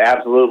 he has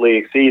absolutely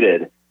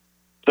exceeded.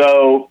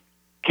 So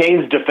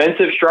Canes'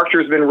 defensive structure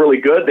has been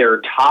really good.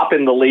 They're top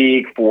in the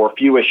league for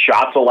fewest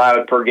shots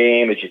allowed per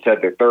game. As you said,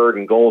 they're third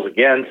in goals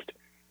against.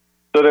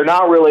 So they're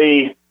not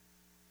really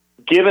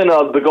given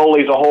the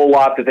goalies a whole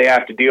lot that they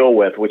have to deal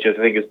with, which I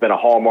think has been a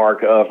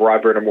hallmark of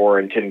Rod Brind'Amour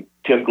and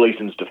Tim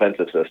Gleason's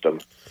defensive system.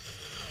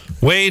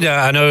 Wade,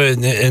 I know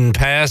in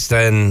past,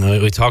 and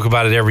we talk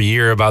about it every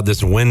year, about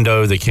this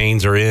window the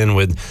Canes are in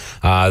with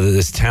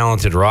this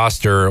talented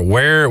roster.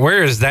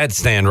 Where does that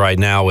stand right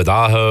now with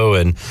Aho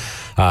and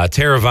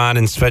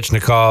Teravainen,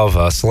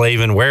 Svechnikov,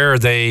 Slavin? Where are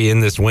they in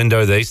this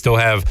window? Do they still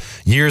have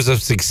years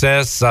of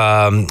success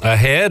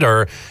ahead,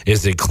 or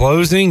is it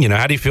closing?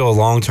 How do you feel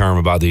long-term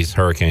about these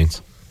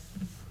Hurricanes?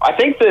 I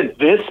think that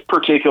this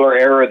particular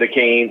era of the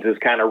Canes is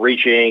kind of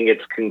reaching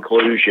its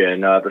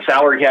conclusion. The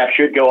salary cap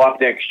should go up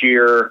next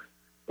year,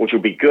 which will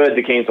be good.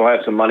 The Canes will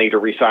have some money to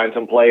re-sign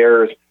some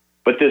players.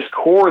 But this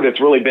core that's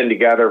really been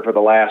together for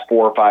the last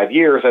 4 or 5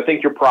 years, I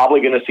think you're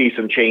probably going to see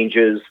some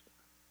changes.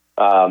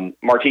 Martin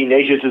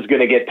Necas is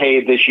going to get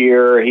paid this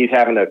year. He's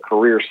having a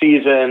career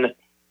season.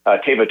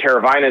 Teuvo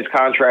Teravainen's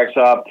contract's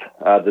up.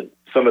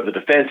 Some of the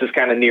defense is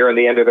kind of nearing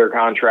the end of their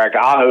contract.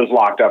 Aho's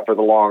locked up for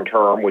the long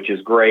term, which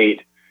is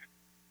great.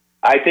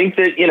 I think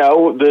that,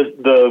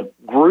 the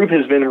group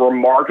has been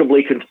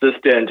remarkably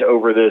consistent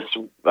over this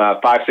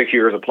 5-6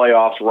 years of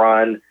playoffs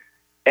run.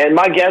 And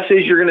my guess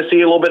is you're going to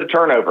see a little bit of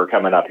turnover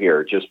coming up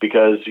here just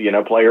because,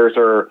 players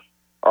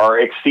are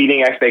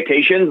exceeding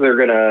expectations. They're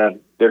going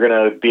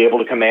to be able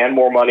to command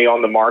more money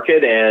on the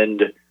market,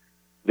 and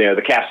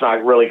the cap's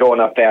not really going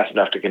up fast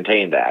enough to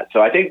contain that.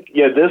 So I think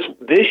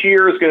this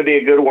year is going to be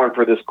a good one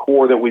for this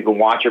core that we've been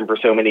watching for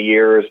so many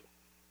years,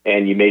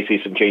 and you may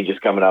see some changes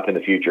coming up in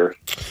the future.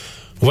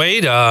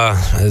 Wade,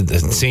 it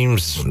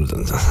seems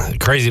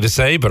crazy to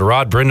say, but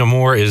Rod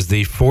Brind'Amour is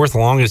the 4th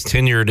longest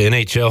tenured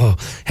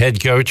NHL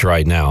head coach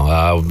right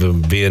now,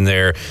 being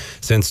there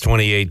since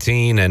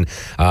 2018. And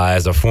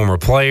as a former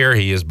player,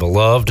 he is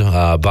beloved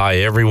by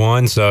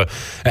everyone. So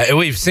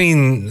we've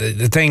seen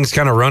things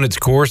kind of run its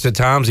course at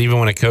times, even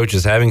when a coach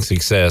is having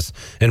success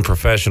in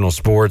professional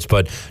sports.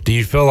 But do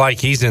you feel like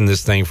he's in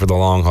this thing for the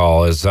long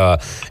haul?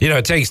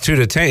 It takes 2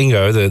 to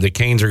tango. The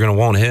Canes are going to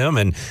want him,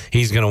 and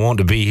he's going to want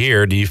to be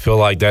here. Do you feel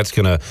like that's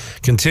going to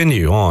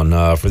continue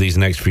on for these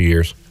next few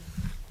years?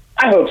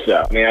 I hope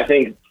so. I mean, I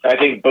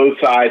think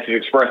both sides have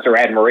expressed their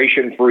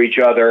admiration for each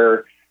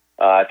other.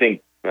 I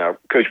think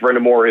Coach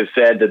Brind'Amour has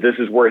said that this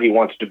is where he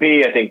wants to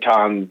be. I think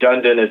Tom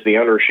Dundon is the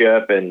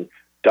ownership, and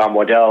Don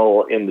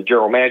Waddell in the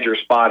general manager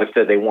spot have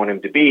said they want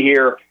him to be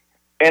here.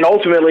 And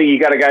ultimately, you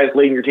got a guy who's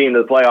leading your team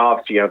to the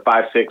playoffs,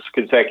 5-6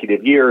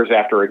 consecutive years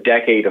after a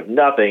decade of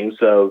nothing.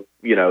 So,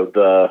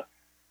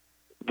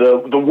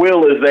 the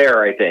will is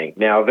there, I think.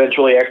 Now,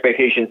 eventually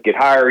expectations get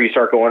higher. You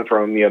start going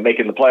from,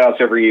 making the playoffs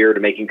every year to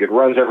making good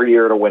runs every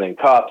year to winning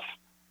cups.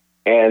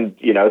 And,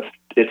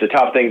 it's a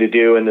tough thing to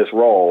do in this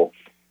role.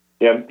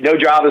 No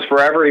job is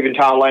forever. Even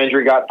Tom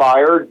Landry got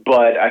fired,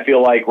 but I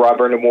feel like Rod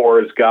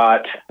Brind'Amour has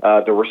got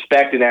the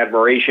respect and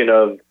admiration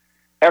of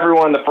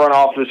everyone in the front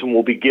office and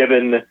will be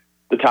given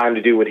the time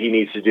to do what he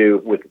needs to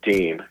do with the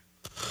team.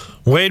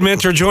 Wade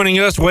Minter joining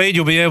us. Wade,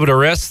 you'll be able to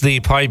rest the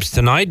pipes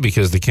tonight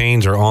because the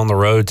Canes are on the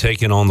road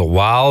taking on the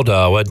Wild.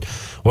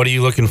 What are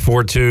you looking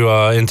forward to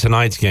in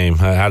tonight's game?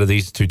 How do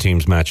these two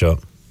teams match up?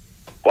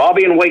 Well, I'll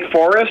be in Wake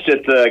Forest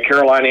at the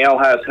Carolina Ale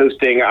House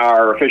hosting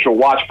our official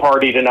watch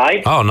party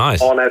tonight. Oh, nice.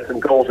 Calling out some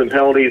goals and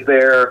penalties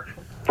there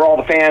for all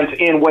the fans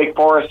in Wake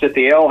Forest at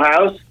the Ale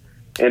House,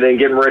 and then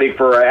getting ready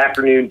for an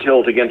afternoon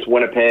tilt against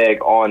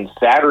Winnipeg on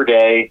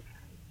Saturday.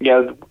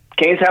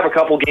 Canes have a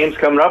couple games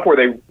coming up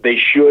where they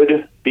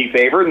should be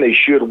favored and they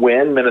should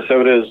win.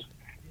 Minnesota's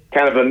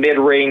kind of a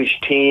mid-range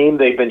team.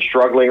 They've been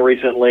struggling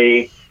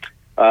recently.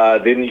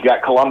 Then you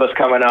got Columbus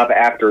coming up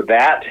after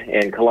that,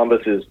 and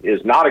Columbus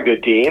is not a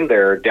good team.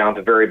 They're down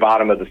to the very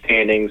bottom of the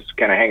standings,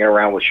 kind of hanging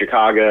around with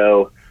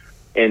Chicago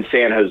and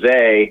San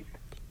Jose.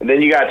 And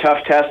then you got a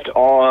tough test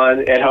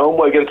at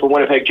home against the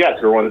Winnipeg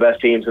Jets, who are one of the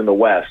best teams in the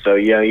West. So,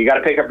 you got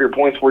to pick up your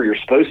points where you're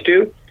supposed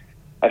to.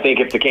 I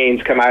think if the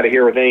Canes come out of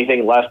here with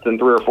anything less than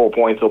 3 or 4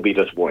 points, they'll be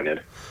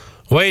disappointed.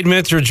 Wade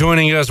Minter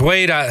joining us.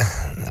 Wade, I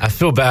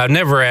feel bad. I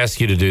never asked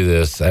you to do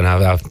this, and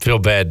I feel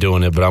bad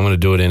doing it, but I'm going to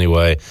do it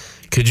anyway.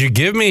 Could you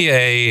give me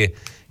a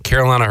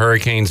Carolina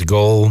Hurricanes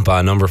goal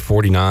by number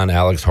 49,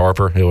 Alex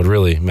Harper? It would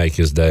really make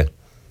his day.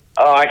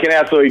 Oh, I can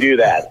absolutely do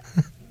that.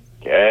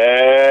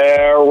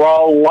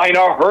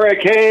 Carolina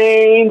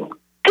Hurricanes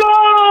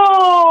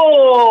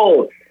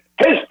goal!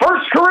 His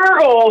first career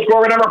goal,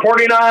 scorer number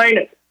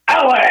 49,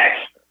 Alex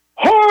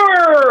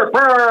Harper!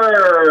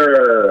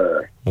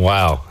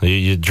 Wow,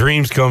 your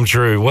dreams come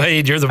true.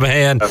 Wade, you're the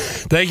man.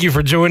 Thank you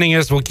for joining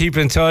us. We'll keep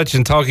in touch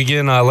and talk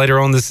again later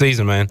on this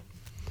season, man.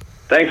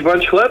 Thanks a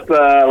bunch, Clip.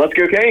 Let's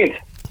go Canes.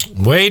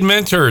 Wade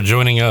Minter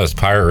joining us,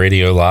 Pirate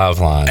Radio Live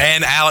Line.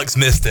 And Alex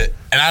missed it.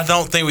 And I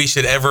don't think we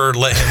should ever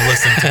let him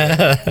listen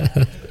to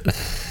it.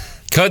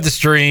 Cut the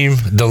stream,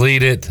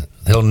 delete it.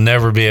 He'll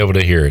never be able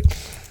to hear it.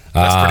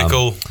 That's pretty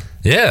cool.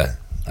 Yeah.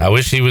 I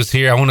wish he was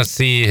here. I want to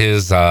see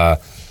his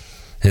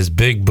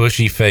big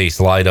bushy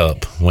face light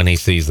up when he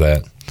sees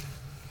that.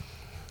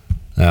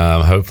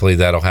 Hopefully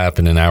that'll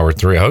happen in hour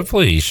 3.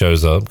 Hopefully he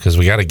shows up because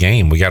we got a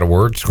game. We got a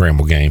word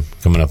scramble game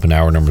coming up in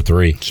hour number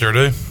 3. Sure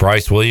do.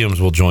 Bryce Williams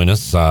will join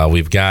us.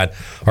 We've got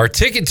our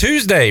Ticket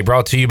Tuesday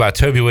brought to you by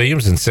Toby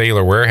Williams and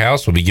Cellular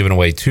Warehouse. We'll be giving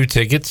away 2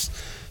 tickets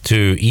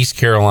to East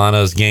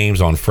Carolina's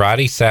games on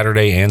Friday,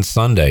 Saturday, and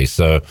Sunday.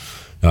 So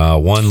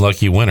one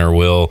lucky winner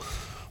will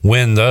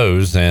win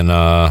those, and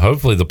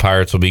hopefully the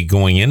Pirates will be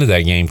going into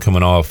that game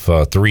coming off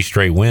 3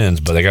 straight wins,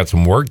 but they got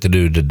some work to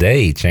do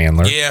today,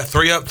 Chandler. Yeah,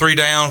 3 up, 3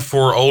 down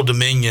for Old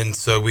Dominion,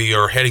 so we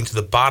are heading to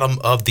the bottom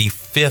of the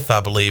 5th, I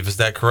believe. Is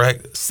that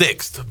correct?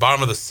 6th,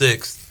 bottom of the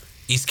 6th.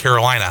 East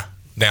Carolina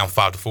down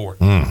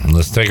 5-4.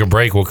 Let's take a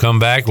break. We'll come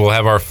back. We'll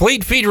have our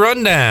Fleet Feet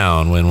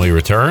rundown when we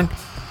return.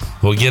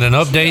 We'll get an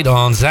update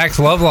on Zach's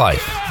love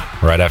life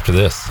right after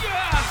this.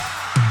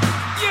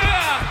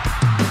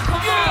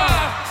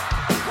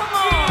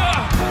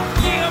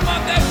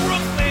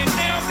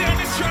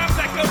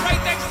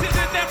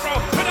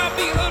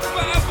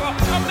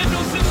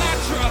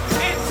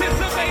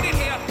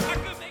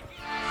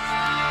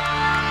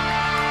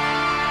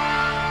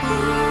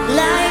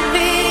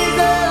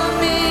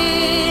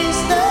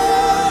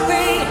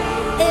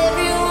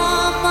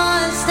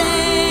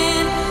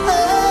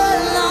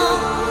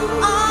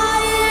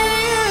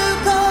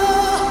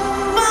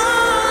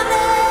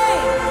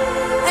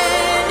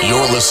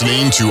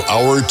 Listening to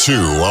Hour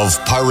 2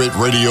 of Pirate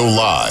Radio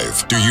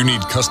Live. Do you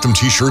need custom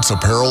t-shirts,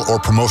 apparel, or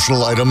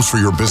promotional items for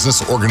your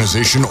business,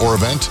 organization, or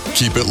event?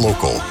 Keep it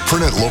local.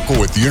 Print it local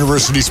with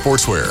University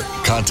Sportswear.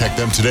 Contact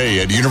them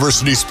today at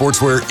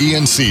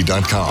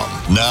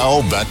universitysportswearenc.com.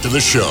 Now, back to the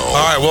show. All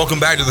right, welcome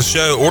back to the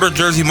show. Order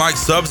Jersey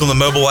Mike's subs on the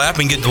mobile app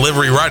and get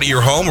delivery right to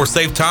your home, or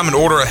save time and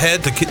order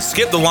ahead to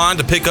skip the line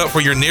to pick up for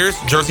your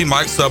nearest Jersey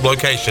Mike's sub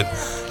location.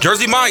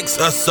 Jersey Mike's,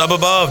 a sub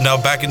above.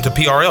 Now back into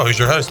PRL. Who's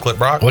your host, Clip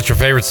Brock? What's your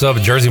favorite sub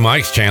at Jersey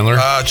Mike's, Chandler?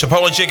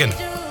 Chipotle chicken.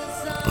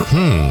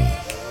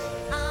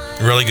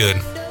 Really good.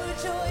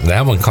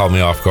 That one caught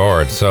me off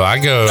guard. So I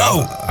go.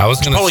 No, I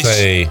was going to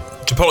say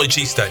Chipotle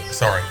cheesesteak.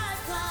 Sorry.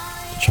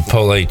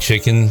 Chipotle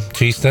chicken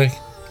cheesesteak?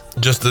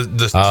 Just the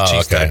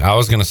cheesesteak. Okay. I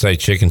was going to say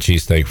chicken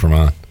cheesesteak for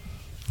mine.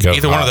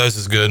 Either one of those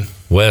is good.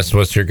 Wes,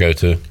 what's your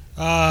go-to?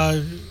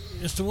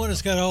 It's the one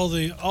that's got all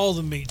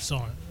the meats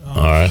on it. All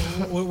right.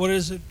 What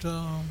is it?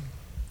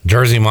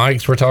 Jersey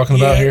Mike's we're talking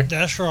about here?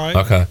 That's right.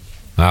 Okay.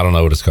 I don't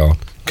know what it's called.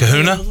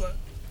 Kahuna?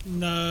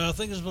 No, I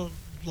think it's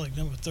like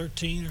number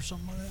 13 or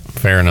something like that.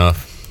 Fair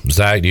enough.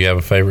 Zach, do you have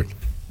a favorite?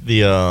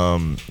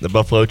 The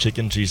buffalo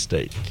chicken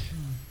cheesesteak.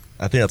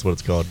 I think that's what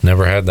it's called.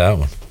 Never had that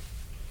one.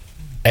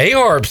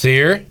 A-Harp's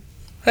here.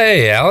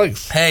 Hey,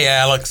 Alex. Hey,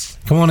 Alex.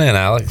 Come on in,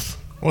 Alex.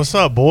 What's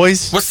up,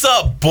 boys? What's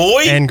up,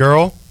 boy? And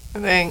girl.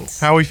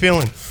 Thanks. How are we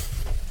feeling?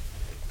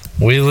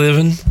 We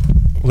living.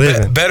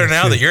 Better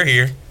now that you're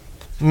here.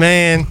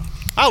 Man,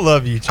 I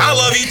love you, Chandler. I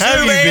love you too,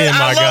 How man. You been,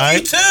 my I love guy? you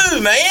too,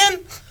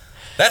 man.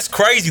 That's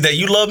crazy that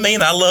you love me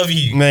and I love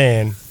you.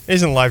 Man,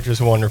 isn't life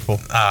just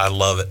wonderful? I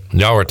love it.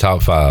 Y'all were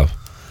top 5.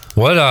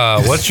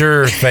 What's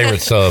your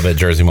favorite sub at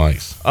Jersey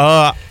Mike's?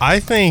 I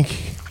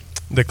think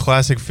the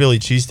classic Philly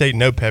cheesesteak,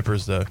 no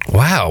peppers though.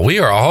 Wow, we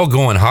are all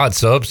going hot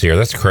subs here.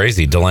 That's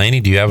crazy. Delaney,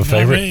 do you have a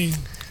favorite?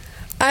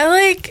 I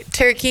like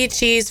turkey,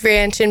 cheese,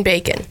 ranch, and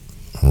bacon.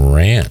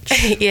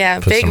 Ranch. Yeah,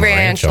 Put big some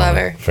ranch on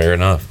lover. it. Fair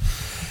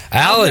enough.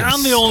 Alex.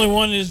 I'm the only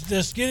one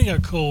that's getting a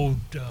cold.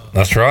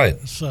 That's right.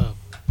 Sub.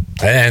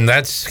 And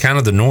that's kind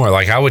of the norm.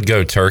 Like I would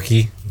go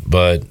turkey,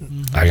 but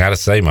I got to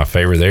say my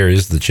favorite there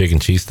is the chicken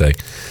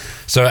cheesesteak.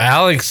 So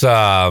Alex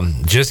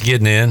just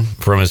getting in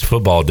from his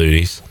football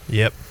duties.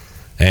 Yep.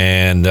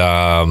 And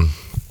I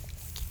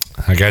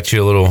got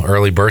you a little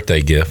early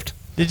birthday gift.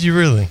 Did you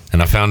really?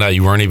 And I found out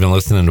you weren't even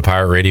listening to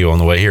Pirate Radio on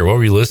the way here. What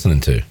were you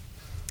listening to?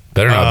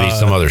 Better not be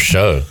some other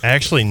show.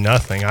 Actually,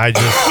 nothing.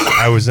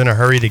 I was in a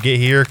hurry to get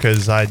here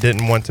because I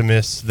didn't want to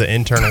miss the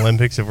intern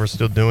Olympics if we're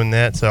still doing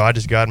that. So I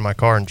just got in my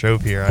car and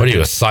drove here. What are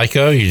you, a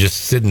psycho? You just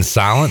sit in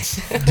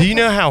silence? Do you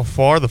know how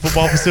far the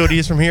football facility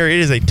is from here? It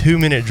is a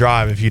 2-minute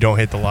drive if you don't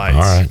hit the lights.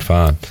 All right,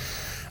 fine.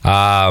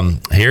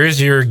 Here's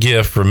your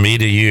gift from me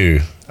to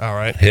you. All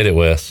right. Hit it,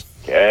 Wes.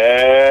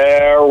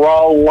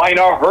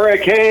 Carolina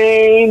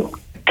Hurricanes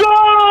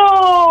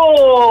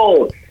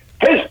goal!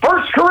 His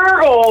first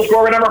career goal,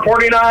 scorer number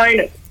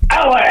 49,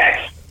 Alex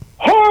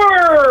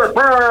Harper!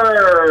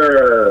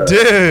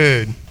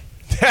 Dude,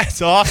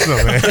 that's awesome,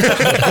 man.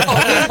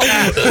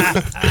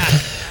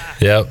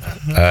 Yep.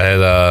 I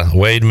had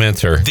Wade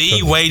Minter.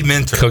 The Wade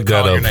Minter. Cooked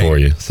that up for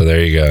you. So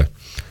there you go.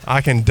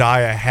 I can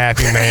die a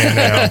happy man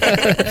now.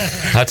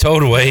 I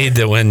told Wade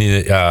that when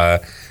you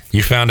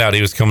found out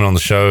he was coming on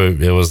the show,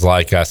 it was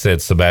like I said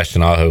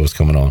Sebastian Aho was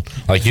coming on.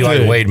 Like you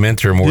like Wade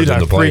Minter more than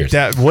the players.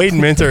 Wade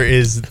Minter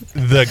is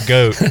the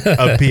GOAT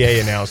of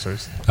PA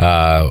announcers.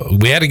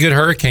 We had a good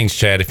Hurricanes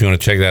chat if you want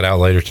to check that out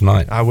later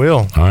tonight. I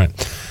will. All right.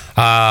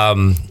 All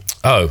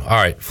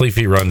right. Fleet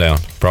Feet Rundown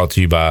brought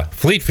to you by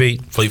Fleet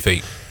Feet. Fleet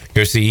Feet.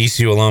 Go see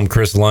ECU alum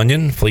Chris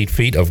Lunyon. Fleet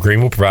Feet of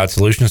Greenville provides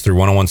solutions through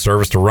one-on-one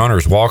service to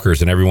runners,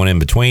 walkers, and everyone in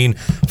between.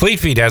 Fleet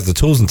Feet has the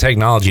tools and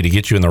technology to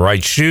get you in the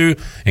right shoe,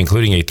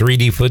 including a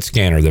 3D foot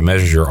scanner that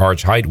measures your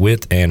arch height,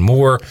 width, and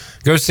more.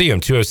 Go see them,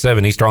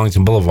 207 East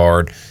Arlington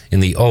Boulevard in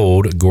the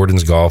old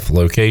Gordon's Golf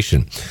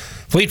location.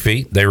 Fleet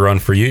Feet, they run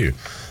for you.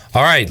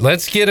 All right,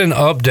 let's get an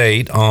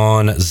update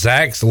on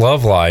Zach's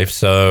love life.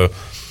 So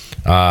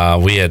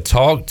we had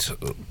talked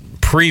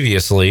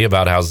previously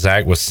about how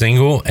Zach was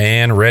single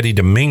and ready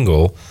to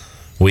mingle.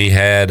 We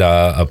had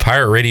a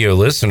Pirate Radio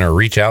listener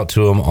reach out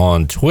to him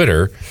on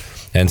Twitter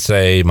and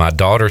say, "My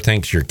daughter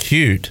thinks you're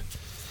cute,"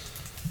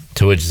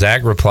 to which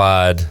Zach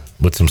replied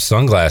with some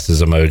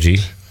sunglasses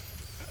emoji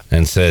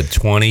and said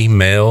 20,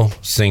 male,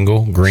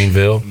 single,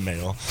 Greenville.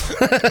 Male.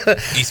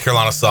 East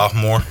Carolina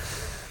sophomore.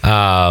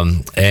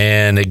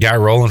 And it got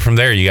rolling from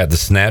there. You got the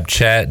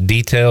Snapchat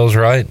details,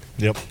 right?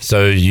 Yep.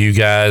 So you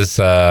guys,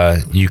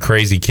 you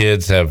crazy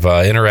kids, have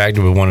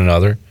interacted with one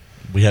another.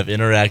 We have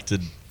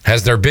interacted.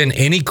 Has there been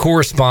any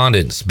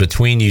correspondence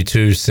between you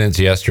two since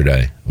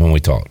yesterday when we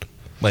talked?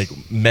 Like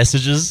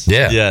messages?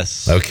 Yeah.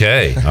 Yes.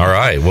 Okay. All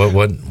right.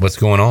 What's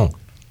going on?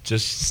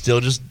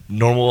 Just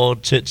normal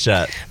old chit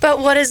chat. But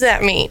what does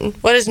that mean?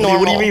 What is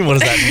normal? What do you mean? What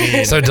does that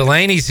mean? So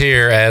Delaney's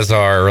here as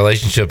our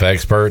relationship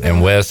expert,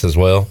 and Wes as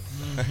well.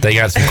 They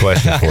got some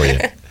questions for you.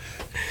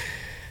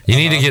 You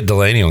need to get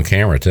Delaney on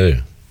camera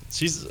too.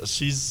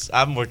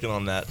 I'm working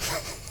on that.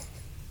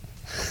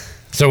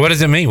 So what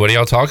does it mean? What are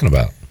y'all talking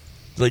about?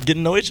 Like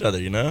getting to know each other,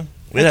 you know?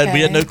 We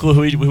had no clue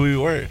who we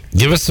were.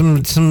 Give us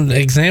some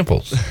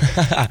examples.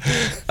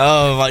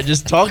 Like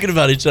just talking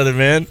about each other,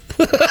 man.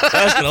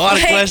 Asking a lot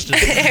of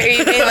questions. Are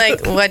you being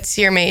like, what's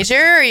your major?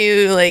 Or are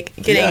you like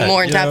getting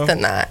more in depth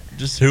than that?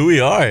 Just who we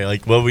are,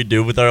 like what we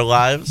do with our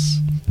lives.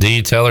 Do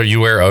you tell her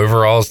you wear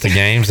overalls to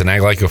games and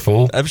act like a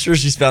fool? I'm sure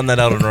she's found that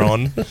out on her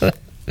own.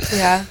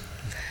 Yeah.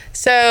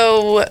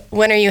 So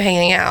when are you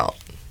hanging out?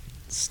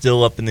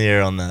 Still up in the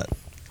air on that.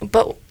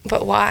 But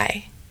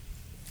why?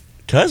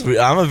 Because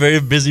I'm a very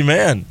busy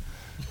man.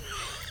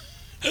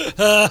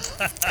 Excuses.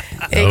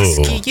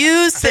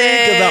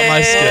 Think about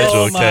my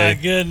schedule, okay? Oh my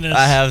goodness.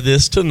 I have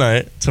this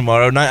tonight.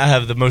 Tomorrow night I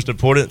have the most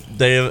important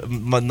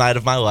night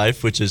of my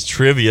life, which is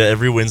trivia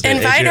every Wednesday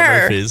Invite at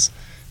her. Murphy's.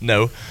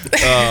 No.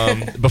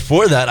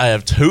 Before that, I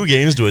have 2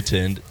 games to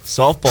attend.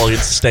 Softball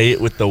against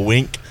State with the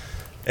Wink,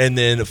 and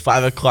then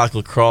 5 o'clock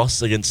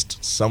lacrosse against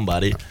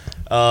somebody.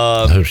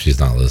 I hope she's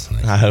not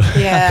listening.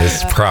 Yeah.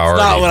 It's priority.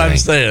 That's not what thing. I'm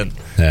saying.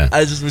 Yeah.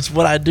 It's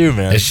what I do,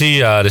 man. Is she?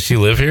 Does she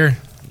live here?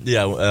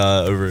 Yeah,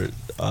 over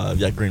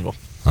at Greenville.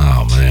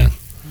 Oh man.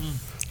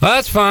 Well,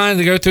 that's fine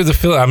to go through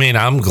the. I mean,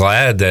 I'm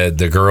glad that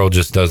the girl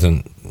just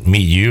doesn't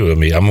meet you. I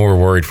mean, I'm more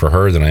worried for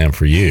her than I am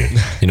for you.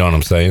 You know what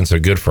I'm saying? So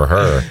good for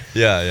her.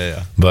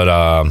 Yeah.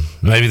 But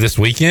maybe this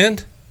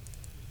weekend.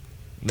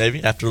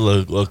 Maybe after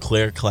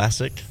LeClaire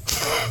Classic.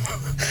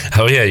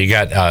 Oh yeah, you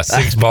got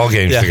 6 ball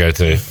games to go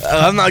to.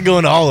 I'm not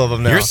going to all of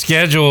them now. Your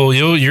schedule,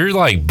 you're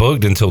like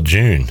booked until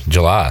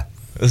July.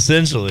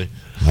 Essentially,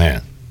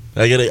 man.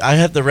 I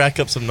have to rack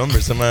up some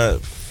numbers. I'm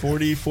at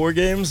 44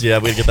 games. Yeah,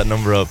 we gotta get that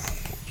number up.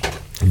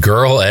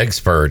 Girl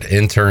expert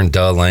intern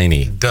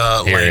Delaney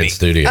here in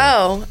studio.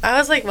 Oh, I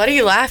was like, what are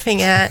you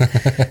laughing at?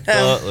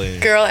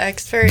 Girl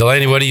expert.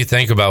 Delaney, what do you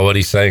think about what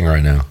he's saying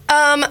right now?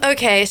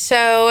 Okay,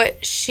 so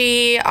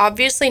she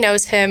obviously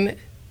knows him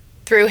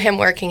through him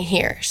working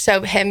here.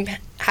 So him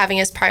having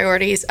his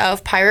priorities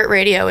of pirate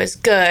radio is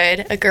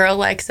good. A girl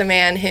likes a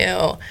man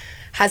who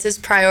has his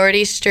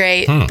priorities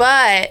straight,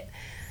 but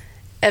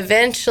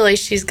eventually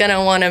she's going to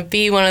want to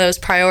be one of those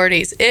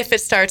priorities if it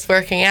starts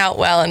working out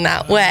well in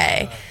that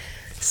way.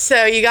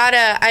 So you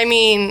gotta, I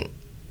mean...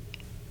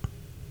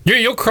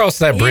 You'll cross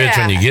that bridge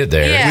when you get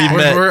there. Yeah. We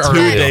met 2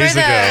 days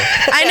ago.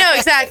 I know,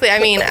 exactly. I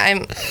mean,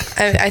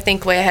 I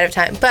think way ahead of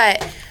time.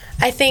 But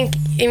I think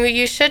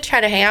you should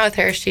try to hang out with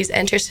her if she's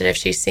interested, if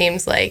she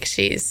seems like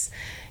she's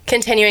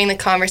continuing the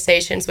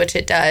conversations, which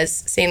it does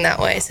seem that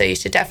way. So you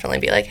should definitely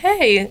be like,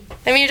 hey.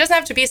 I mean, it doesn't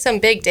have to be some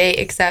big date,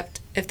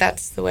 except if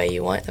that's the way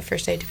you want the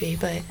first date to be.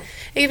 But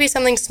it could be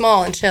something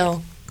small and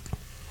chill.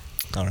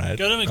 All right.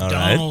 Go to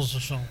McDonald's or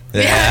something.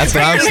 Yeah, that's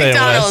what I'm saying,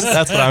 Wes.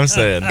 That's what I'm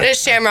saying. Get a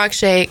Shamrock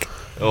Shake.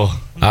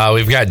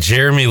 We've got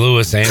Jeremy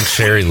Lewis and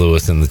Sherry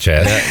Lewis in the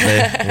chat.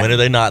 When are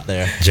they not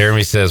there?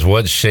 Jeremy says,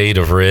 what shade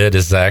of red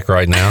is Zach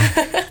right now?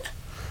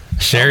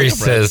 Sherry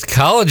says,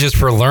 college is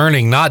for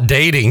learning, not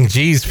dating.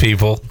 Jeez,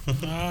 people.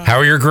 How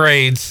are your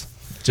grades?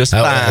 Just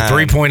fine.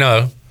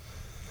 3.0.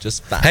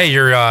 Just fine. Hey,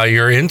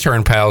 your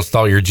intern pals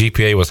thought your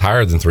GPA was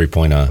higher than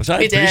 3.0. Which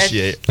I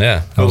appreciate.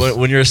 Yeah.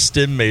 When you're a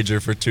STEM major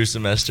for 2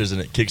 semesters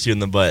and it kicks you in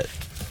the butt.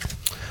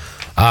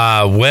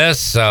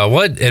 Wes,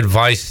 what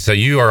advice? So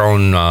you are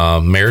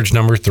on marriage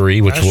number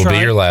 3, which will be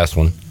your last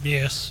one.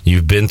 Yes.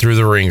 You've been through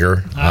the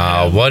ringer.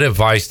 What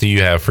advice do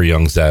you have for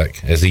young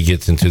Zach as he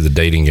gets into the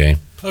dating game?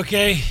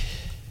 Okay.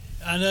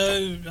 I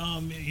know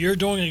you're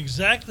doing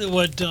exactly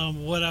what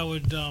I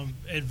would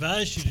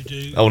advise you to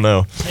do. Oh,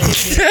 no.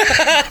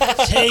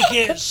 Take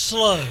it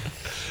slow.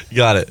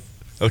 Got it.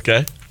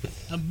 Okay.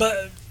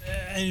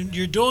 And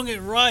you're doing it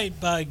right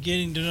by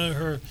getting to know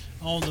her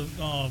on the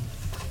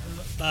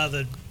by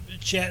the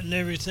chat and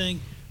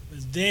everything.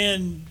 But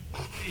then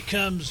it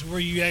comes where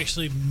you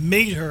actually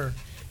meet her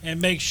and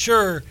make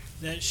sure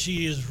that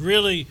she is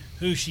really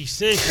who she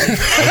says she is.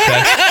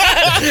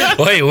 Okay.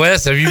 Wait,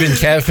 Wes, have you been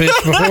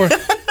catfished before?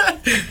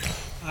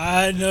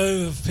 I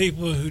know of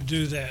people who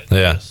do that. Yeah.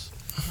 Yes.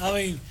 I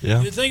mean,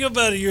 you think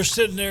about it. You're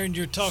sitting there and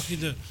you're talking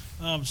to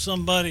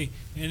somebody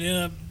and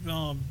end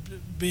up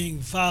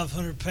being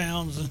 500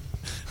 pounds.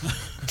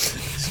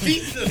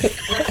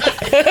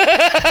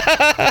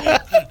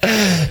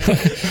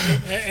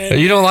 And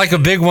you don't like a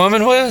big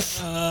woman,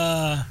 Wes?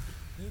 I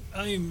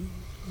mean,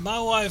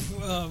 my wife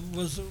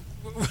was.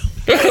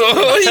 What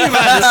are you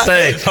about to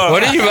say?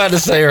 What are you about to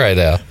say right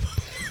now?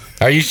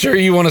 Are you sure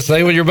you want to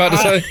say what you're about to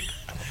say?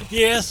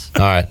 Yes.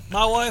 All right.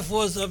 My wife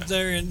was up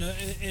there in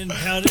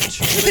poundage.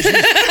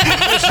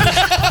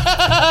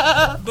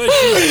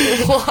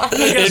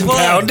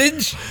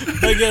 Poundage?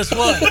 But guess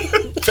what?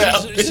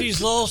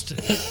 She's lost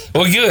it.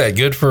 Well,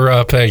 good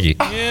for Peggy.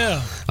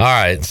 Yeah. All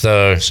right,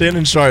 so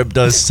Shannon Sharp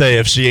does say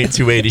if she ain't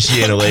 280,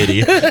 she ain't a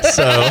lady.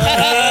 So.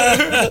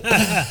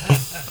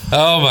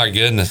 Oh my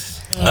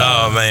goodness.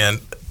 Oh man.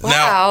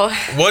 Wow. Now,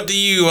 what do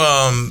you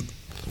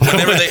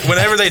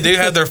whenever they do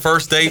have their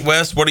first date,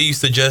 Wes, what do you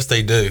suggest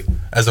they do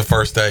as a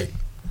first date?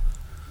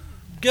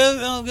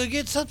 Go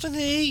get something to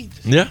eat.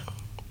 Yeah.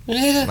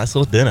 Yeah. Nice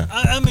little dinner.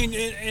 I mean,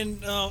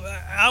 and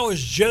I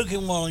was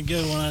joking a while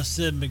ago when I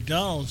said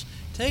McDonald's.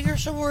 Take her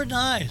somewhere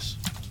nice.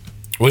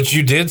 Which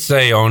you did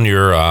say on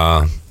your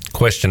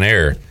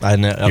questionnaire. I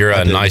know. You're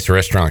a nice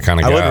restaurant kind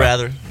of guy. I would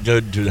rather go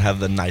to have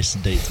the nice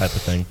date type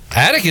of thing.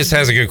 Atticus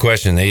has a good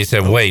question. He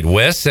said, wait,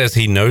 Wes says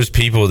he knows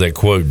people that,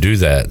 quote, do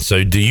that.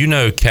 So do you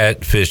know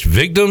catfish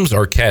victims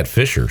or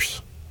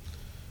catfishers?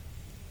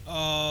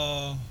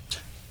 I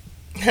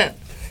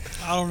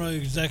don't know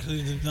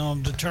exactly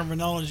the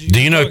terminology.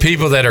 Do you know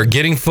people that are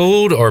getting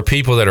fooled or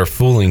people that are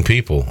fooling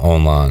people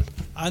online?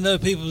 I know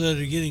people that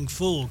are getting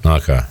fooled.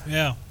 Okay.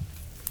 Yeah.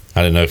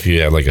 I didn't know if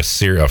you had like a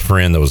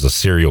friend that was a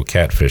serial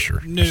catfisher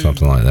or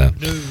something like that.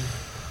 No.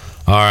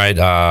 All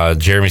right.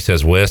 Jeremy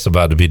says Wes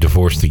about to be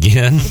divorced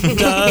again.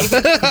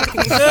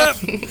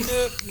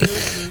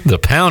 The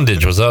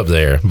poundage was up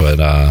there, but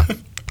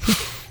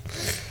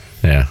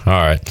yeah. All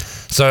right.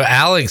 So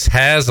Alex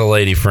has a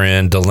lady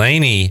friend,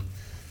 Delaney.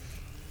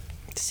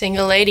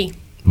 Single lady.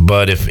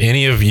 But if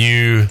any of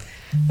you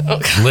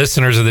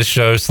listeners of this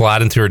show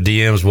slide into her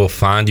DMs, we'll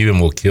find you and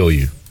we'll kill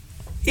you.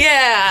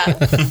 Yeah.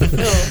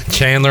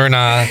 Chandler and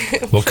I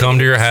will come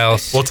to your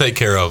house. We'll take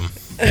care of him.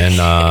 And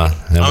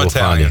we'll Italian.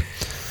 find you.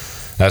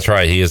 That's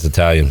right. He is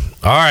Italian.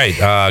 All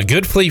right.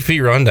 Good Fleet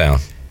Feet rundown.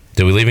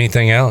 Did we leave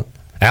anything out?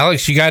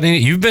 Alex, you got any?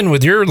 You've been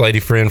with your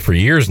lady friend for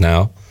years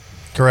now.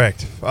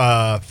 Correct.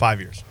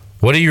 5 years.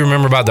 What do you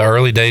remember about the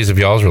early days of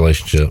y'all's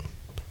relationship?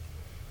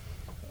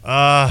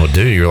 Well,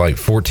 dude, you're like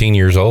 14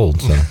 years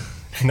old. So.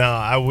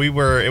 No,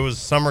 it was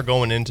summer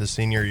going into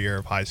senior year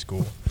of high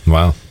school.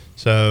 Wow.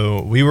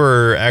 So we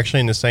were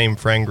actually in the same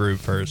friend group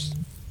first.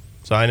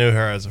 So I knew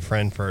her as a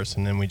friend first,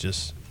 and then we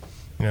just,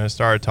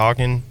 started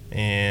talking.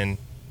 And,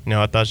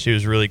 I thought she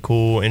was really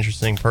cool,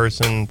 interesting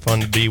person,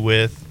 fun to be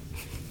with.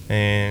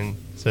 And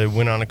so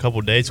went on a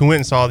couple dates. We went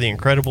and saw The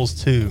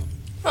Incredibles 2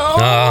 for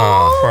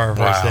our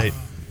first date.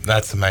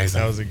 That's amazing.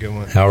 That was a good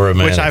one. How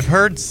romantic. Which I've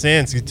heard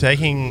since,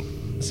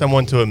 taking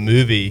someone to a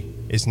movie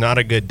is not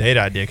a good date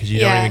idea because you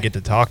don't even get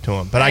to talk to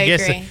them. But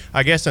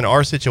I guess in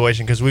our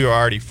situation, because we were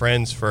already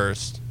friends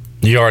first.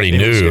 You already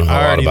knew a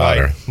lot about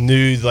her.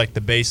 Knew like the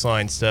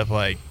baseline stuff,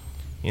 like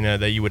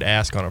that you would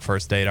ask on a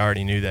first date. I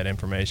already knew that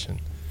information.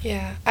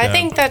 Yeah, I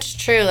think that's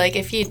true. Like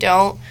if you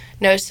don't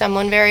know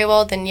someone very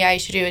well, then you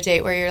should do a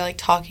date where you're like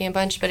talking a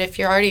bunch. But if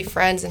you're already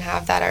friends and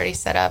have that already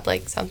set up,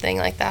 like something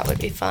like that would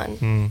be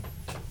fun.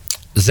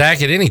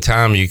 Zach, at any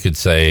time you could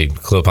say,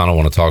 Clip, I don't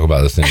want to talk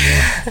about this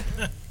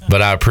anymore.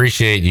 But I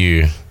appreciate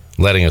you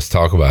letting us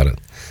talk about it.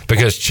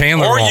 Because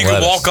Chandler Or won't you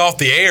can let walk off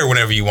the air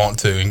whenever you want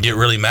to and get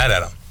really mad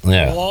at him.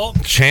 Yeah.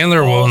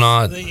 Chandler will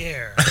not. The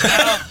air.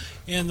 How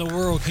in the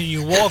world can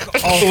you walk off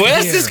the air?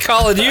 Wes is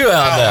calling you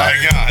out now. Oh,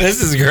 my God.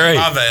 This is great.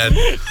 My bad.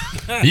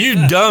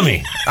 You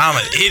dummy. I'm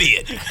an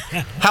idiot.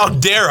 How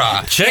dare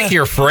I? Check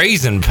your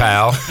phrasing,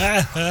 pal.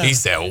 He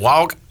said,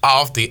 walk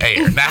off the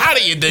air. Now, how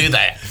do you do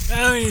that?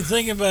 I mean,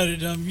 think about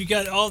it. You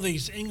got all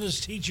these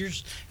English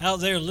teachers out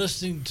there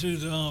listening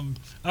to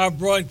our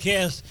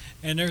broadcast,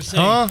 and they're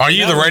saying... Are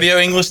you the radio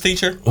English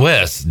teacher?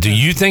 Wes, do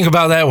you think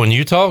about that when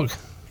you talk?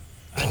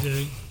 I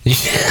do.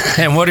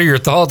 And what are your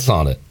thoughts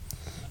on it?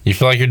 You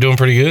feel like you're doing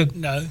pretty good?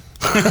 No.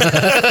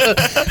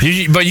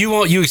 But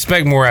you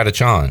expect more out of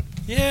Chon.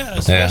 Yeah.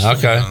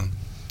 Okay.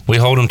 We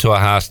hold him to a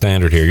high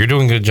standard here. You're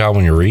doing a good job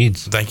on your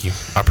reads. Thank you.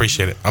 I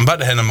appreciate it. I'm about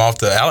to hand them off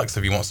to Alex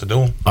if he wants to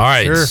do them. All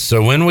right. Sure.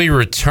 So when we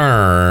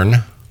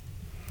return,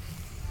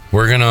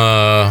 we're going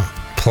to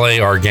play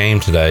our game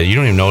today. You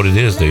don't even know what it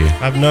is, do you? I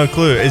have no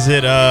clue. Is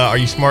it, are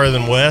you smarter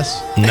than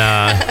Wes?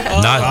 Nah.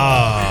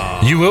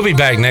 Not. You will be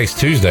back next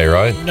Tuesday,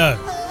 right? No.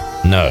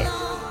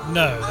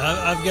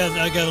 I've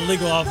got a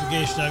legal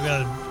obligation. I've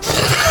got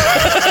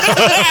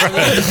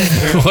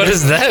What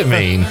does that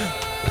mean?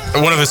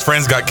 One of his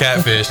friends got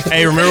catfished.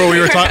 Hey, remember what we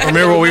were talking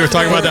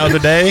about the other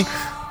day?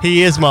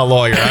 He is my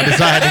lawyer. I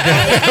decided to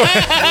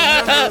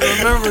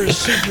go. Remember, it's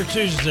Super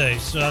Tuesday,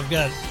 so I've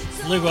got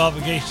legal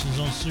obligations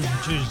on Super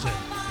Tuesday.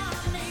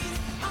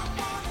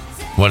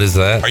 What is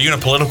that? Are you in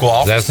a political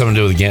office? That has something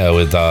to do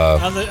with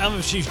I'm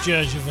a chief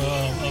judge of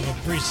a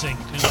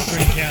precinct in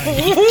Spring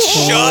County.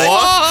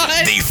 Shut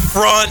the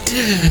front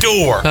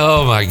door.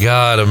 Oh my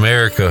God,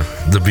 America,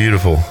 the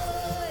beautiful.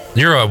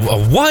 You're a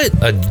what?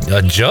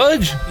 A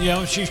judge? Yeah,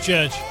 I'm a chief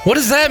judge. What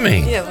does that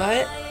mean? Yeah,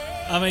 what?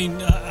 I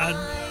mean,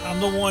 I'm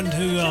the one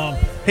who.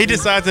 He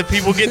decides if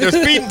people get their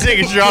speeding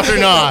tickets dropped or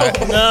not.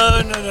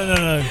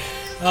 No.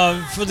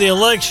 For the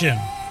election,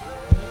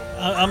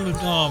 I'm the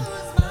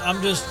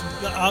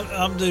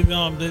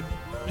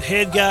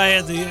head guy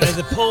at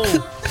the poll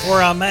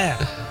where I'm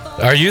at.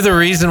 Are you the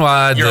reason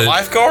why you're a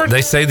lifeguard?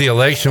 They say the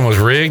election was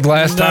rigged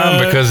last time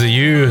because of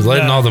you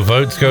letting all the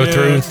votes go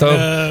through and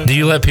stuff? Do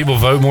you let people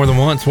vote more than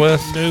once,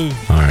 Wes? No.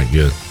 All right,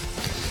 good.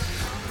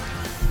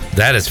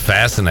 That is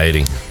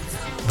fascinating.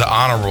 The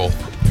honorable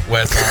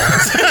Wes.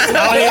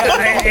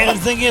 And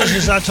the thing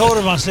is I told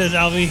him, I said,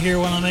 I'll be here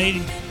when I'm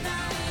 80.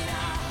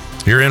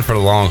 You're in for the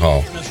long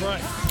haul. That's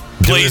right.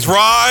 Please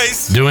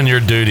rise. Doing your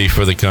duty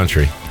for the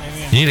country.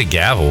 Amen. You need a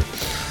gavel.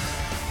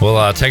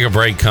 We'll take a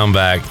break, come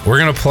back. We're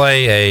going to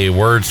play a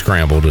word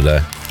scramble today.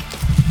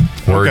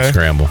 Word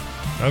scramble.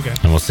 Okay.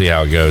 And we'll see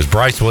how it goes.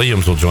 Bryce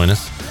Williams will join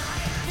us.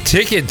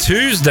 Ticket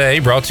Tuesday,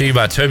 brought to you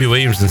by Toby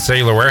Williams and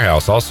Cellular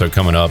Warehouse, also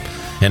coming up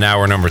in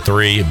hour number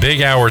 3.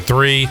 Big hour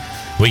 3.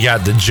 We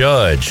got the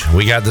judge.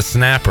 We got the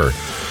snapper.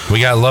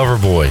 We got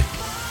Loverboy.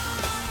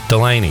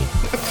 Delaney.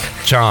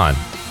 Chon.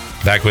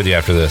 Back with you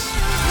after this.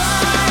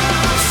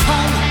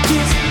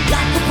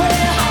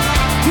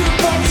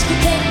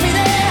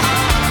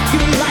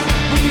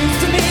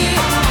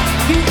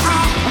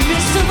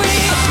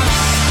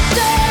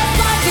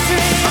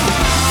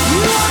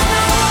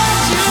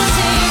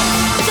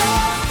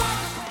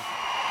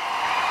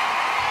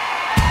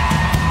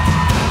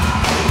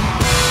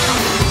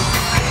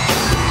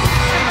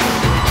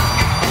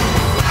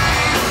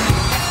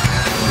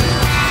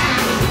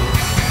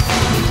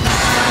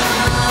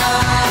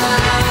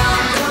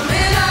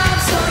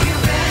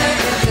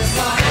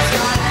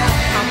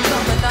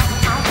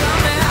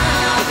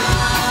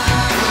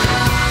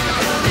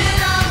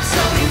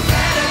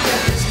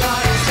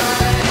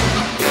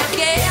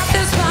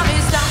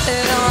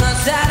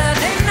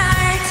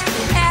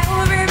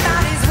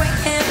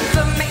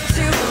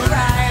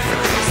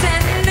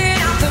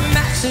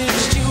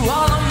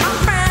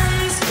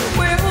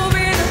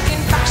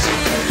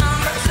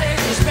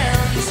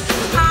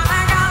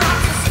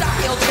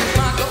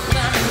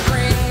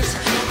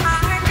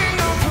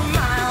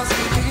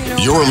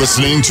 You're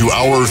listening to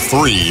Hour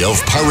 3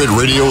 of Pirate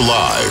Radio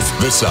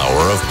Live. This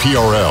hour of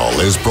PRL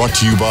is brought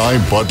to you by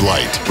Bud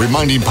Light,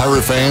 reminding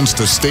Pirate fans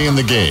to stay in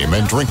the game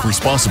and drink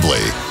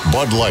responsibly.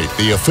 Bud Light,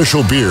 the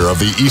official beer of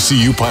the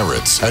ECU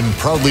Pirates, and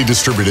proudly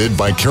distributed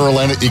by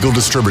Carolina Eagle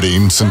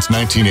Distributing since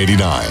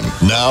 1989.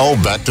 Now,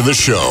 back to the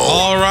show.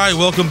 All right,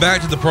 welcome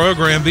back to the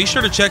program. Be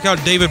sure to check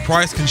out David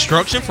Price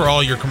Construction for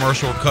all your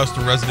commercial or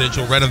custom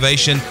residential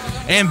renovation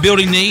and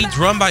building needs.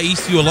 Run by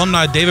ECU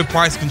alumni David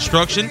Price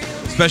Construction.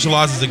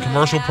 Specializes in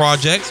commercial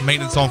projects,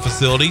 maintenance on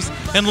facilities,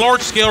 and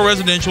large-scale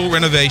residential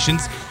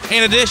renovations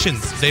and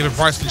additions. David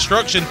Price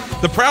Construction,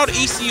 the proud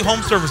ECU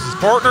Home Services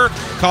partner.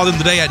 Call them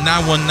today at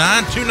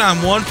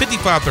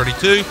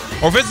 919-291-5532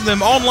 or visit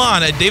them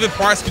online at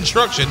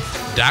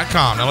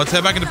davidpriceconstruction.com. Now let's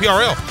head back into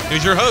PRL.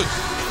 Here's your host,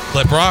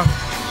 Clip Brock.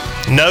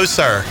 No,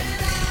 sir.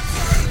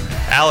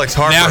 Alex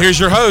Harper. Now here's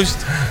your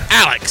host,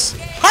 Alex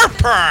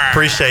Harper.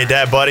 Appreciate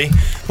that, buddy.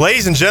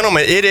 Ladies and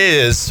gentlemen, it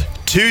is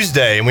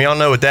Tuesday, and we all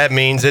know what that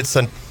means. It's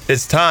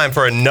time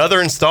for another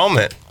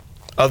installment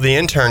of the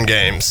intern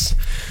games.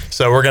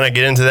 So we're going to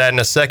get into that in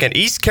a second.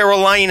 East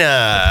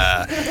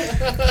Carolina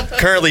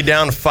currently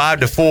down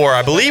 5-4.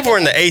 I believe we're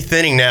in the 8th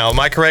inning now. Am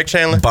I correct,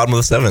 Chandler? Bottom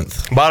of the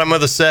 7th. Bottom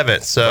of the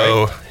 7th.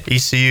 So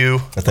ECU,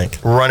 I think,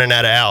 running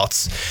out of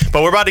outs.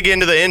 But we're about to get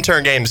into the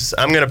intern games.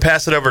 I'm going to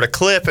pass it over to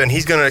Clip, and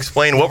he's going to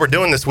explain what we're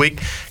doing this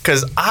week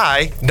because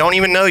I don't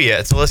even know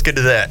yet. So let's get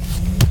to that.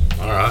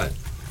 All right.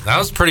 That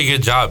was a pretty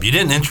good job. You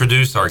didn't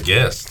introduce our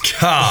guest.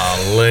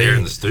 Golly. Here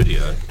in the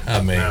studio.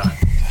 I mean,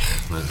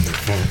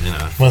 you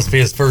know, must be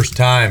his first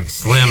time.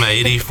 Slim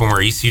 80,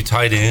 former ECU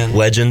tight end.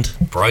 Legend.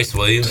 Bryce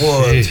Williams.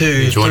 1,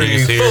 2, joining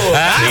 3, us here. 4.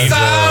 I saw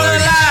the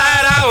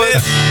light. I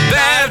was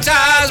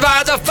baptized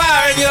by the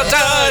fire in your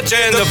touch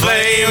and the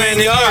flame in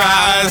your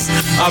eyes.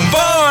 I'm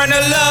born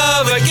to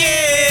love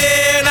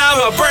again.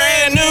 I'm a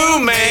brand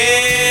new man.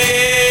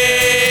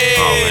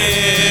 Oh,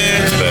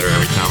 man. It's better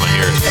every time I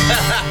hear it.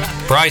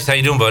 Bryce, how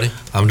you doing, buddy?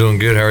 I'm doing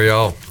good. How are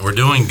y'all? We're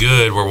doing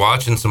good. We're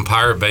watching some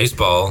Pirate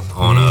baseball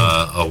on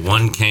a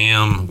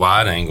one-cam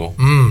wide angle.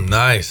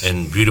 Nice.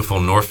 In beautiful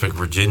Norfolk,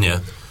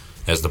 Virginia,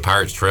 as the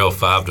Pirates trail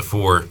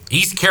 5-4.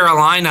 East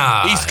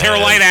Carolina. East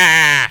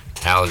Carolina.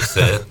 Alex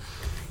said,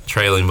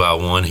 trailing by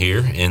 1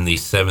 here in the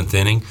 7th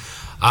inning.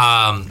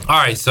 All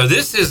right, so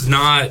this is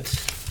not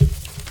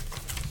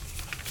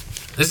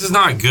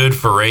good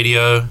for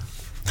radio.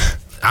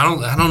 I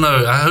don't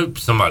know. I hope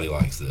somebody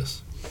likes this.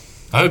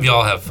 I hope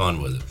y'all have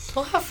fun with it.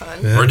 We'll have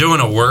fun. Yeah. We're doing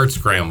a word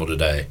scramble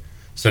today.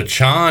 So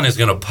Chon is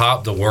going to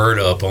pop the word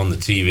up on the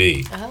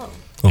TV. Oh.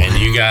 And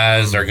you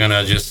guys are going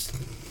to just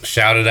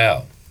shout it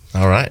out.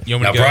 All right. You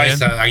want me to go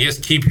Bryce, I guess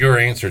keep your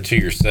answer to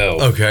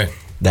yourself. Okay.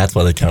 That's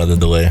why they counted the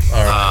delay.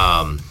 All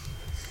right.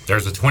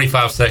 There's a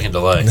 25-second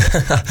delay.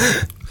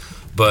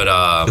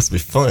 But this will be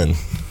fun.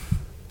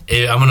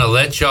 I'm going to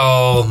let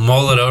y'all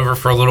mull it over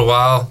for a little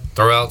while,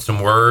 throw out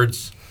some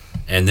words,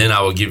 and then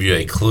I will give you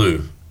a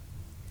clue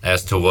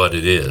as to what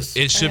it is.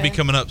 It should be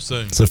coming up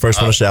soon. So the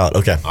first one to shout.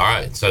 Okay. All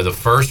right. So the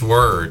first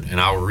word,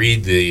 and I'll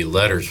read the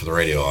letters for the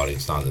radio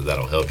audience. Not that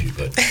that'll help you,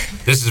 but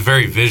this is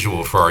very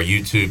visual for our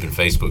YouTube and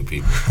Facebook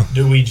people.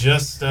 Do we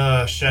just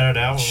shout it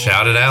out?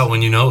 Shout it out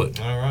when you know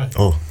it. All right.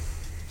 Oh.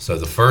 So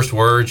the first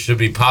word should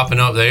be popping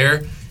up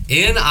there.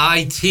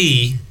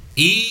 NITENR.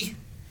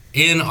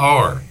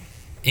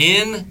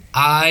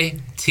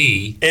 NIT.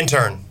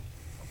 Intern.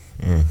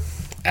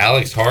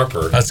 Alex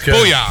Harper. That's good.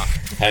 Booyah.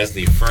 Has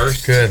the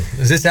first. Good.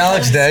 Is this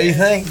Alex's day, you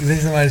think?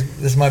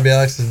 This might be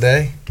Alex's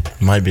day?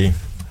 Might be.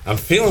 I'm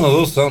feeling a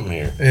little something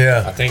here.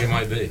 Yeah. I think it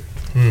might be.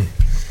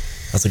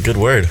 That's a good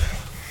word.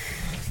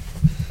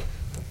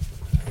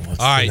 What's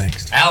All right.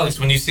 next? Alex,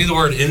 when you see the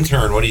word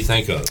intern, what do you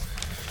think of?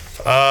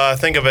 I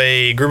think of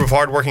a group of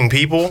hardworking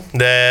people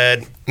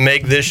that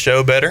make this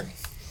show better.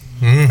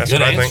 That's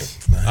Good what I answer.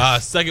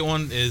 think. Second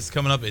one is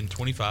coming up in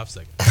 25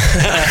 seconds.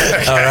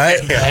 All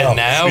right. And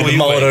now we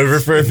mull it wait. over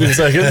for a few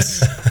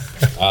seconds.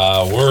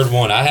 Word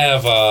one. I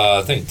have,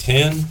 I think,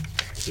 10.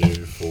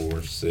 2,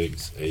 4,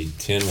 6, 8,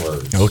 10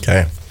 words.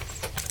 Okay.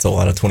 It's a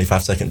lot of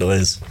 25-second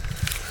delays.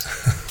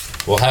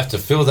 We'll have to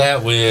fill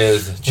that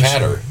with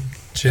chatter.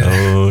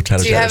 Oh,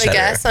 chatter, Do you have chatter. a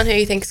guess on who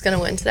you think is going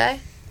to win today?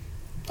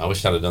 I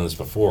wish I'd have done this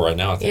before. Right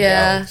now, I think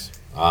Yeah. Alex.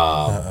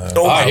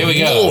 All right, here we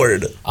go.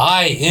 Lord.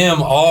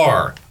 IMROUISS.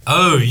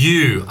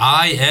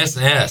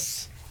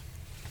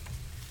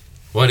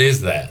 What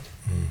is that?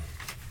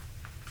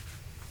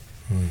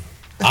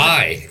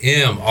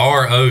 IMROUISS.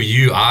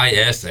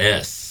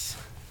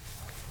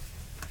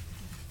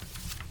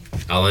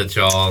 I'll let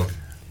y'all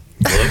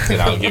look,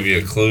 and I'll give you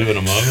a clue in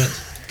a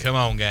moment. Come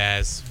on,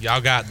 guys.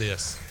 Y'all got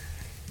this.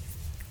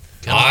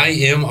 Come on.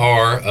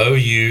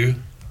 IMROUISS.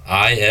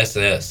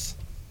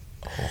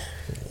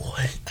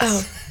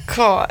 Oh,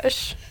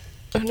 gosh.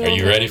 Are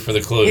you ready for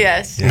the clue?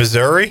 Yes.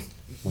 Missouri?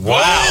 Wow.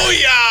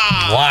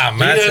 Wow, He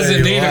Matt said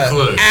doesn't need a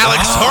clue.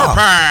 Alex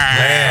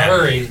Harper.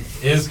 Missouri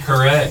is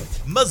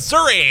correct.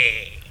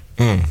 Missouri.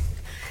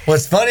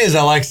 What's funny is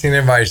I like seeing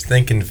everybody's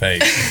thinking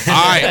face. All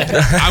right.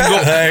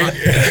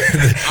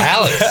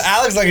 Alex.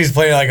 Alex like he's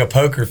playing like a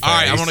poker face. All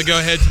right. I'm going to go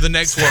ahead to the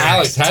next word.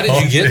 Alex, how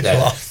did you get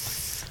that?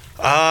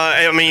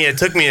 I mean, it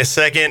took me a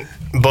second,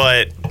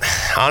 but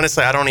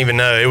honestly, I don't even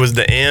know. It was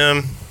the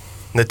M,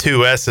 the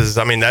 2 S's.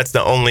 I mean, that's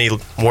the only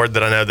word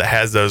that I know that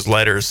has those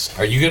letters.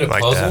 Are you good at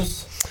like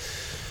puzzles? That.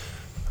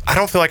 I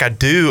don't feel like I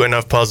do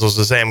enough puzzles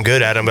to say I'm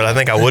good at them, but I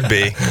think I would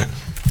be.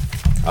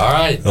 All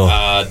right.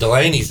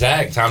 Delaney,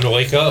 Zach, time to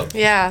wake up.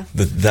 Yeah.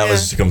 That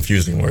was just a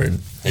confusing word.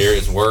 Here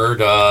is word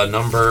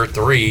number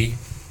 3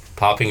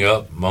 popping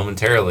up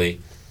momentarily.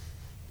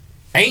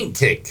 Ain't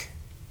tick.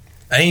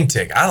 Ain't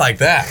tick. I like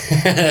that.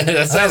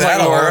 That sounds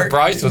like a word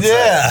Bryce would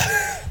say.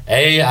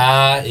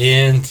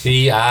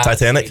 AINTI.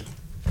 Titanic.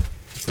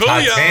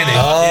 Titanic.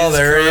 Oh,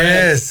 there he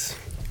is.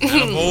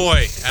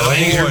 Boy.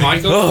 Delaney or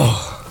Michael?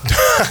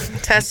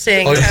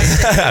 Testing. All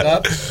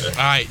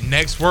right,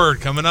 next word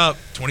coming up.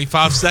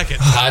 25 seconds.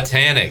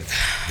 Titanic.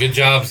 Good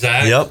job,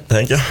 Zach. Yep,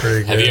 thank you.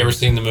 Have you ever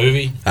seen the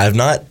movie? I have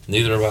not.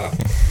 Neither have I.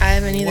 I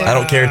haven't either. I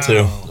don't care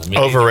to.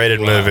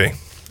 Overrated movie.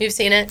 You've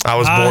seen it? I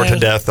was bored to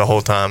death the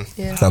whole time.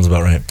 Yeah. Sounds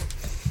about right.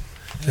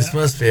 This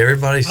must be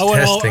everybody's I went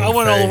testing. all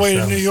the way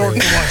to phase, New York to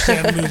watch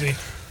that movie.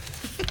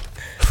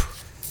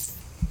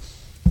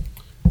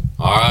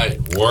 All right,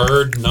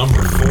 word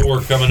number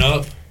 4 coming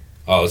up.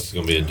 Oh, this is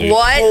gonna be a dude.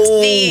 What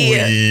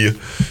the?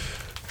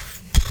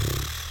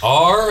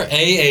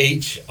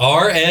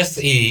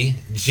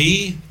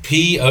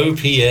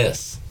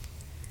 RAHRSEGPOPS.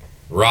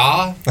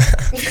 Ra.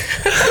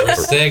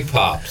 Seg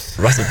pops.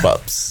 Russet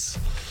Pops.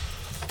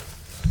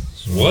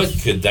 What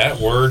could that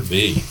word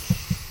be?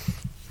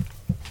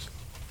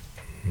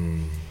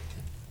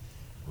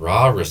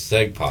 Raw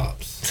Reseg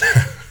Pops.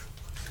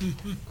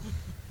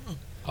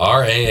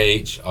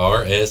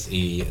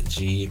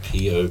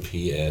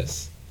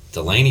 RAHRSEGPOPS.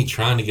 Delaney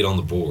trying to get on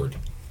the board.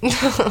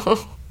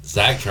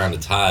 Zach trying to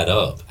tie it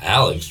up.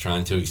 Alex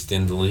trying to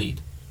extend the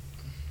lead.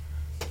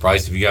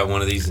 Bryce, have you got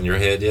one of these in your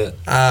head yet?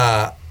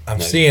 I'm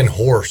seeing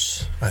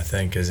horse, I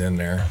think, is in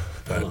there.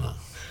 But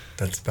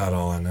that's about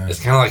all I know. It's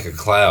kind of like a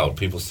cloud.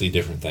 People see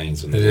different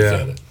things when they look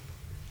at it.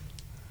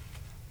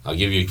 I'll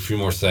give you a few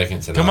more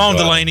seconds. And Come on,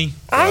 Delaney.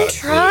 I'm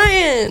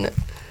trying.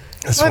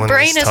 My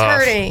brain is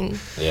hurting.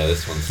 Yeah,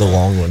 this one's the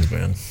long ones,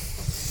 man.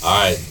 All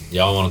right,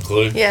 y'all want a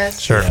clue? Yes.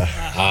 Sure.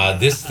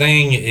 This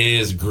thing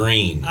is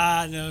green.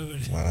 I know.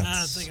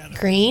 I think I know.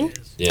 Green?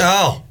 Yeah.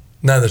 Oh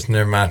no,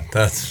 never mind.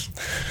 That's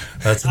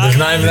there's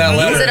not even that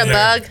letter. Is it a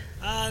bug?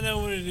 I know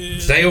what it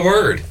is. Say a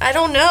word. I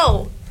don't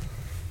know.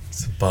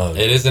 It's a bug.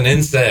 It is an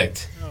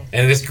insect,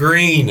 and it's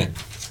green.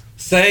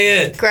 Say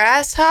it.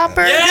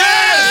 Grasshopper?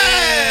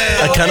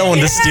 I kind of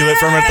wanted to steal it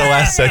from her at the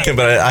last second,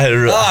 but I had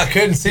I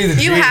couldn't see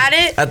the. You had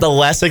it? At the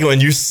last second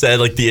when you said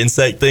like the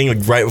insect thing,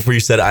 like right before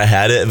you said it, I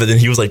had it, but then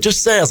he was like,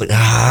 "Just say." I was like,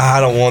 I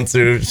don't want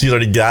to. She's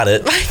already got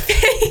it.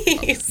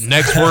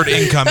 Next word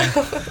incoming.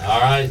 All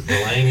right,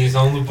 Delaney's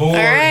on the board.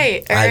 All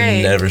right.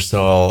 I never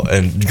saw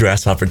a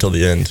grasshopper until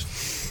the end.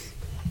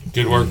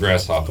 Good work,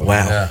 grasshopper.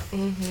 Wow.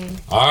 Yeah.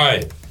 All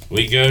right,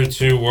 we go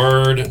to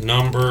word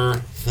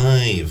number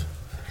 5.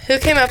 Who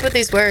came up with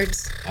these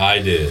words? I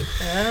did.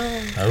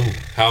 Oh.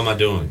 How am I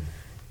doing?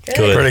 Good.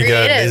 Pretty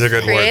good. Creative. These are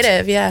good words.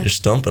 Creative, yeah. You're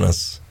stumping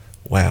us.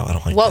 Wow, I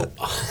don't like Whoa. that.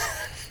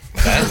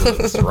 That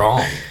looks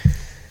wrong.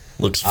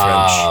 Looks French.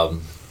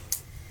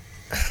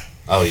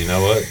 Oh, you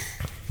know what?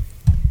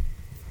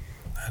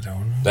 I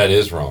don't know. That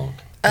is wrong.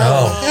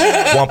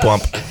 Oh. Womp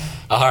womp.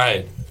 All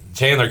right,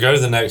 Chandler, go to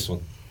the next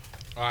one.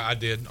 I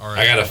did. All right.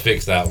 I gotta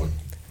fix that one.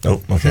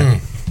 Oh, okay.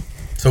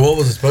 So what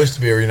was it supposed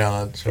to be? Are we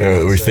not?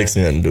 We're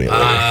fixing it and doing it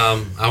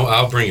later.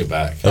 I'll bring it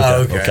back.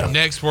 Okay.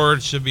 Next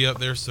word should be up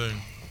there soon,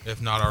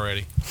 if not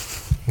already.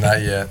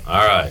 Not yet.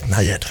 All right.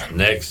 Not yet.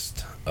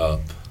 Next up.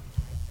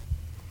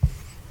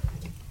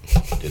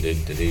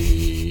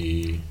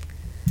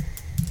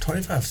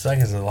 25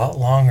 seconds is a lot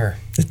longer.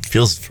 It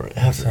feels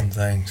forever. Some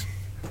things.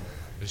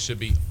 It should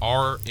be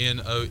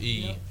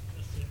RNOE.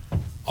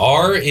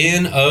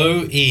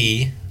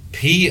 RNOEPOUCMI.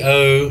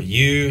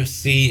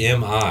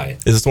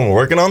 Is this the one we're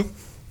working on?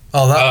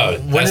 Oh,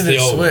 when that's did the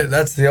it old switch? one.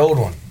 That's the old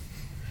one.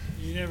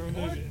 You never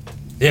moved it.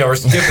 Yeah, we're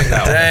skipping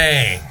that one.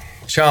 Dang,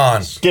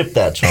 Sean. Skip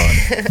that, Sean.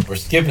 We're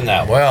skipping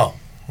that one. Well,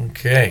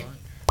 okay.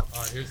 All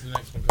right, here's the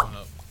next one coming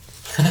up.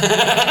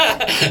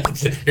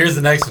 Here's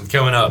the next one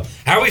coming up.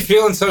 How are we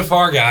feeling so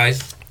far,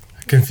 guys?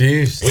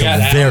 Confused. We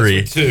got Very.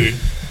 Alex with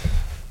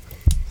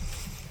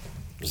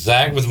 2.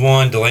 Zach with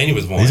 1. Delaney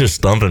with 1. These are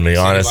stumping me, It's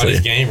honestly.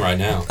 anybody's game right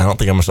now. I don't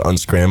think I'm going to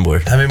unscrambler.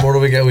 How many more do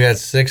we got? We had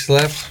 6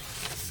 left.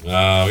 We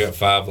got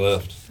 5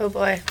 left. Oh,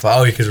 boy.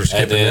 Oh, because we're And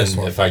skipping then this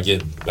one. if I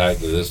get back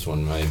to this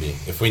one, maybe.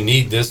 If we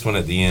need this one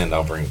at the end,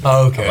 I'll bring it back.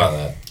 Oh, okay. How about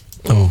that?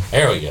 Oh.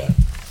 There we go.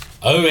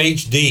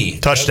 OHD.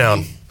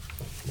 Touchdown.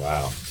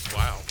 Wow.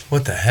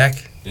 What the heck?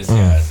 This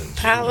guy's in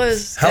That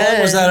was How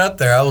long was good. that up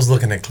there? I was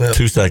looking at clips.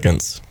 2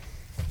 seconds.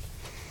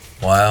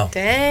 Wow.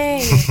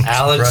 Dang.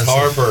 Alex Impressive.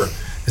 Harper.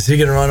 Is he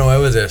going to run away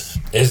with this?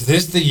 Is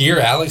this the year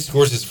Alex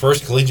scores his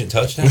first collegiate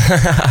touchdown?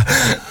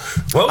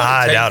 What would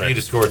I it take doubt for you it.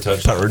 to score a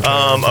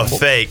touchdown? A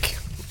fake.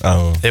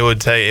 Oh. It would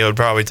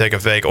probably take a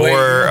fake Wait,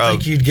 or you don't a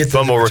think you'd get the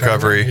fumble return?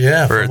 recovery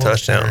Yeah, for a fumble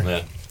touchdown.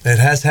 recovery. It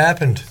has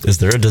happened. Is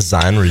there a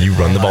design where you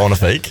run the ball on a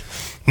fake?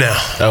 No.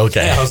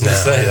 Okay. Yeah, I was going to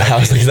say that. I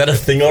was like, is that a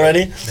thing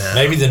already?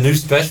 Maybe the new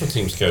special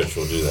teams coach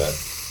will do that.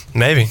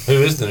 Maybe.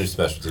 Who is the new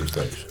special teams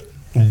coach?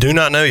 Do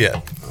not know yet.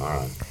 All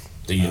right.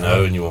 Do you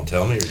know and you won't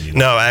tell me? Or you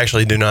No, I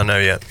actually do not know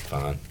yet.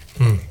 Fine.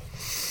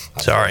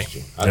 Sorry.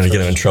 I'm Gonna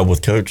get him in trouble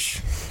with coach.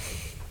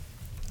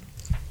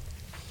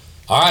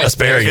 All right.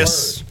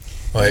 Asparagus.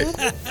 Wait. Wow.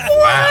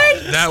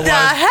 That The was.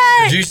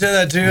 heck? Did you say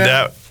that too?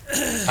 That,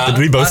 Did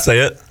we both say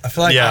it? I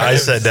feel like yeah, I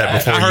said that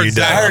before I heard you did.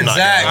 Zach. I heard I'm not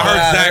Zach. gonna I heard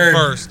lie. Zach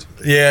first.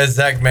 Yeah,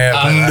 Zach may have.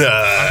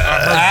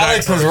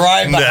 Alex was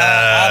right behind.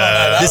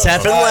 I don't know. This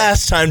happened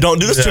last time. Don't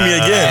do this to me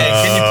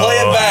again. Can you play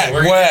it back,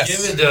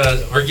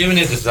 We're giving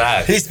it to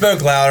Zach. He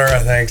spoke louder, I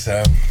think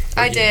so.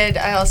 I did.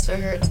 I also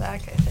heard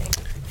Zach, I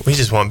think. We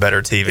just want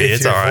better TV. If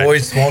It's your all right.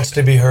 voice wants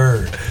to be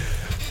heard,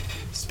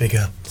 speak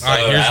up. So All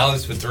right, here's-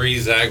 Alex with 3,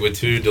 Zach with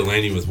 2,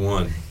 Delaney with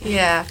 1.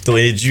 Yeah.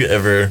 Delaney, did you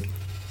ever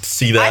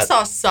see that? I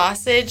saw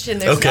sausage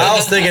and there's Okay. I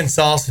was thinking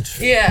sausage.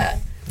 Yeah.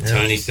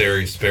 Tony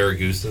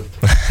Sparagusa.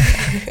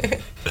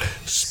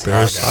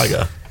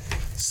 Saga.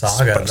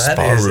 Saga. That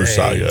is a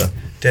saga.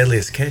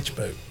 Deadliest Catch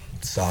Boat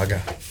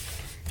saga.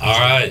 All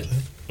right.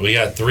 We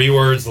got 3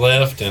 words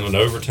left and an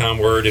overtime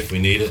word if we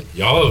need it.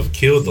 Y'all have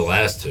killed the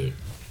last 2.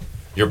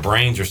 Your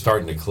brains are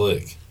starting to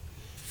click.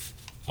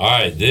 All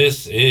right.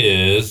 This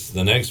is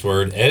the next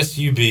word.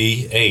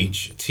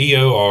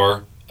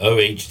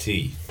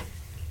 SUBHTOROHT.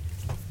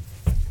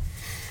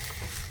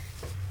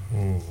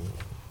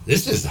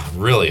 This is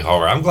really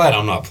hard. I'm glad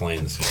I'm not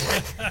playing this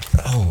game.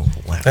 Oh,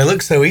 wow. They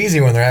look so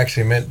easy when they're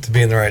actually meant to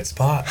be in the right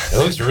spot. It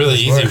looks really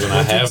easy when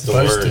I have the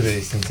supposed word. to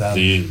be sometimes.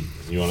 Do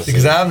you want to say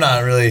Because I'm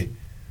not really.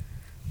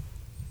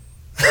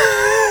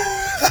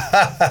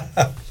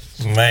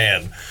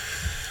 Man.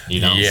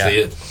 You don't see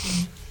it?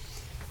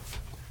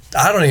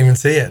 I don't even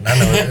see it. I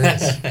know what it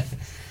is.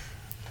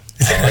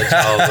 I'll let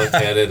y'all look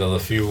at it a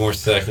few more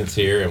seconds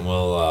here, and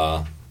we'll.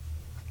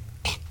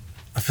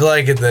 I feel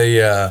like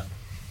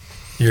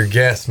your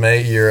guests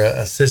your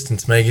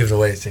assistants may give it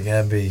away. So it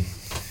gotta be.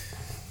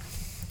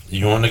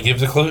 You want to give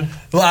the clue?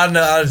 Well, I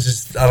know. I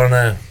don't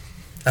know.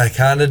 I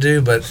kind of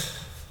do, but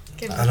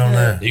I don't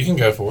know. You can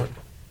go for it.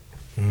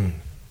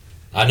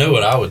 I know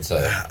what I would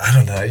say. I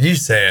don't know. You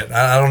say it.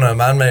 I don't know.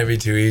 Mine may be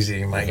too easy.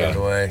 You might give it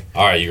away.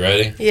 All right, you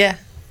ready? Yeah.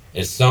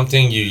 It's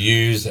something you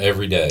use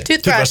every day.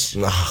 Toothbrush.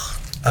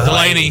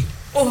 Delaney.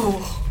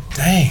 Oh.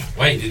 Dang.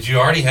 Wait, did you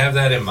already have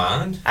that in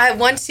mind?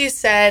 Once you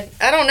said,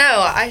 I don't know.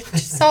 I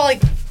just saw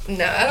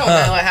no, I don't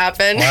know what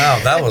happened. Wow,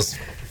 that was.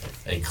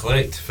 It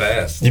clicked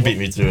fast. You beat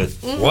me to it.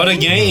 Mm-hmm. What a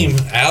game.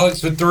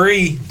 Alex with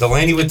 3,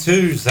 Delaney with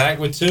 2, Zach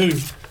with 2.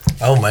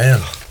 Oh,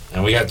 man.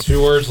 And we got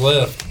 2 words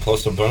left,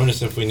 plus a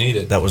bonus if we need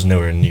it. That was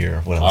nowhere near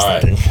what I was All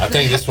right. thinking. I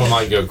think this one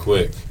might go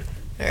quick.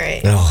 All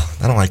right. No,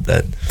 I don't like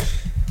that.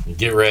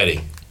 Get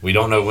ready. We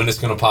don't know when it's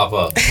going to pop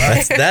up.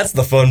 That's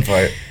the fun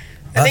part.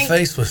 My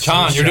face was.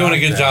 Chon, you're doing a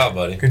good job,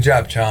 buddy. Good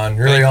job, Chon.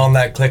 Really on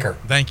that clicker.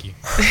 Thank you.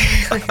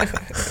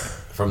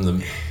 From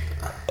the.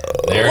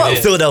 There it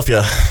is.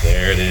 Philadelphia.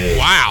 There it is.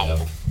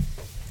 Wow.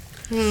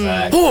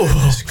 Zach.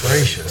 Goodness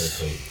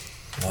gracious.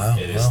 Wow.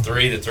 It is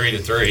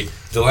 3-3.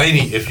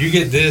 Delaney, if you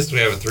get this, we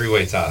have a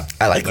 3-way tie.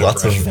 I like No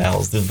lots pressure. of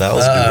vowels. The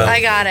vowels do well.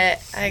 I got it.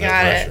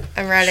 pressure.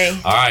 I'm ready.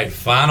 All right,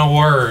 final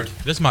word.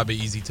 This might be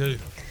easy too.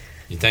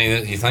 You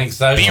think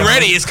so? Be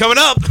ready. It's coming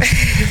up.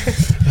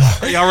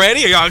 Are y'all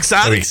ready? Are y'all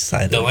excited? I'm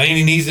excited.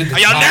 Delaney needs it to Are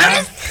y'all tie.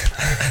 nervous?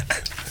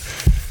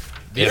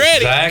 Be If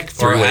ready. Zach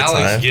or 3-way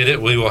Alex tie. get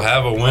it, we will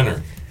have a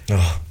winner.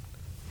 Oh.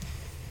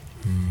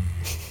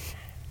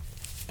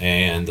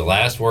 And the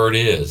last word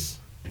is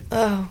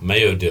Oh.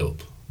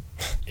 Mayodilp.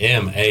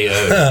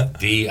 MAODILP.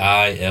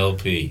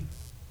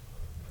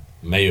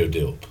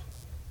 Mayodilp.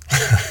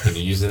 Can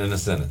you use it in a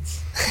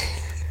sentence?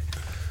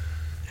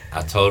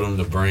 I told him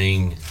to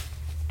bring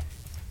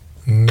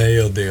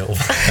Mayodilp.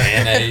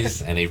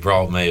 mayonnaise, and he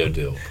brought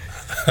Mayodilp.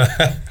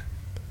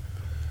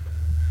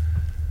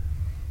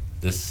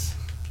 This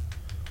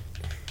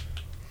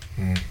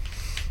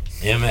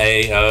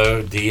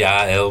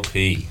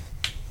MAODILP.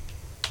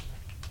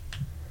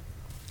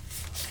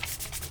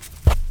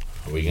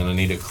 Are we gonna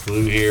need a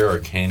clue here, or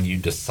can you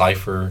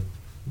decipher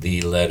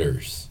the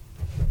letters?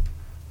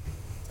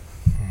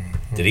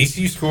 Did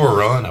ECU score a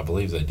run? I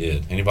believe they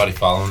did. Anybody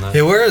following that?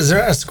 Yeah, where is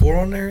there a score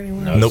on there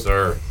anywhere? No, Nope.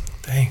 sir.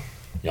 Dang.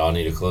 Y'all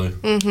need a clue?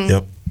 Mm-hmm.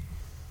 Yep.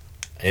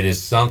 It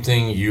is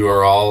something you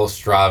are all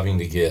striving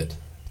to get.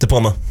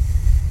 Diploma.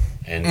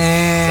 And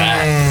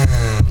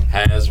Zach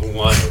has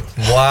won it.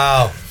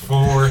 Wow.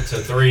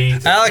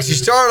 4-3. Alex, you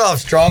started off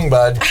strong,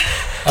 bud.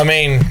 I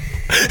mean,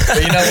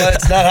 but you know what?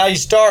 It's not how you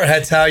start.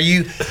 That's how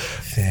you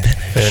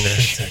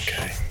finish. It's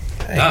okay.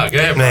 No, go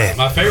ahead, Bryce.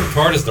 My favorite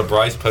part is the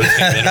Bryce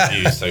post-game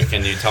interview. So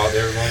can you talk to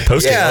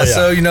everybody? Yeah,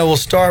 so, we'll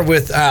start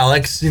with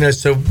Alex.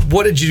 So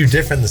what did you do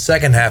different in the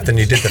second half than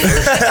you did the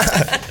first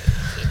half?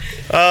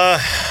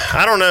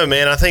 I don't know,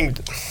 man. I think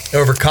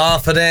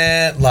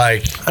overconfident.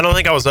 I don't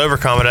think I was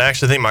overconfident. I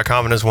actually think my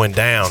confidence went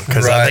down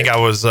because I think I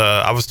was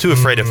too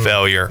afraid of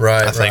failure.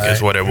 Right, I think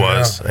is what it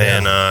was.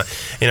 Yeah.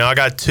 And I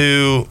got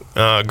 2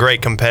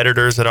 great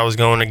competitors that I was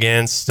going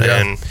against,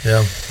 and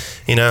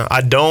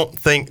I don't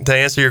think, to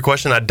answer your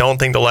question, I don't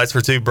think the lights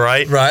were too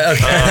bright. Right.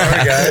 Okay.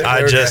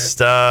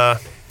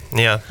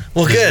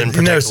 Well,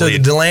 good. So the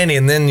Delaney,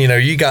 and then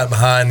you got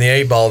behind the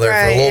 8 ball there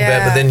for a little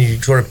bit, but then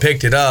you sort of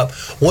picked it up.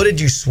 What did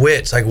you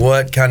switch?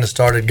 What kind of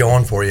started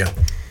going for you?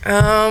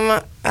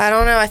 I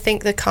don't know. I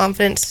think the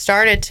confidence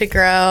started to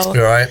grow. All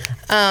right.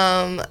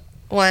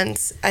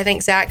 Once I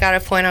think Zach got a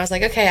point, I was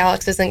like, okay,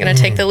 Alex isn't going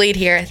to take the lead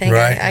here. I think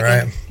I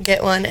can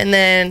get one. And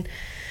then,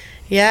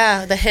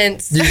 the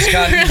hints. You just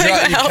kind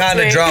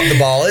of dropped the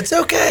ball. It's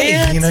okay.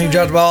 Yeah, you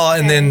dropped the ball.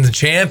 And then the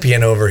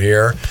champion over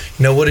here,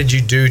 what did you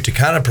do to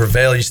kind of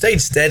prevail? You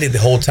stayed steady the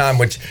whole time,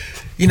 which,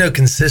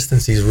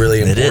 consistency is really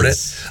important. It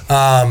is.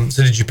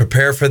 So did you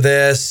prepare for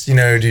this? Do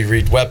you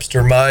read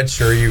Webster much,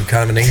 or are you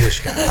kind of an English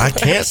guy? I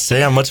can't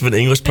say I'm much of an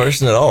English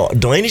person at all.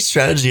 Delaney's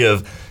strategy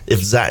of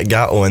if Zach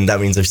got one,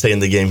 that means they're staying in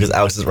the game because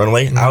Alex is run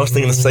away. I was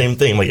thinking the same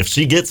thing. Like, if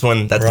she gets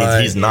one, that means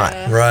he's not.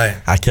 Right.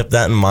 I kept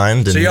that in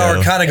mind. And, so y'all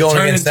are kind of going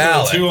against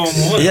Alex.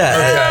 2-on-1.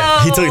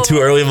 Yeah. He took too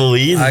early of a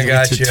lead. I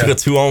got you. Took a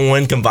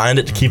 2-on-1, combined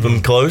it to keep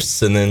him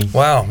close, and then.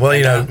 Wow. Well,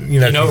 you know,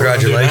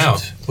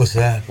 congratulations. What's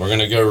that? We're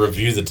gonna go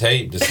review the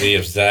tape to see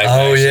if Zach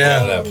got to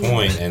that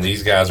point, and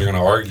these guys are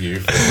gonna argue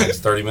for the next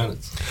 30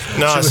 minutes.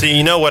 No, see,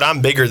 you know what?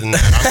 I'm bigger than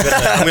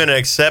that. I'm gonna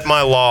accept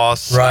my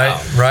loss. Right.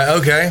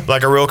 Okay.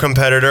 Like a real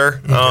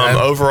competitor. Okay.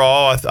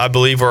 Overall, I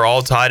believe we're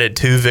all tied at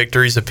 2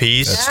 victories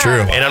apiece. That's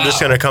true. And I'm just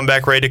gonna come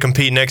back ready to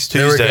compete next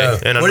Tuesday. There we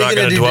go. And I'm what not are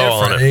you gonna dwell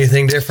on it.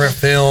 Anything different?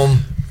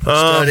 Film.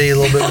 Study a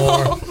little bit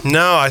more.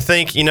 No, I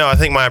think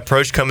my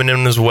approach coming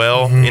in as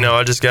well.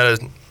 I just gotta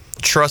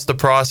trust the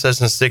process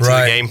and stick to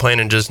the game plan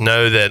and just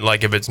know that,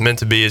 like, if it's meant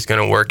to be, it's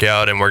going to work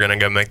out, and we're going to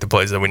go make the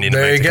plays that we need to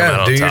make. There you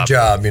go. Do your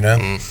job, Good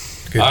all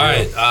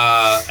right,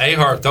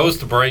 A-Hart, throw us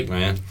the break,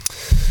 man.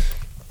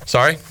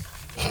 Sorry?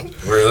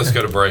 Let's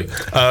go to break.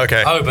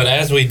 Okay. Oh, but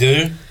as we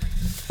do,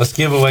 let's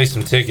give away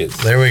some tickets.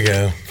 There we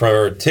go.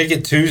 For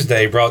Ticket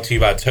Tuesday, brought to you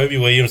by Toby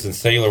Williams and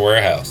Cellular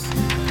Warehouse.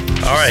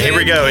 All right, here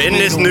we go. In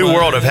this new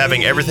world of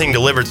having everything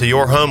delivered to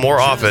your home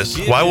or office,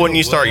 why wouldn't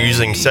you start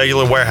using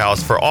Cellular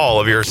Warehouse for all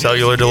of your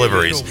cellular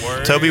deliveries?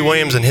 Toby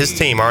Williams and his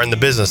team are in the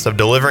business of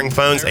delivering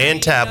phones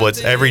and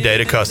tablets every day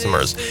to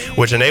customers,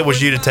 which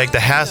enables you to take the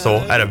hassle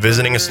out of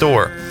visiting a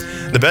store.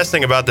 The best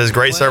thing about this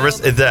great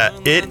service is that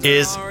it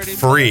is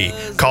free.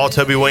 Call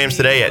Toby Williams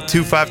today at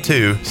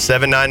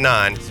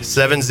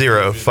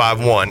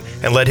 252-799-7051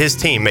 and let his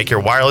team make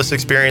your wireless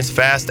experience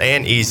fast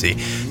and easy.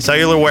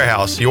 Cellular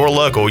Warehouse, your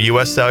local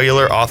U.S.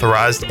 Cellular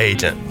authorized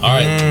agent. All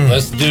right,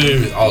 let's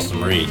do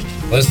awesome read.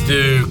 Let's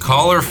do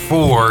caller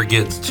 4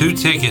 gets 2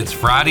 tickets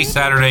Friday,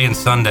 Saturday, and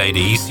Sunday to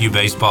ECU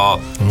baseball,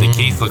 the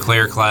Keith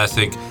LeClaire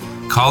Classic.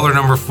 Caller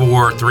number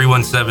 4,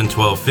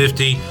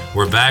 317-1250.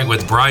 We're back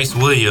with Bryce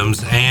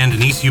Williams and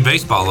an ECU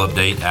baseball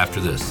update after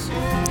this.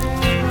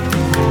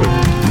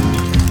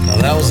 Well,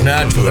 that was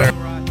natural there.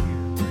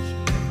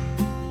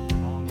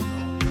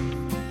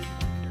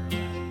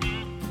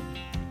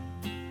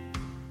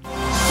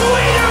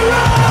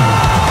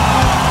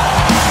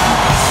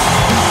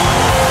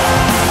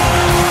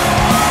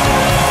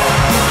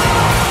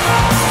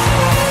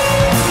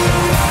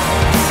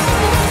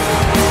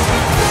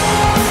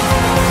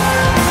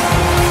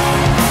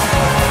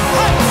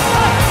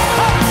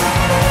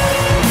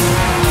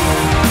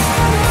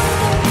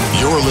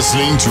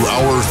 Listening to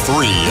Hour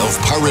 3 of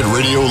Pirate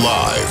Radio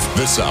Live.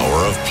 This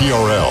hour of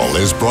PRL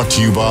is brought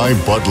to you by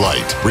Bud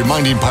Light,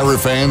 reminding Pirate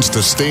fans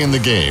to stay in the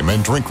game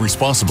and drink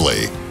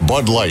responsibly.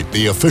 Bud Light,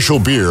 the official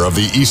beer of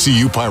the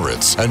ECU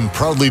Pirates, and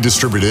proudly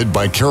distributed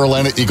by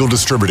Carolina Eagle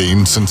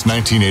Distributing since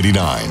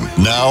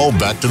 1989. Now,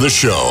 back to the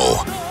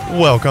show.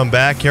 Welcome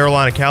back.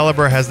 Carolina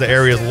Caliber has the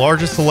area's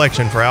largest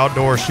selection for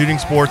outdoor shooting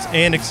sports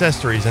and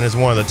accessories and is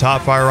one of the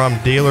top firearm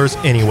dealers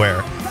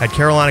anywhere. At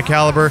Carolina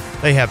Caliber,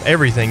 they have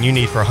everything you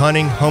need for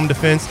hunting, home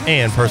defense,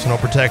 and personal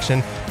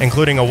protection,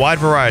 including a wide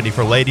variety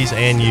for ladies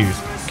and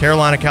youth.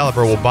 Carolina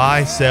Caliber will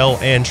buy, sell,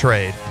 and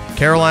trade.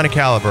 Carolina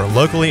Caliber,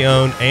 locally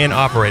owned and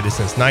operated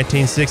since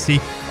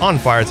 1960 on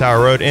Fire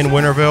Tower Road in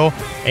Winterville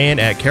and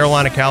at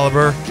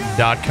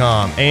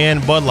carolinacaliber.com.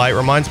 And Bud Light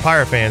reminds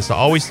Pirate fans to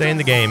always stay in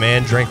the game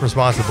and drink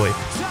responsibly.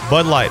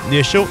 Bud Light, the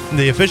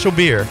official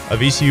beer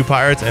of ECU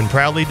Pirates and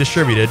proudly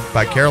distributed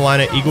by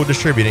Carolina Eagle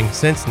Distributing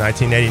since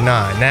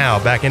 1989.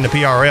 Now, back into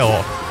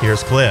PRL.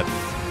 Here's Clip.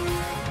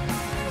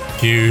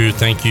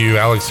 Thank you,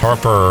 Alex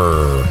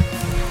Harper.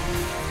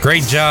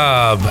 Great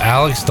job,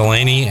 Alex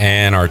Delaney,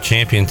 and our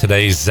champion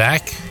today,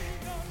 Zach,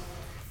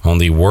 on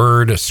the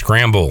word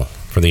scramble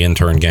for the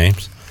intern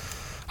games.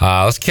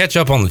 Let's catch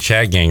up on the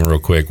chat gang real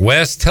quick.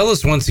 Wes, tell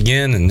us once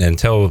again, and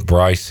tell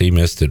Bryce he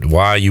missed it,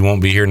 why you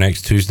won't be here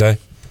next Tuesday.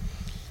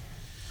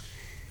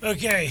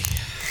 Okay.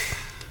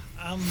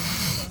 I'm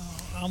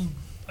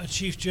a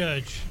chief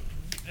judge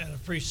at a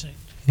precinct.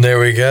 There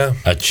we go.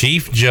 A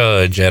chief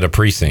judge at a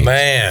precinct.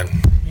 Man.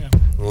 Yeah.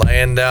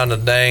 Laying down the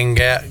dang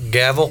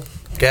gavel.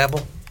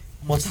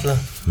 What's the?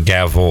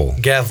 Gavel.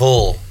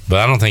 But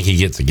I don't think he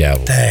gets a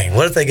gavel. Dang.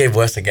 What if they gave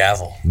Wes a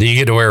gavel? Do you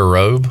get to wear a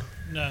robe?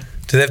 No.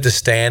 Do they have to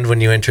stand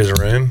when you enter the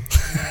room?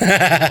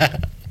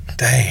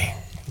 Dang.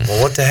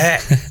 Well, what the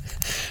heck?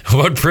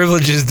 What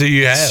privileges do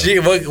you have? Gee,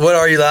 what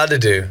are you allowed to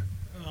do?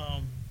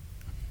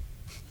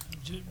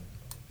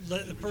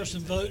 Let the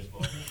person vote.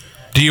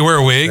 Do you wear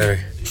a wig? No.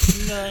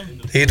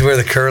 He'd wear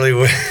the curly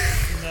wig.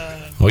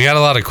 We got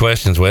a lot of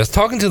questions, Wes.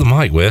 Talking to the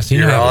mic, Wes.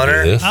 You know how to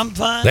do this. I'm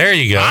fine. There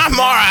you go. I'm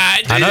all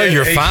right. I know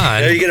you're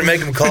fine. Are you going to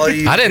make him call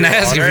you? I didn't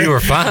ask if you were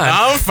fine.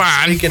 I'm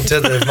fine. Speaking to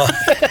the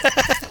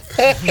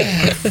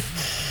mic.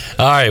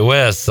 All right,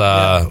 Wes,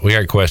 we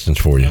got questions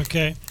for you.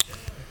 Okay.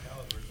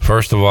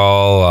 First of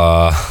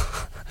all,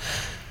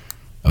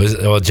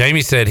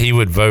 Jamie said he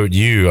would vote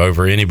you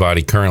over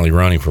anybody currently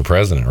running for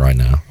president right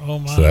now. Oh,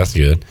 my. So that's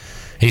good.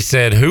 He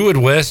said, who would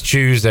Wes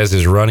choose as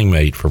his running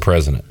mate for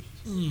president?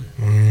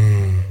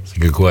 It's a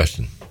good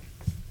question.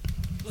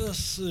 Let's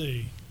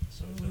see.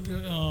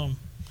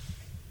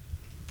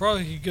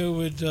 Probably could go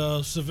with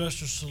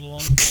Sylvester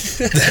Stallone.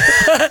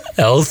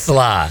 Oh,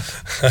 Sly.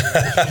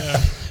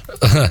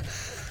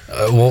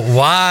 Well,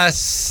 why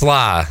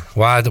Sly?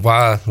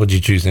 Why would you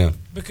choose him?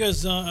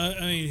 Because I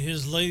mean,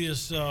 his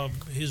latest,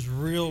 his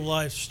real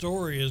life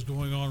story is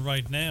going on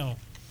right now.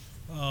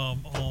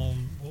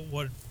 On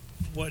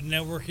what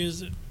network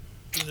is it?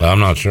 I'm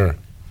not sure.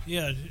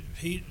 Yeah,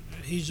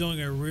 he's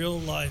doing a real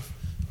life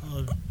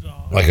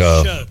Like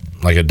show.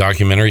 a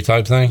documentary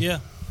type thing. Yeah.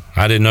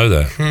 I didn't know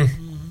that.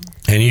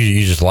 And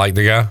you just like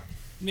the guy?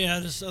 Yeah,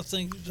 I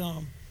think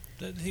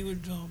that he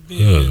would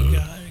be a good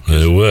guy.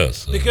 It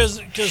was Because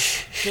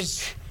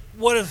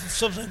what if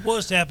something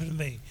was to happen to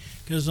me?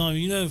 Because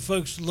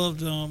folks love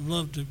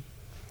to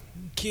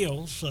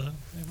kill. So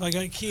if I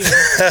got killed,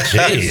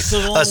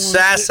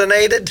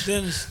 assassinated,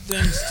 then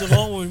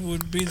Stallone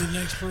would be the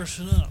next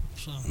person up.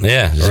 So.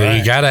 Yeah, so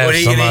you gotta have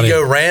somebody.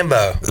 Go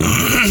Rambo.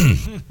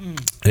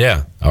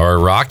 Yeah, or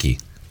Rocky.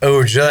 Oh,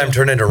 would you let him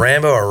turn into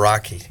Rambo or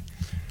Rocky?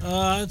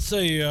 I'd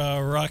say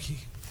Rocky.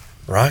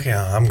 Rocky,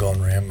 I'm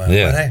going Rambo.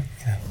 Yeah.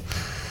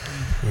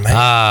 But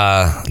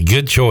hey,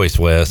 good choice,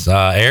 Wes.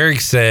 Eric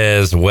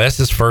says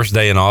Wes's first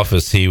day in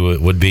office he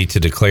would be to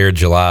declare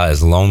July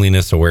as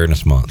Loneliness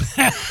Awareness Month.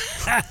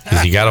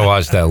 Because you got to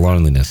watch that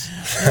loneliness.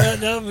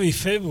 That would be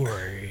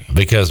February.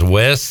 Because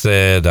Wes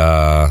said,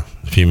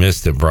 if you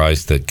missed it,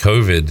 Bryce,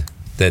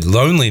 that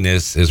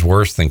loneliness is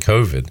worse than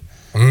COVID.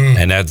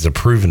 And that's a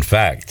proven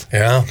fact.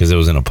 Yeah. Because it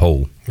was in a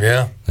poll.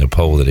 Yeah. A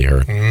poll that he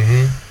heard.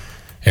 Mm-hmm.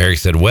 Eric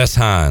said, Wes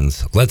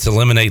Hines, let's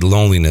eliminate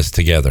loneliness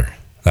together.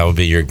 That would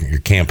be your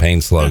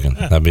campaign slogan.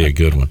 That'd be a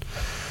good one.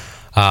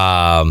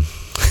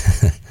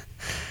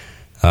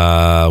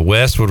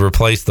 Wes would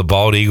replace the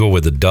bald eagle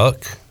with a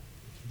duck.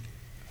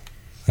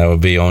 That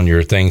would be on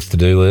your things to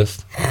do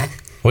list.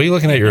 What are you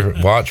looking at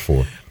your watch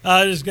for?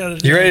 I just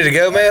got You ready to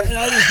go, man?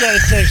 I just got a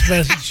text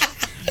message.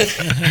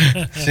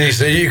 See,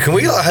 so can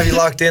we have you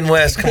locked in,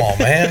 Wes? Come on,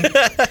 man.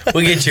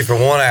 We'll get you for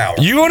 1 hour.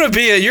 You want to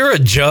be you're a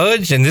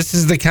judge, and this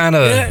is the kind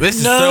of this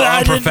is no, so I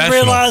unprofessional.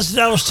 didn't realize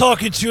that I was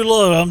talking too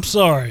low. I'm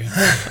sorry.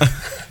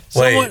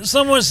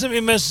 Someone sent me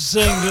a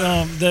message saying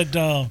that.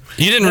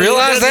 You didn't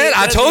realize that?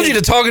 I told you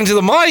to talk into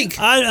the mic.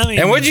 I mean,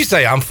 and what'd you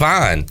say? I'm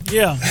fine.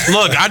 Yeah.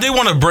 Look, I do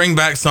want to bring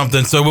back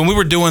something. So when we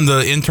were doing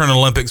the intern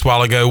Olympics a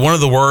while ago, one of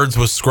the words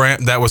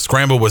that was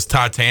scrambled was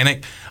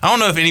Titanic. I don't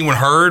know if anyone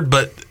heard,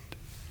 but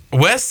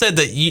Wes said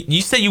that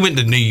you said you went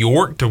to New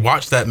York to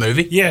watch that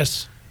movie?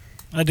 Yes,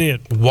 I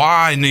did.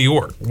 Why New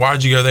York? Why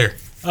did you go there?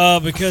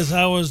 Because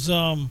I was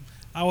on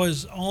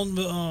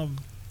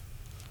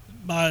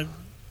my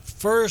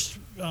first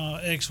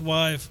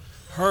ex-wife.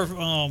 Her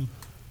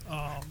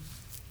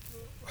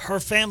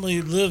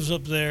family lives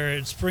up there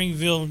at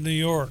Springville, New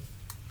York,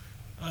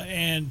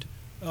 and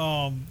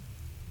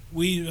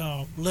we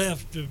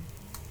left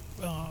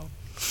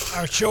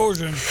our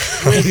children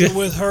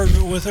with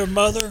her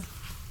mother.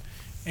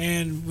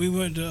 And we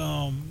went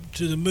to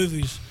the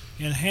movies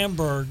in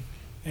Hamburg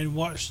and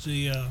watched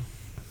the.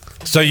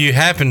 So you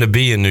happened to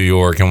be in New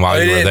York, and while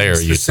you were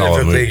there, you saw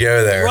a movie.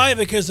 Go there, right?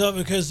 Because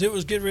it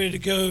was getting ready to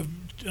go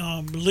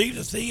leave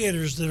the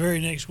theaters the very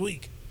next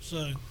week.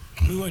 So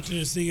we went to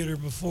the theater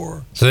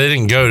before. So they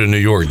didn't go to New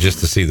York just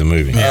to see the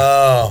movie.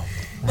 Oh,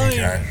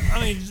 okay. I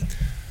mean,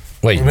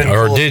 wait,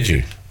 or did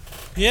you?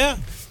 Yeah.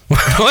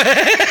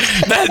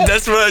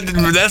 That's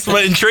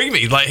what intrigued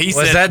me. Like he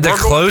said, was that the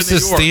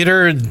closest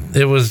theater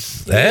it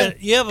was at?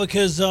 Yeah,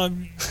 because I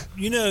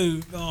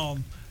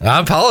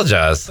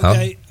apologize.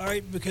 Okay, all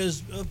right,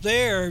 because up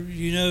there,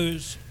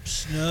 it's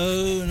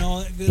snow and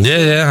all that good stuff.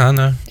 Yeah, I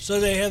know. So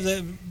they have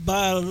that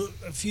buy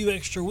a few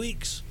extra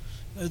weeks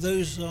of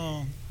those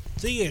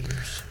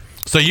theaters.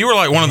 So you were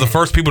like one of the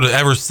first people to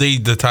ever see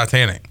the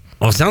Titanic.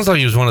 Well, it sounds like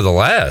he was one of the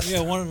last.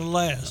 Yeah, one of the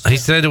last. He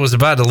said it was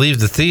about to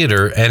leave the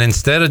theater, and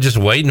instead of just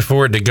waiting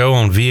for it to go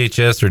on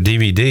VHS or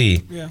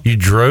DVD, you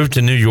drove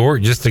to New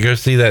York just to go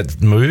see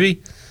that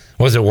movie?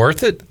 Was it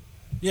worth it?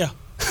 Yeah.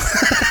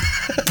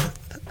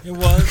 It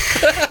was.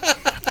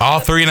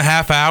 All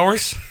 3.5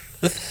 hours?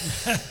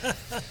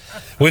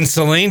 When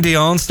Celine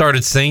Dion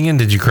started singing,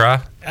 did you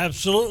cry?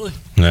 Absolutely.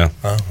 Yeah.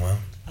 Oh, well.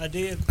 I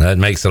did. That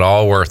makes it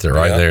all worth it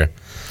right there.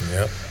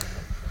 Yep.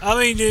 I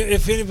mean,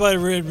 if anybody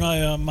read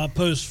my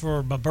post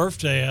for my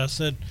birthday, I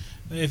said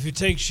if it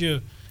takes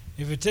you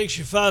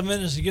 5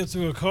 minutes to get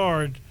through a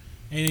card,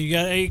 and you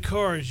got 8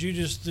 cards, you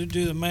just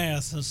do the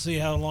math and see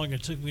how long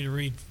it took me to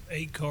read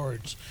 8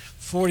 cards.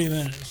 40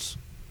 minutes.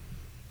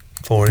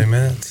 40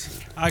 minutes.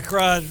 I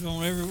cried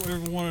on every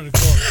one of the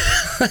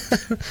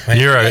cards. Man,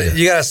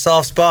 you got a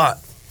soft spot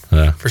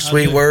for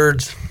sweet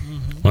words.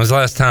 Mm-hmm. When's the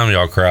last time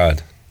y'all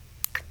cried?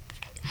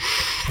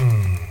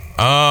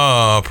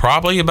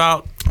 Probably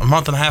about a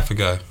month and a half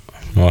ago.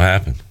 What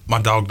happened?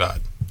 My dog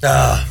died.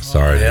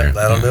 Sorry. Yeah,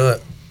 that'll do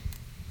it.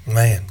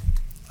 Man,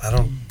 I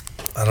don't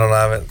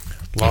have it.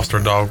 Lost our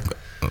dog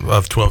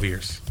of 12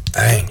 years.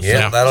 Dang,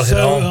 yeah, that'll hit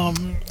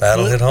home.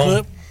 That'll hit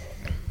home.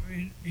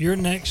 You're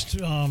next.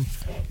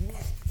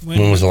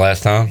 When was the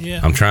last time? Yeah.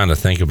 I'm trying to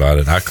think about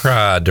it. I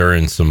cried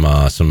during some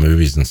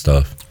movies and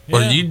stuff.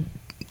 Well, you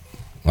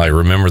Like,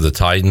 remember the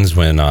Titans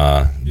when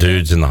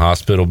dude's in the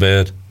hospital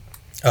bed?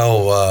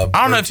 Oh,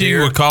 I don't know if you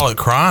would call it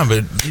crime,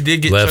 but you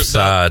did get left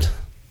side,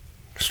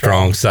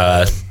 strong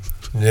side.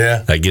 Yeah,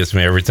 that gets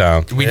me every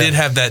time. We did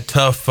have that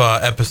tough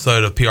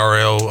episode of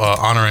PRL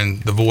honoring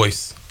The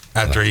Voice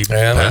after he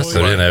passed I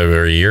away. didn't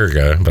over a year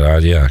ago, but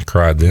I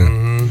cried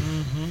then.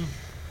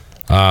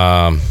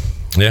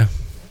 Yeah,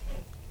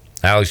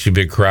 Alex, you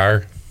big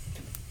crier?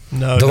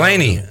 No,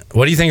 Delaney,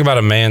 what do you think about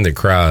a man that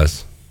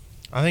cries?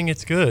 I think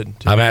it's good.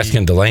 I'm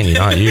asking Delaney,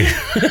 not you.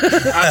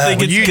 I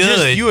think it's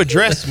good. You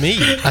addressed me.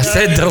 I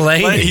said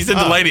Delaney. He said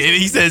Delaney, and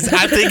he says,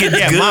 I think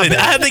it's good.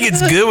 I think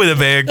it's good when a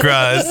man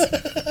cries.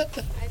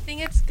 I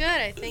think it's good.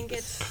 I think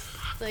it's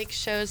like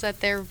shows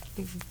that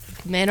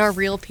men are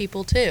real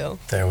people too.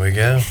 There we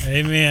go.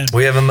 Amen.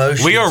 We have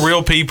emotions. We are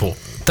real people.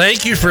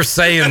 Thank you for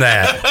saying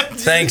that.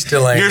 Thanks,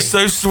 Delaney. You're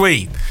so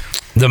sweet.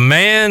 The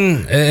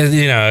man,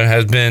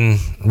 has been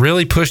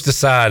really pushed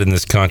aside in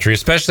this country,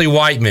 especially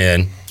white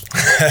men.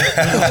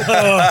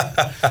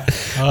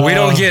 We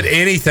don't get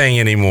anything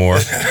anymore.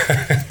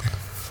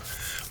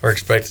 We're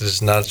expected to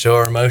just not show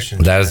our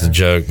emotions. That is the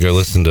joke. Go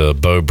listen to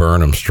Bo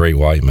Burnham, Straight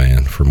White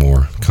Man, for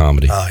more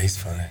comedy. Oh, he's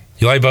funny.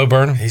 You like Bo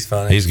Burnham? He's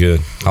funny. He's good.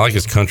 I like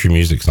his country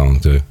music song,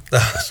 too.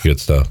 It's good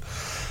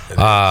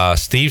stuff.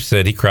 Steve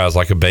said he cries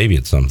like a baby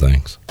at some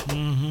things.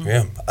 Mm-hmm.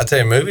 Yeah. I tell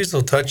you, movies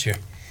will touch you.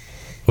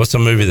 What's a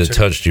movie that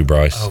touched you,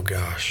 Bryce? Oh,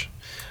 gosh.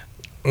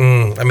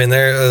 I mean,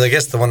 I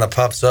guess the one that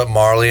pops up,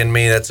 Marley and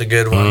Me, that's a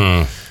good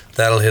one.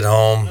 That'll hit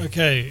home.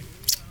 Okay.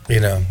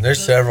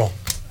 There's several.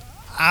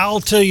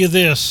 I'll tell you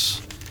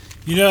this.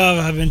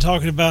 I've been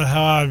talking about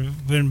how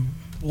I've been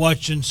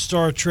watching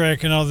Star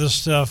Trek and all this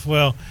stuff.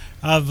 Well,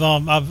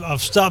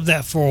 I've stopped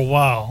that for a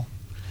while,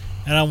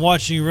 and I'm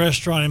watching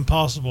Restaurant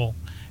Impossible,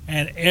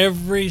 and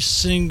every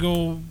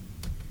single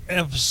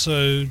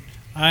episode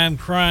I am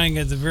crying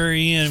at the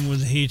very end when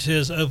he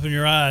says, "Open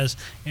your eyes,"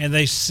 and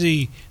they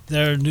see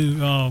their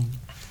new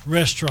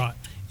restaurant.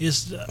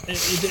 It's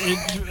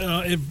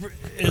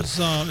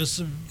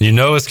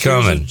it's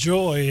coming.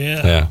 Joy,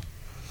 yeah.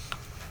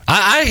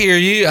 I hear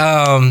you.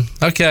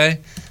 Okay,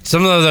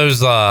 some of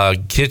those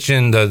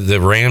kitchen the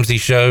Ramsay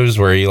shows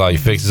where he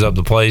fixes up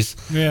the place.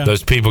 Yeah,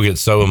 those people get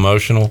so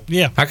emotional.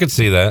 Yeah, I could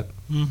see that.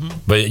 Mm-hmm.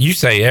 But you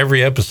say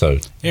every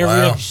episode.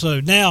 Every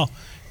episode now.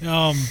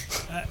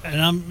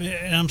 And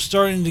I'm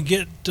starting to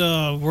get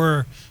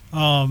where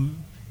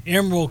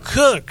Emerald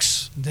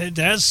cooks.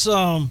 That's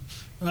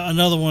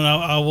another one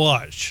I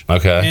watch.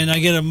 Okay. And I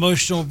get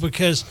emotional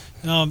because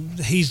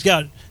he's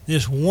got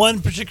this one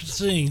particular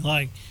thing.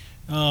 Like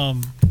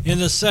in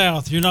the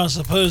South, you're not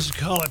supposed to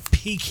call it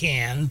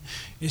pecan.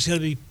 It's got to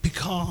be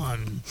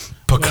pecan.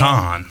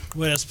 Pecan.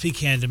 Well, that's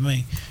pecan to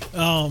me.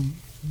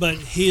 But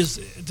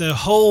the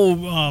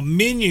whole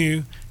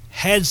menu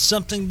had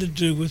something to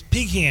do with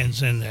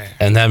pecans in there.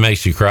 And that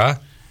makes you cry?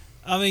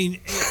 I mean,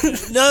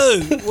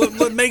 no.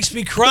 What makes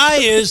me cry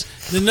is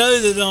to know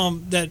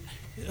that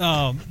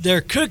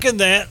they're cooking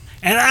that,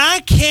 and I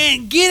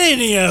can't get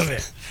any of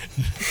it.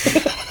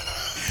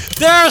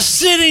 They're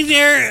sitting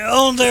there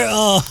on their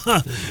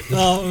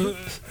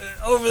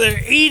over there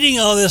eating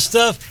all this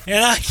stuff,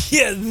 and I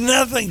get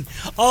nothing.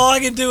 All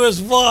I can do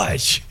is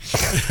watch.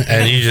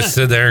 And you just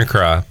sit there and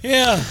cry.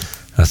 Yeah.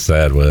 That's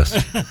sad, Wes.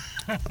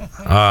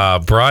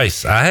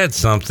 Bryce, I had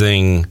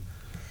something.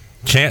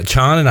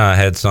 Chon and I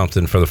had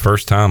something for the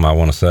first time, I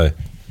want to say.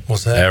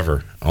 What's that?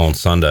 Ever on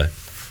Sunday.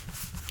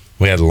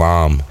 We had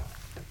lamb.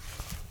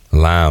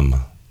 Lamb.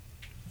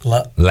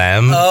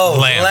 Lamb? Oh,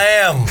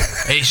 lamb.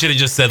 He should have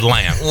just said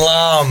lamb.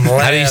 Lamb.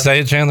 How do you say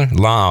it, Chandler?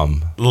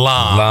 Lamb.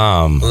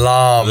 Lamb.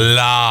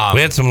 Lamb.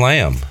 We had some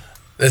lamb.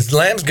 This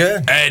lamb's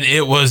good. And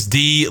it was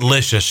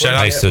delicious. Shout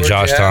out to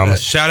Josh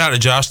Thomas. Shout out to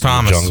Josh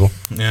Thomas. Jungle.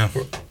 Yeah.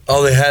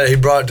 Oh, he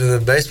brought it to the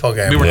baseball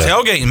game. We were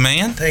tailgating,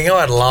 man. They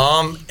had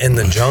lamb in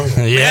the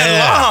jungle.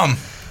 Yeah. Lamb.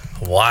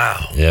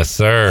 Wow. Yes,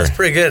 sir. That's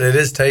pretty good. It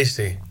is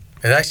tasty.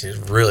 It actually is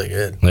really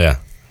good. Yeah.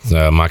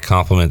 My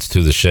compliments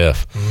to the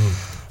chef.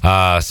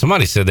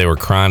 Somebody said they were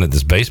crying at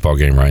this baseball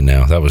game right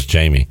now. That was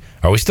Jamie.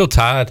 Are we still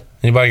tied?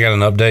 Anybody got an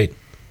update?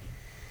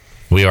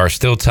 We are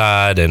still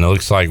tied, and it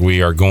looks like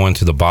we are going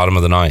to the bottom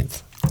of the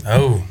ninth.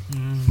 Oh.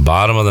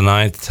 Bottom of the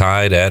ninth,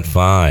 tied at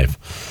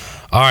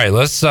 5. All right,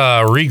 let's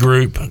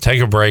regroup, take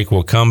a break.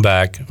 We'll come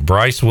back.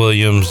 Bryce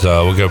Williams,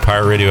 we'll go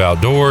Pirate Radio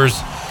Outdoors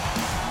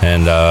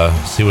and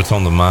see what's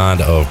on the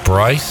mind of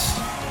Bryce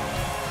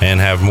and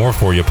have more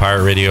for you.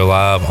 Pirate Radio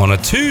Live on a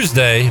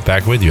Tuesday.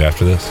 Back with you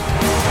after this.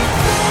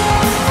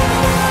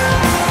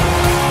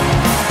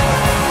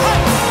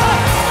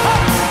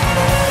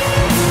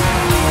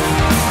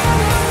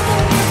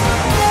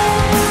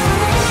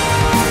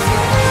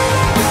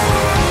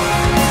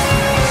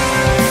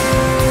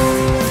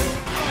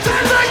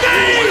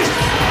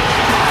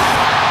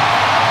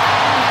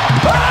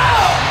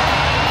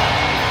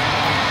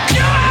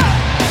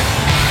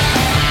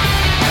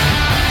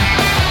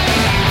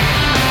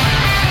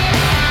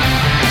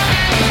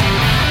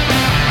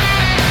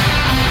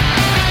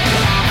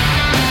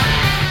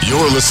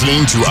 You're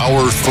listening to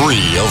Hour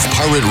 3 of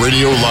Pirate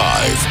Radio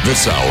Live.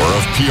 This hour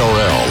of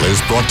PRL is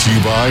brought to you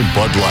by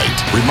Bud Light,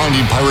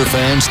 reminding Pirate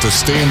fans to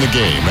stay in the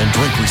game and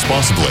drink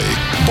responsibly.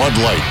 Bud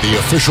Light, the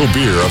official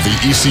beer of the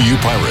ECU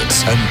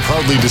Pirates, and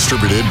proudly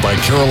distributed by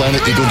Carolina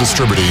Eagle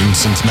Distributing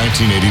since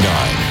 1989.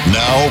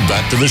 Now,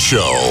 back to the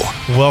show.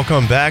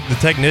 Welcome back. The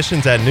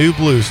technicians at New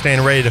Blue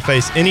stand ready to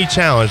face any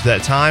challenge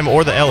that time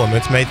or the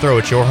elements may throw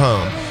at your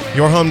home.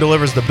 Your home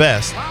delivers the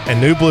best, and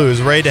New Blue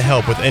is ready to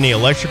help with any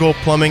electrical,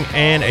 plumbing,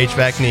 and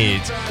HVAC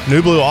needs.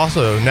 New Blue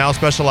also now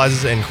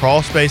specializes in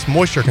crawl space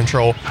moisture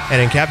control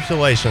and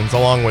encapsulations,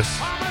 along with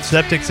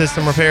septic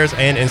system repairs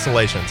and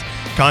installations.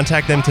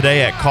 Contact them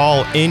today at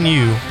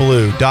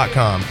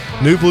callnublue.com.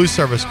 New Blue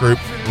Service Group,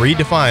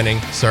 redefining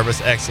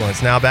service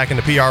excellence. Now back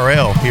into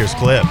PRL. Here's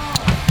Clip.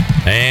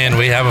 And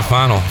we have a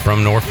final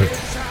from Norfolk.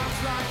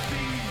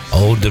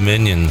 Old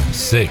Dominion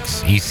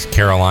 6, East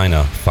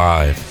Carolina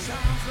 5.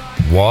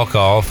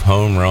 Walk-off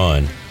home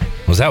run.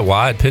 Was that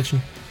Wyatt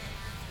pitching?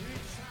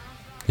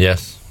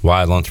 Yes.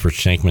 Wyatt Lunsford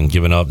Shankman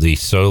giving up the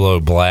solo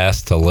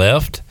blast to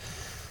left.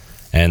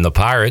 And the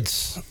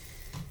Pirates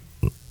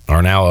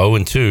are now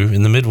 0-2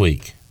 in the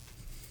midweek.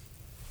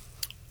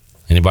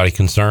 Anybody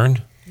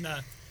concerned? No.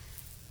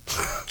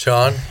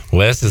 John?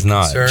 Wes is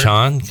not. Concerned?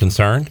 John,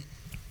 concerned?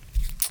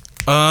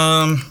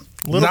 Little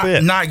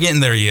bit. Not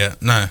getting there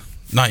yet. No,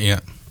 not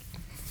yet.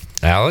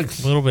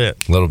 Alex? A little bit.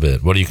 A little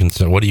bit. What are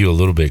you a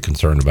little bit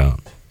concerned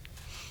about?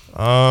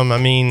 I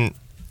mean,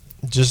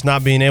 just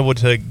not being able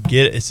to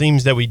get. It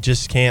seems that we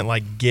just can't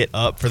get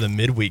up for the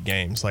midweek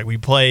games. Like, we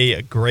play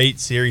a great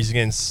series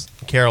against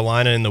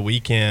Carolina in the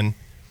weekend,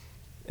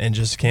 and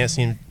just can't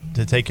seem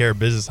to take care of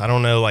business. I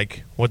don't know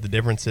what the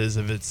difference is,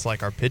 if it's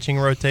our pitching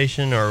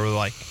rotation or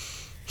I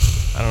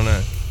don't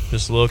know.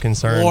 Just a little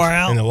concerned. Wore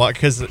out.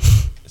 Because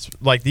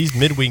these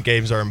midweek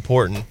games are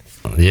important.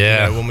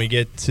 Yeah. When we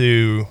get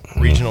to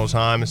regional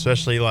time,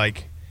 especially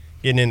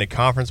getting into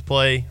conference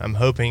play, I'm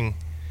hoping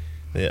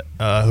that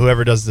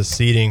whoever does the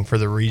seeding for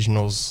the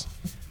regionals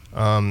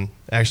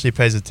actually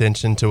pays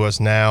attention to us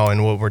now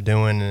and what we're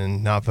doing,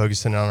 and not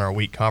focusing on our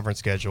weak conference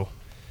schedule.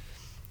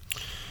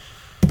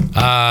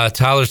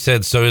 Tyler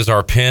said, so is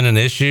our pen an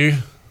issue?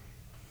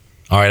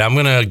 All right, I'm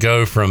going to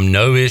go from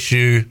no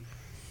issue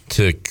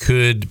to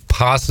could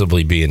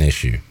possibly be an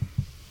issue.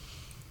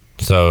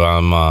 So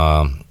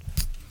I'm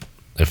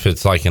if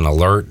it's an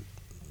alert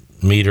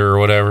meter or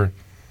whatever,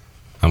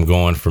 I'm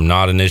going from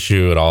not an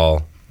issue at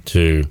all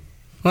to,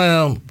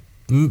 well,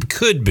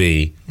 could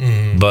be,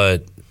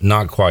 but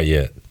not quite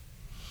yet.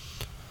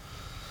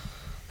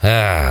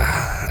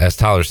 As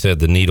Tyler said,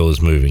 the needle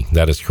is moving.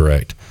 That is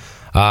correct.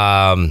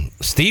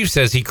 Steve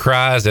says he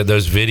cries at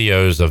those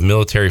videos of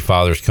military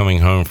fathers coming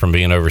home from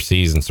being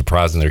overseas and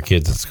surprising their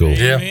kids at school.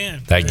 Yeah.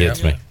 That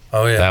gets me.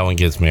 Oh, yeah. That one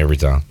gets me every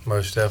time.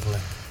 Most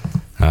definitely.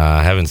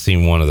 I haven't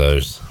seen one of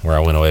those where I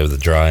went away with a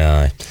dry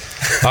eye.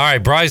 All right,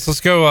 Bryce,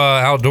 let's go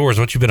outdoors.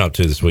 What you been up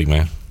to this week,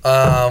 man?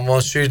 Well,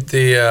 shoot,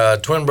 the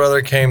twin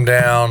brother came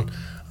down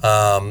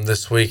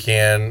this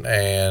weekend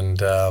and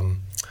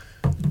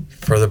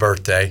for the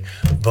birthday.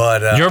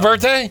 But your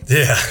birthday?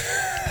 Yeah.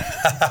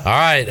 All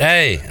right,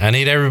 hey, I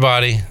need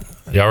everybody.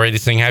 Y'all ready to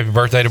sing happy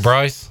birthday to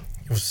Bryce?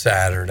 It was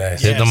Saturday.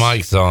 Get the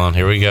mics on.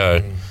 Here we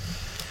go.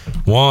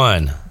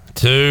 1,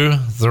 2,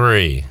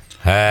 3.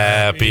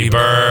 Happy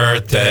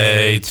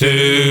birthday to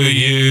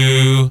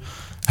you.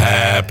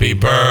 Happy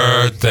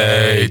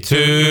birthday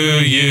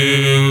to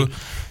you.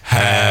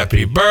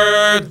 Happy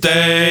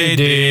birthday,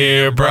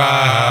 dear Bryce.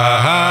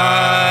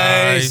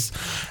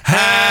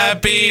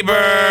 Happy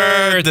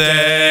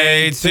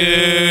birthday to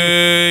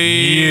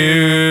you.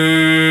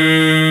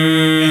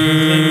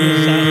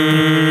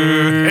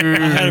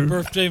 I had a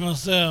birthday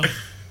myself.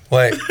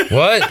 Wait.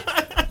 What?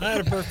 I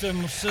had a birthday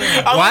myself.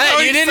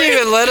 Why? You didn't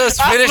even let us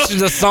finish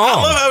the song.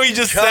 I love how he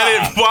just said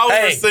it while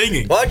we were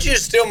singing. Why don't you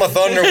steal my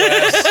thunder,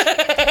 Wes?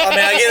 I mean,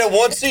 I get it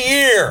once a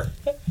year.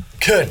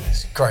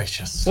 Goodness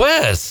gracious.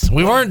 Wes,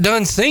 we weren't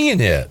done singing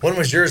yet. When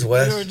was yours,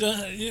 Wes? You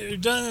were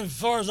done as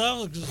far as I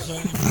was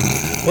concerned.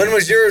 When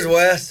was yours,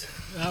 Wes?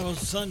 That was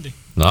Sunday.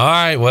 All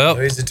right, well,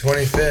 he's the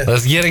 25th.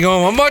 Let's get it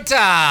going one more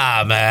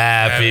time.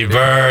 Happy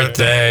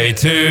birthday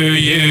to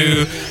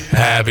you.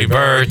 Happy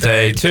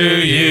birthday to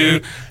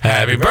you.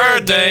 Happy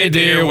birthday,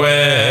 dear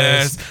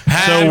Wes.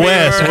 So,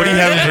 Wes, what are you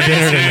having for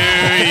dinner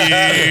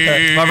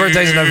tonight? My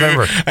birthday's in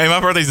November. Hey, my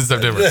birthday's in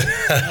September. All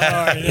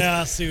right,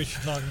 yeah, I see what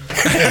you're talking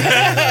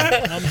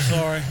about. I'm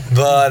sorry.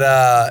 But,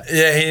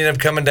 yeah, he ended up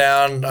coming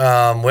down.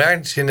 We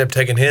actually ended up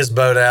taking his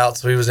boat out,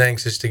 so he was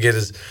anxious to get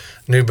his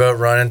new boat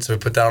running, so we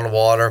put that on the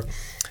water.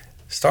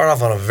 Start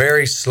off on a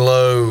very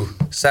slow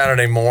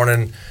Saturday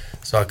morning.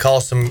 So I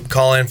call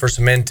in for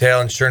some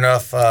intel, and sure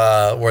enough,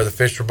 where the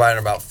fish were biting,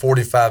 about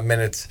 45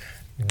 minutes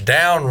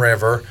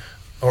downriver,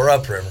 or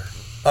upriver,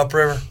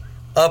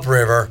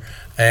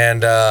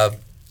 and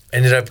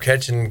ended up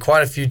catching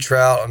quite a few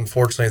trout.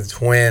 Unfortunately, the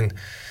twin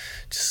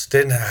just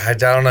didn't. I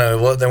don't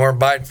know. They weren't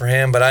biting for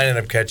him, but I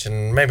ended up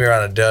catching maybe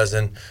around a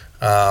dozen.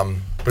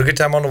 But a good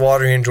time on the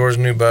water. He enjoys a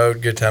new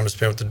boat. Good time to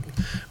spend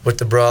with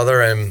the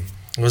brother, and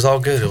It was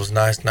all good. It was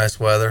nice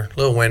weather. A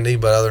little windy,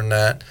 but other than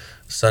that,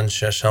 sun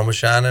was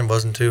shining.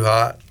 Wasn't too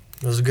hot.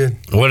 It was good.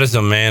 What does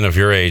a man of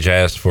your age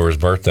ask for his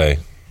birthday?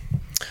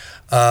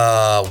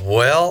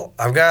 Well,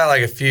 I've got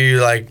like a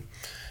few like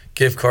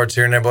gift cards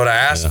here and there. But what I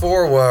asked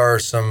for were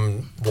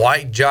some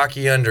white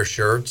jockey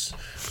undershirts,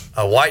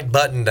 a white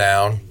button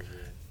down,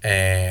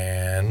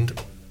 and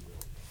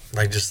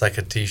just like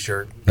a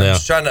T-shirt. I'm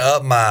just trying to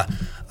up my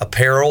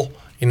apparel.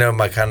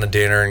 My kind of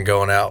dinner and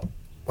going out.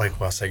 Like,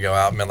 well, I say go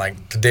out, I mean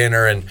like to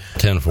dinner and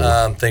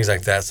 10-4. Things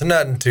like that. So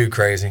nothing too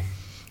crazy.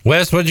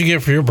 Wes, what'd you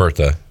get for your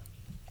birthday?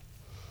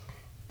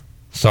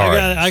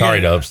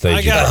 Sorry to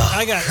upstage you.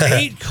 I got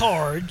 8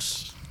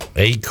 cards.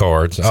 8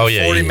 cards. So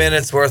 40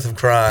 minutes worth of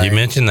crying. You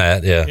mentioned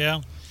that, yeah.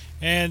 Yeah,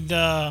 and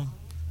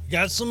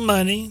got some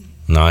money.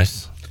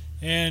 Nice.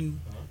 And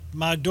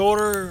my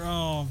daughter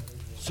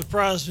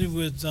surprised me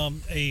with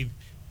a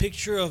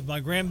picture of my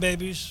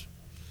grandbabies,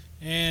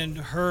 and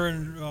her.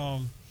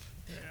 And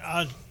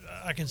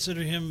I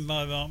consider him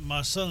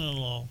my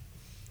son-in-law.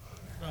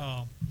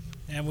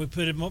 And we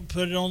put it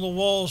on the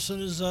wall as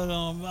soon as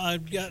I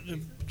got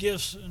the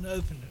gifts and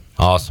opened it.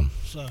 Awesome.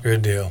 So,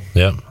 good deal.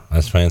 Yep,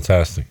 that's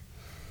fantastic.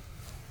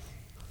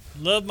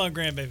 Love my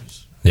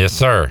grandbabies. Yes,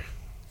 sir.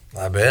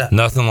 I bet.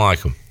 Nothing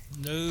like them.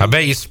 No. I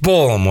bet you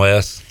spoil them,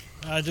 Wes.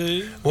 I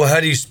do. Well, how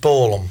do you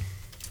spoil them?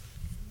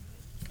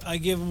 I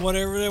give them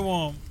whatever they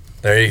want.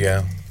 There you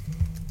go.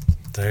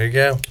 There you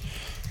go.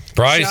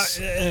 Bryce.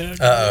 You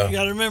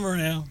got to remember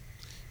now.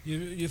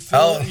 You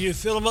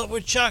fill them up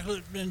with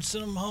chocolate and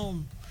send them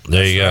home.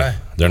 There you go. Right.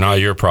 They're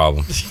not your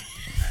problem.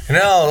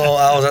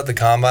 I was at the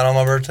combine on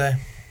my birthday.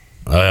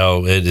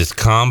 Well, it is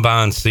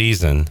combine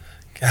season.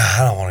 God,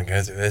 I don't want to go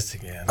through this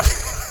again.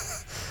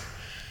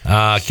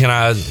 Can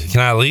I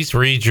at least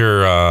read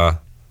your?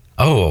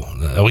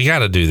 We got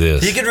to do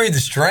this. You can read the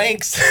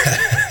strengths.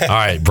 All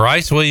right,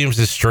 Bryce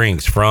Williams'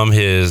 strengths from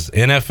his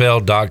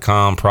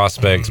NFL.com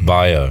prospects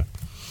bio.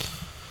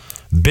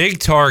 Big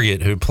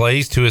target who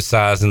plays to his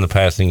size in the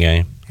passing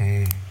game.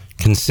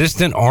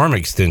 Consistent arm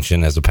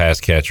extension as a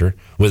pass catcher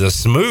with a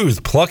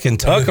smooth pluck and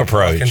tuck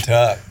approach.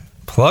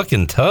 Pluck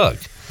and tuck.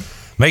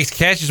 Makes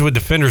catches with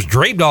defenders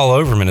draped all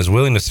over him and is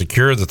willing to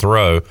secure the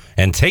throw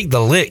and take the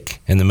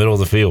lick in the middle of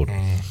the field.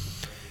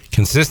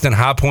 Consistent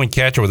high-point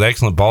catcher with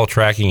excellent ball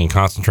tracking and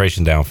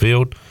concentration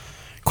downfield.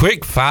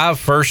 Quick 5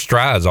 first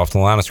strides off the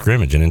line of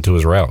scrimmage and into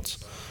his routes.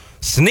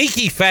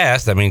 Sneaky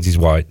fast, that means he's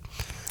white,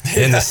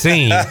 in the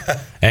seam,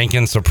 and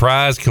can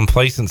surprise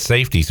complacent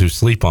safeties who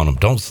sleep on him.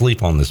 Don't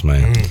sleep on this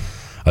man.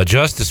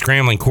 Adjust to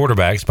scrambling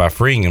quarterbacks by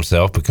freeing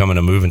himself, becoming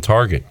a moving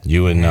target.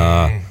 You and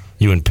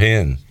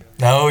Penn.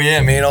 Oh, yeah,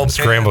 me and old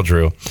Scramble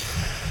drill.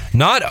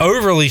 Not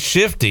overly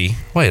shifty.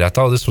 Wait, I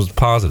thought this was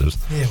positives.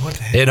 Yeah, what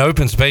the heck? In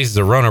open space as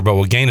a runner, but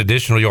will gain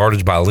additional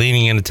yardage by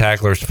leaning into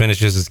tacklers,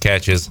 finishes his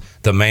catches.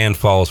 The man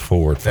falls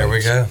forward. There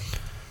we go.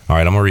 All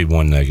right, I'm going to read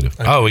one negative.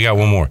 Okay. Oh, we got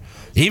one more.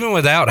 Even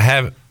without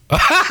having...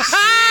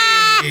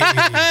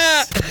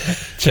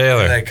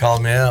 Taylor. They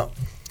called me out.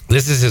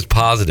 This is his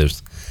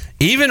positives.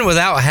 Even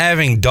without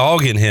having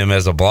dog in him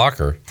as a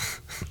blocker,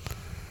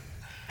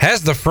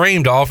 has the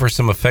frame to offer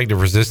some effective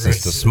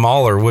resistance to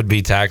smaller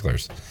would-be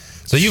tacklers.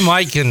 So you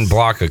might can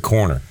block a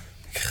corner.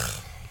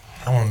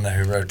 I want to know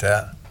who wrote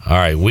that. All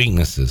right,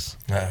 weaknesses.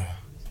 No.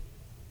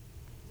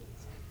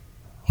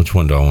 Which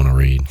one do I want to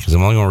read? Because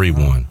I'm only going to read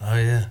one. Oh,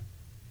 yeah.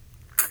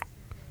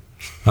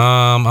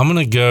 I'm going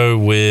to go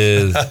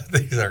with...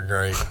 These are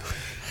great.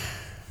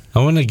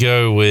 I'm going to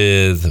go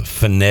with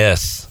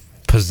finesse,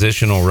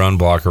 positional run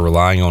blocker,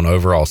 relying on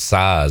overall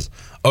size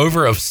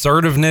over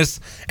assertiveness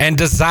and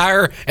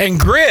desire and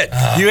grit.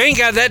 You ain't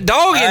got that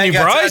dog in you,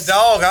 Bryce. That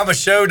dog. I'm a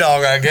show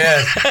dog, I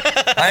guess.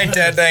 I ain't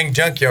that dang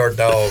junkyard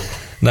dog.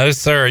 No,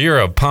 sir. You're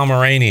a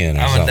Pomeranian.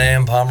 I'm a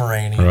damn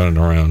Pomeranian. Running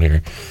around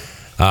here.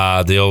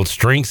 The old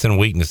strengths and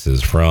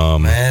weaknesses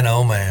from... Man,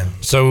 oh, man.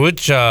 So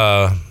which...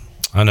 I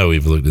know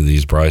we've looked at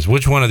these, Bryce.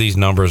 Which one of these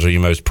numbers are you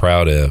most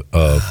proud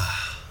of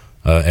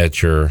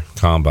at your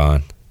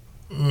combine?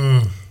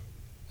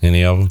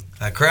 Any of them?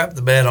 I crapped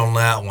the bed on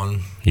that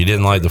one. You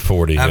didn't like the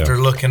 40. After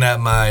looking at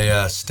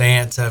my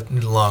stance after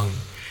long,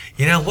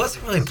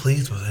 wasn't really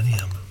pleased with any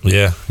of them.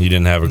 Yeah, you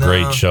didn't have a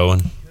great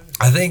showing.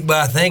 I think,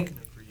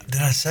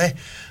 did I say?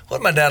 What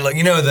did my dad look?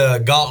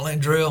 The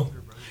gauntlet drill?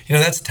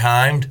 That's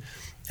timed.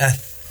 I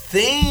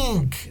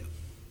think,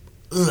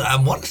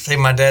 I want to say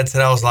my dad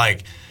said I was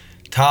like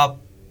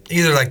top,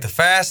 either like the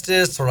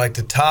fastest or like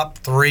the top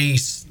 3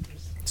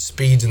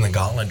 speeds in the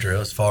gauntlet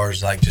drill as far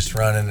as like just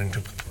running and...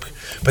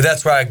 But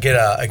that's where I get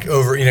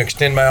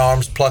extend my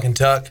arms, pluck and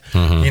tuck. So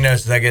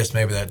I guess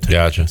maybe that took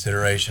into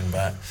consideration.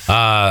 But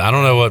I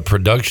don't know what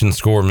production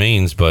score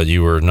means, but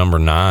you were number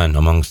 9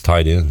 amongst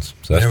tight ends.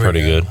 So that's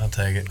pretty good. I'll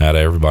take it. Out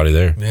of everybody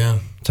there. Yeah.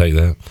 Take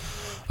that.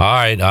 All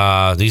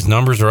right. These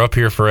numbers are up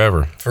here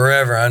forever.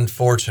 Forever,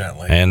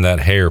 unfortunately. And that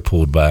hair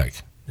pulled back.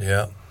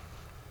 Yeah.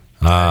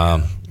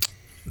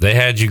 They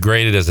had you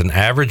graded as an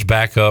average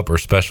backup or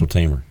special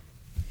teamer.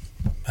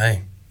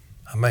 Hey.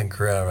 I'm making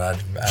career out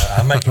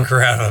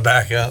of a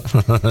backup.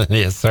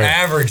 Yes, sir.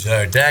 Average,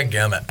 though.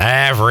 Dadgummit.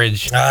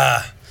 Average.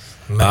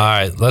 All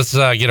right, let's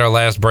get our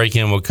last break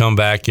in. We'll come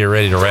back, get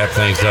ready to wrap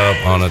things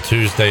up on a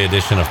Tuesday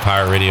edition of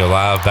Pirate Radio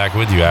Live. Back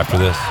with you after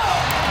this.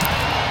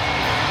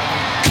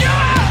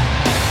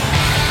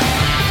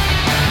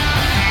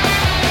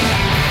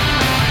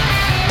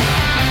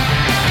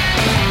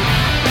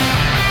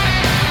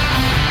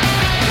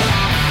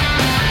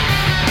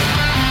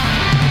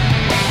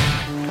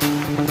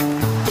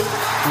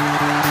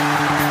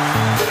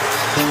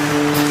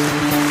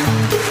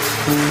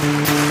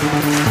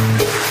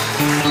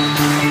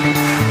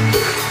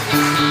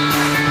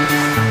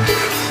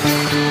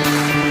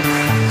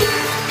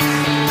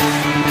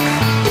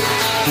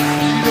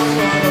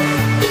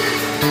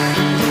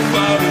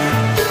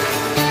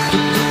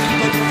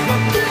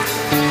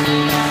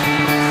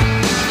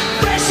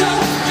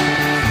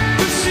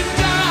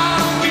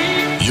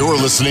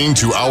 Listening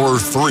to Hour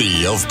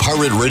 3 of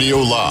Pirate Radio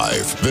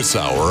Live. This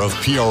hour of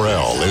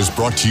PRL is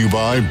brought to you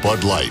by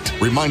Bud Light,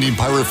 reminding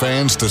Pirate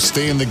fans to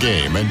stay in the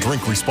game and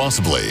drink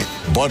responsibly.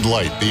 Bud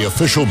Light, the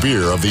official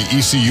beer of the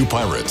ECU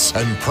Pirates,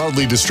 and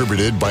proudly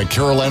distributed by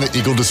Carolina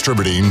Eagle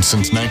Distributing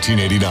since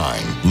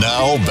 1989.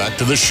 Now, back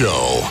to the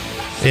show.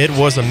 It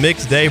was a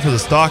mixed day for the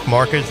stock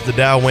markets. The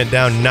Dow went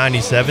down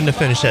 97 to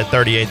finish at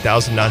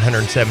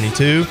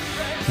 38,972.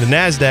 The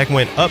NASDAQ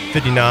went up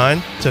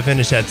 59 to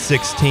finish at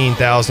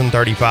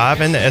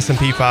 16,035, and the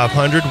S&P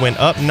 500 went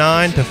up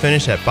 9 to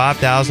finish at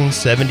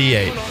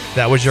 5,078.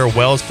 That was your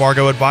Wells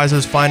Fargo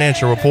Advisors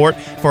financial report.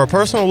 For a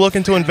personal look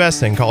into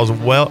investing, call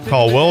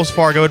Wells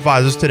Fargo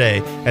Advisors today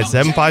at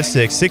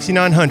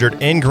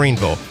 756-6900 in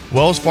Greenville.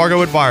 Wells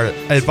Fargo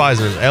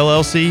Advisors,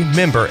 LLC,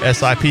 member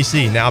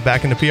SIPC. Now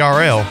back into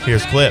PRL.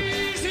 Here's Clip.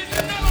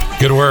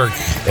 Good work,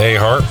 A.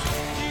 Hart.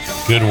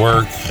 Good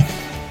work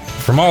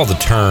from all the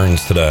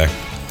turns today.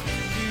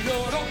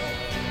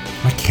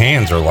 My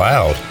cans are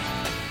loud.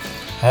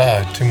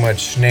 Too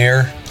much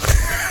snare.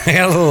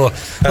 Yeah, a little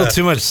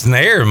too much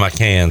snare in my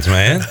cans,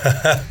 man.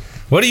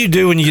 What do you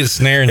do when you get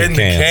snare in your cans?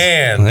 In the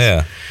cans.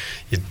 Yeah.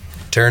 You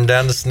turn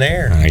down the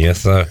snare. I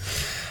guess so.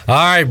 All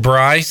right,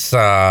 Bryce.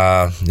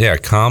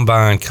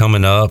 Combine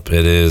coming up.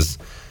 It is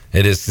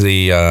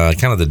the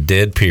kind of the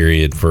dead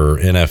period for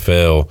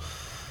NFL.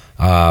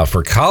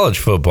 For college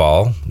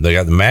football, they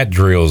got the mat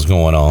drills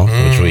going on,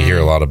 which we hear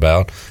a lot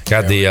about.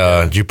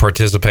 Did you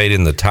participate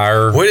in the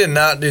tire? We did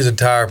not do the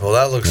tire pull.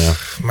 That looks,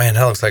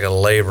 that looks like a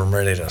labrum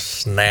ready to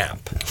snap.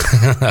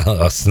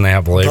 A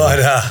snap labrum. But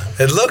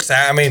it looks,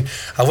 I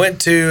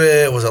went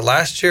to, was it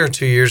last year or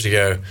 2 years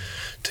ago,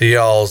 to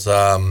y'all's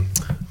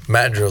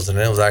mat drills, and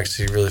it was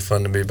actually really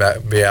fun to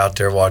be out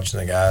there watching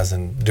the guys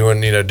and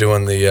doing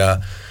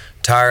the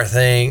tire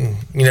thing,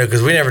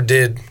 because we never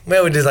did,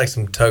 we did like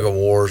some tug of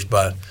wars,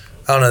 but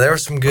I don't know, there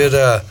was some good,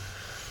 I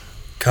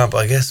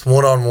guess,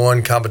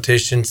 one-on-one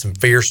competition, some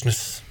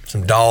fierceness,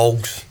 some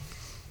dogs.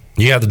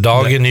 You got the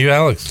dog in you,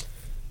 Alex?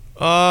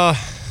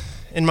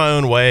 In my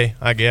own way,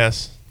 I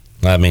guess.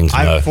 That means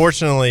no.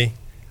 Fortunately,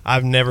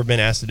 I've never been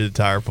asked to do the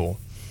tire pull.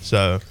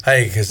 So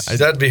hey, because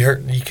that'd be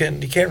hurt. You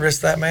can't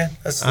risk that, man.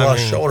 That's a lot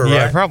of shoulder, right?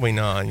 Yeah, probably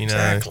not.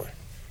 Exactly.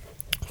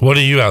 What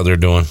are you out there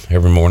doing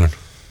every morning?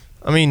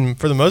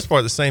 For the most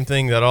part, the same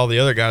thing that all the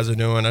other guys are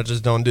doing. I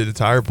just don't do the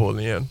tire pull in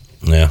the end.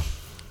 Yeah.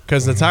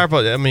 Because the tire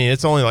pull,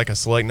 it's only like a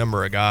select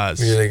number of guys.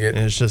 Yeah, and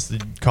it's just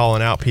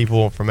calling out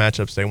people for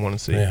matchups they want to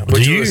see. Yeah.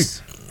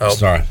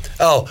 Sorry.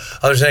 Oh,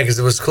 I was saying, because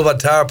it was cool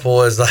about tire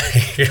pull is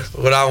like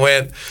when I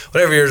went,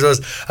 whatever yours was,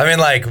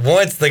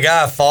 once the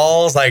guy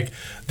falls,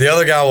 the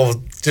other guy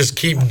will just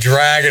keep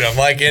dragging him,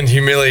 in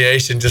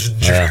humiliation, just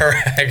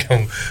drag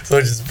him. So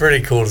it's just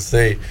pretty cool to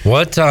see.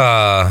 What,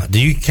 do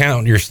you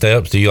count your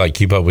steps? Do you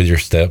keep up with your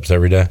steps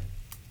every day?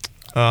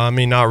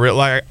 Not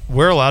really.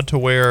 We're allowed to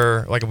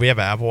wear, if we have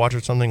an Apple Watch or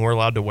something, we're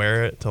allowed to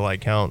wear it to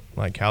count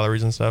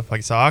calories and stuff.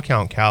 So I'll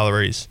count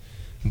calories,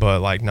 but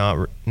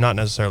not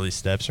necessarily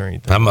steps or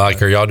anything.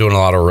 Are y'all doing a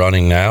lot of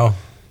running now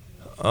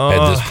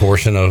at this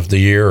portion of the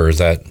year, or is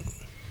that?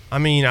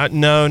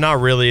 No, not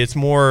really. It's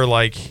more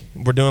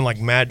we're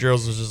doing mat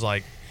drills, which is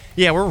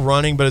we're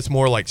running, but it's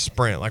more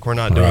sprint. We're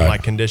not doing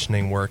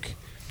conditioning work.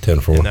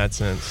 10-4 in that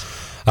sense.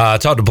 I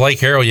talked to Blake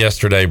Harrell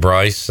yesterday,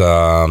 Bryce.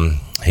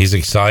 He's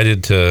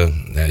excited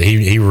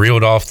he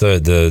reeled off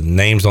the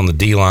names on the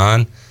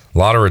D-line. A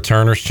lot of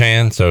returners,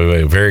 Chan,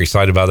 so very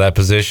excited about that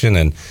position,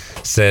 and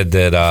said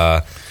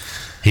that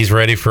he's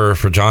ready for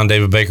John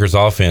David Baker's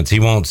offense.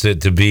 He wants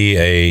it to be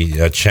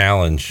a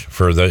challenge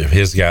for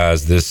his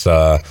guys this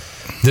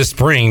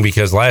spring,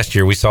 because last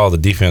year we saw the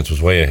defense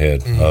was way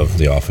ahead of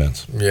the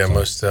offense. Yeah,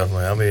 most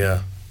definitely. I'll be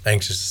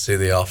anxious to see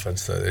the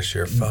offense this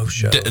year. Faux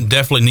show.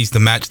 Definitely needs to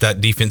match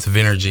that defensive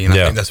energy, and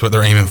I think that's what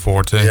they're aiming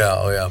for, too. Yeah,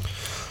 oh yeah.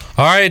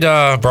 All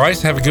right,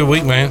 Bryce, have a good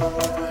week, man.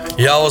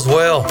 Y'all as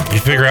well. You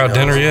figure out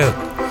dinner yet?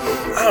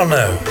 I don't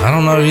know. I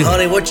don't know either.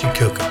 Honey, what you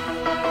cooking?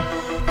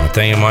 I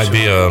think it might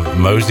be a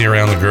mosey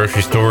around the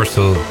grocery store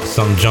so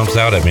something jumps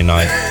out at me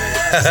tonight.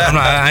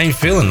 I ain't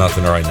feeling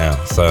nothing right now,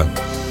 so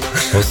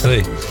we'll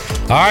see.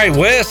 All right,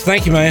 Wes,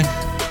 thank you, man.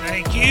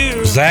 Thank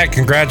you. Zach,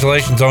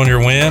 congratulations on your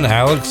win.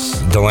 Alex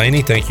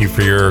Delaney, thank you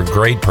for your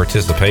great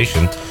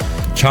participation.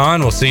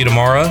 Chon, we'll see you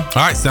tomorrow. All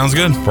right, sounds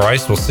good.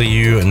 Bryce, we'll see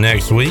you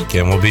next week,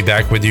 and we'll be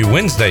back with you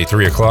Wednesday,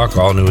 3 o'clock,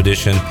 all new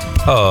edition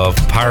of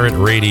Pirate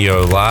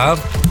Radio Live.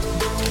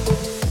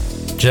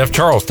 Jeff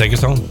Charles, take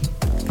us home.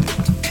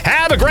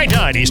 Have a great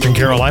night, Eastern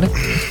Carolina.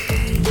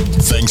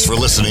 Thanks for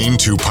listening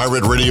to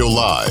Pirate Radio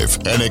Live,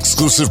 an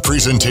exclusive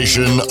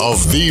presentation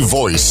of the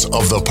voice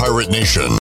of the Pirate Nation.